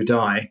with blue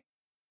dye,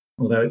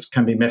 although it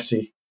can be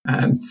messy.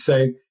 And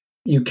so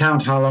you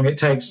count how long it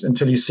takes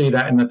until you see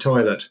that in the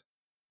toilet.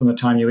 from the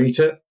time you eat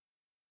it.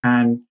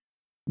 And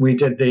we've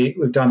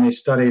done these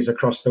studies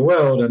across the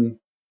world, and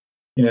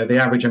the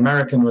average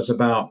American was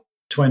about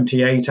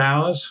 28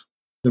 hours.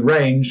 The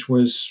range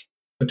was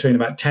between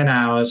about 10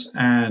 hours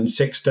and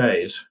 6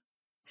 days.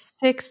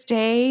 6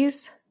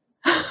 days?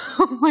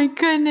 Oh my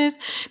goodness.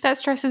 That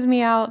stresses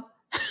me out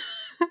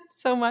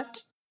so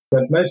much.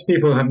 But most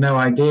people have no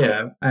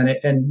idea,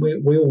 and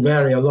we all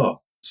vary a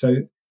lot. So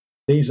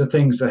these are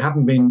things that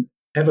haven't been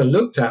ever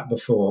looked at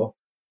before.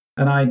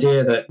 An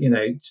idea that,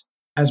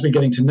 as we're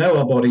getting to know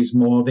our bodies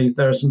more,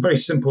 there are some very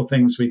simple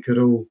things we could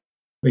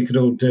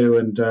all do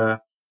and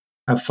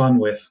have fun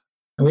with.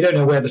 And we don't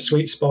know where the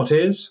sweet spot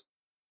is,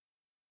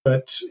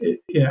 but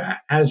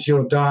as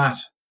your diet,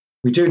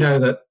 we do know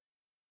that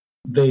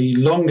the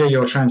longer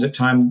your transit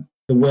time,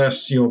 the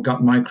worse your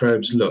gut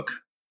microbes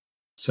look.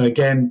 So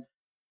again,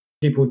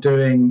 people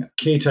doing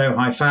keto,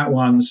 high-fat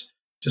ones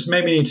just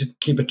maybe need to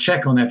keep a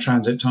check on their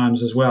transit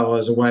times as well,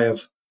 as a way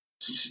of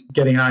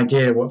getting an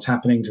idea of what's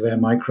happening to their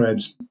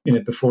microbes,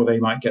 before they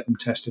might get them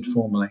tested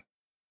formally.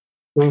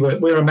 We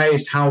were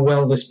amazed how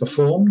well this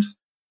performed.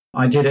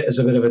 I did it as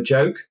a bit of a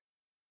joke,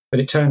 but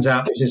it turns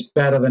out this is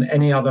better than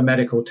any other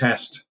medical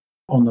test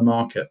on the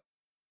market.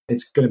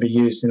 It's going to be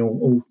used in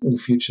all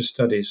future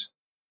studies.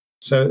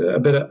 So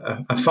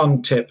a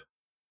fun tip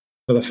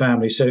for the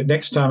family. So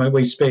next time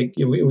we speak,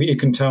 we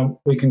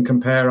can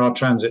compare our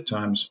transit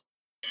times.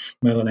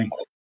 Melanie.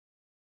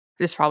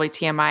 This is probably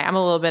TMI. I'm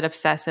a little bit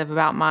obsessive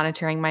about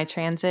monitoring my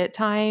transit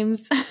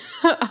times.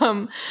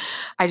 I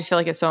just feel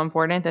like it's so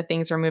important that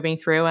things are moving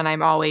through, and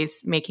I'm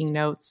always making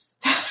notes,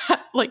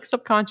 like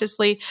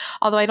subconsciously.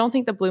 Although I don't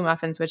think the blue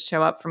muffins would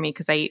show up for me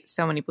because I eat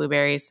so many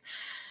blueberries.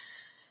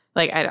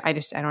 Like I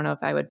don't know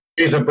if I would.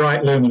 These are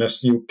bright,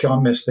 luminous. You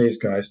can't miss these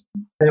guys.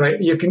 Anyway,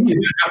 you don't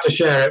have to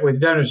share it with.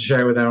 You don't have to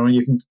share it with anyone.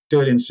 You can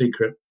do it in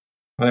secret.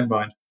 I don't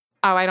mind.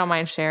 Oh, I don't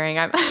mind sharing.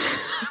 I'm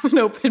an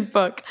open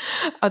book.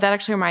 Oh, that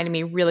actually reminded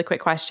me. Really quick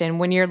question: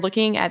 when you're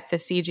looking at the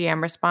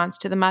CGM response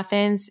to the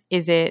muffins,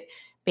 is it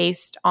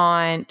based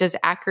on, does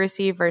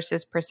accuracy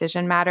versus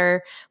precision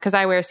matter? Because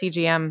I wear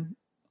CGM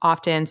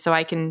often, so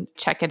I can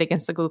check it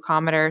against the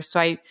glucometer. So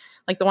I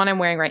like the one I'm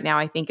wearing right now,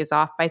 I think is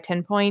off by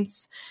 10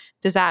 points.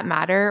 Does that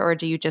matter, or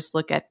do you just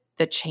look at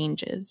the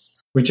changes?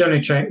 We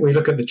generally we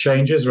look at the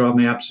changes rather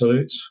than the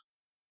absolutes.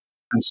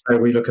 And so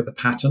we look at the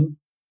pattern.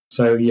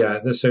 So yeah,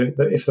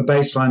 if the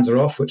baselines are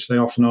off, which they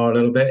often are a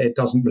little bit, it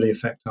doesn't really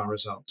affect our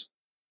results.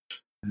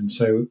 And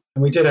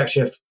we did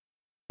actually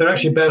they're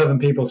actually better than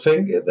people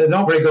think. They're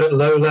not very good at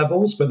low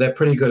levels, but they're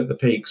pretty good at the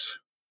peaks.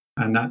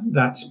 And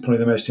that's probably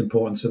the most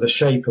important. So the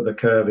shape of the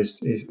curve is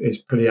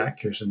pretty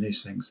accurate in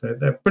these things.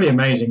 They're pretty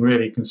amazing,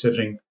 really,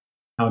 considering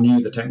how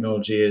new the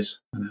technology is.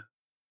 And,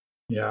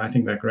 yeah, I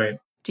think they're great.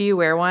 Do you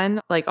wear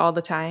one like all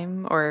the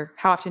time, or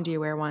how often do you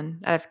wear one,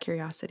 out of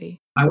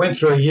curiosity? I went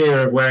through a year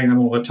of wearing them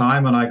all the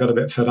time, and I got a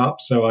bit fed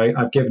up, so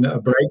I've given it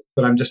a break.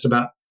 But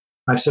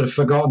I've sort of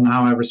forgotten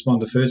how I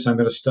respond to food, so I'm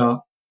going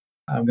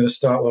to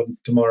start one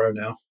tomorrow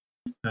now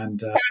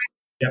and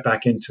get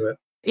back into it.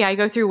 Yeah, I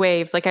go through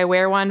waves. Like I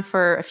wear one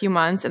for a few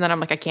months, and then I'm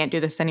like, I can't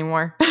do this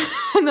anymore.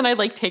 And then I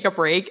like take a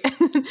break,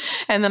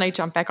 and then I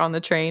jump back on the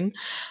train.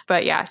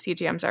 But yeah,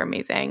 CGMs are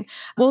amazing.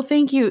 Well,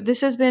 thank you.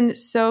 This has been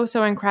so,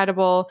 so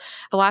incredible.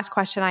 The last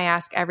question I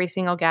ask every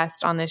single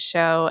guest on this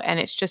show, and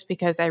it's just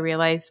because I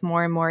realize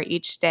more and more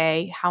each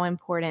day how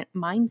important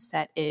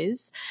mindset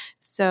is.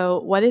 So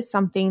what is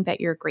something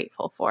that you're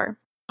grateful for?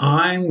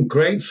 I'm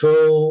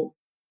grateful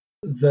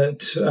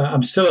that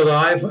I'm still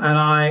alive, and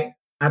I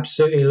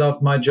absolutely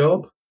love my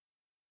job.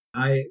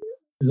 I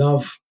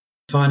love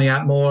finding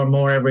out more and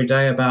more every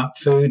day about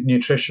food,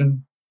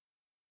 nutrition.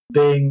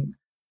 Being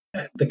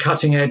at the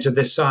cutting edge of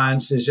this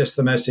science is just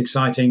the most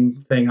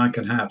exciting thing I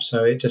can have.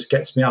 So it just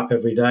gets me up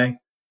every day,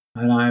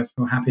 and I'm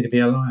happy to be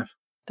alive.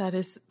 That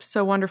is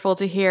so wonderful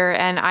to hear.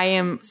 And I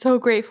am so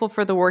grateful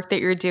for the work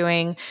that you're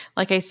doing.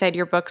 Like I said,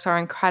 your books are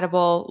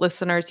incredible.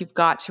 Listeners, you've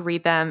got to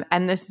read them.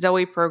 And this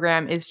ZOE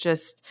program is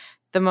just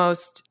the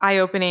most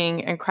eye-opening,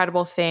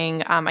 incredible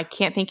thing. I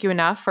can't thank you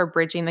enough for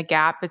bridging the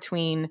gap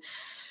between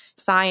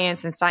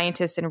science and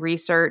scientists and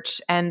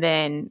research, and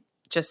then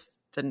just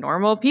the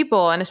normal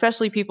people, and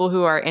especially people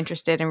who are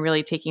interested in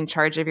really taking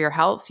charge of your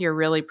health. You're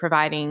really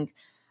providing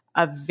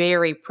a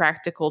very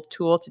practical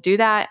tool to do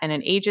that, and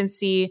an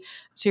agency.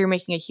 So you're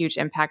making a huge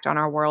impact on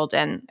our world,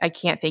 and I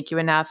can't thank you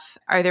enough.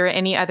 Are there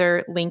any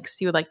other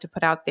links you would like to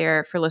put out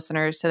there for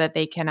listeners so that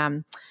they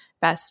can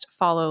best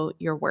follow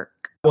your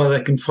work? Well,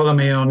 they can follow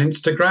me on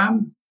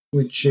Instagram,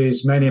 which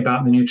is mainly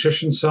about the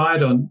nutrition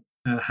side, on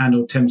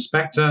handle Tim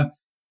Spector.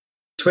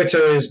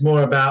 Twitter is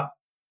more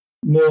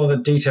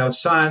the detailed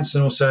science,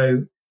 and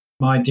also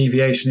my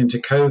deviation into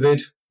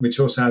COVID, which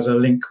also has a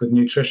link with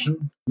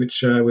nutrition,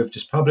 which we've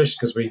just published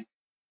because we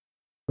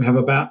have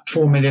about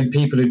 4 million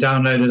people who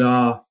downloaded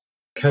our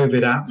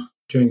COVID app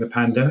during the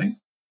pandemic.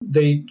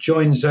 The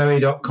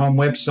joinzoe.com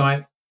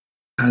website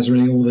has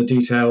really all the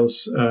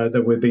details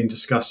that we've been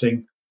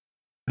discussing.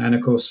 And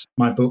of course,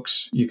 my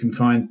books you can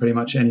find pretty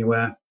much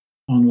anywhere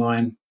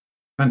online.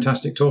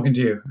 Fantastic talking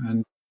to you,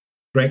 and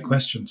great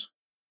questions.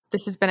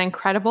 This has been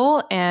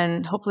incredible,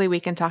 and hopefully we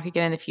can talk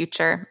again in the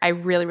future. I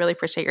really, really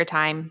appreciate your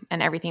time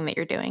and everything that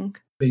you're doing.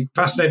 Be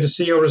fascinated to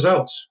see your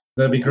results.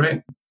 That'd be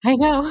great. I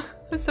know.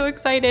 I'm so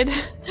excited.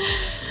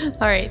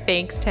 All right.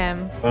 Thanks,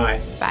 Tim.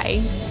 Bye.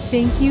 Bye.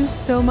 Thank you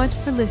so much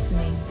for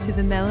listening to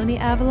the Melanie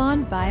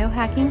Avalon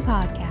Biohacking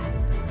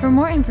Podcast. For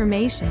more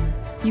information,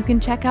 you can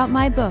check out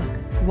my book,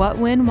 What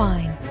When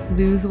Wine?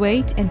 Lose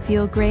weight and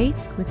feel great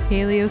with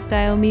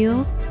paleo-style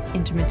meals,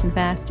 intermittent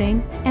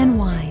fasting, and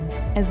wine,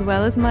 as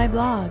well as my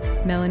blog,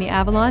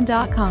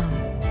 melanieavalon.com.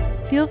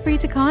 Feel free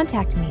to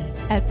contact me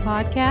at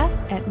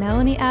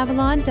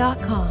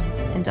podcast@melanieavalon.com.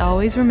 And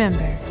always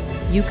remember,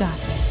 you got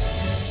this.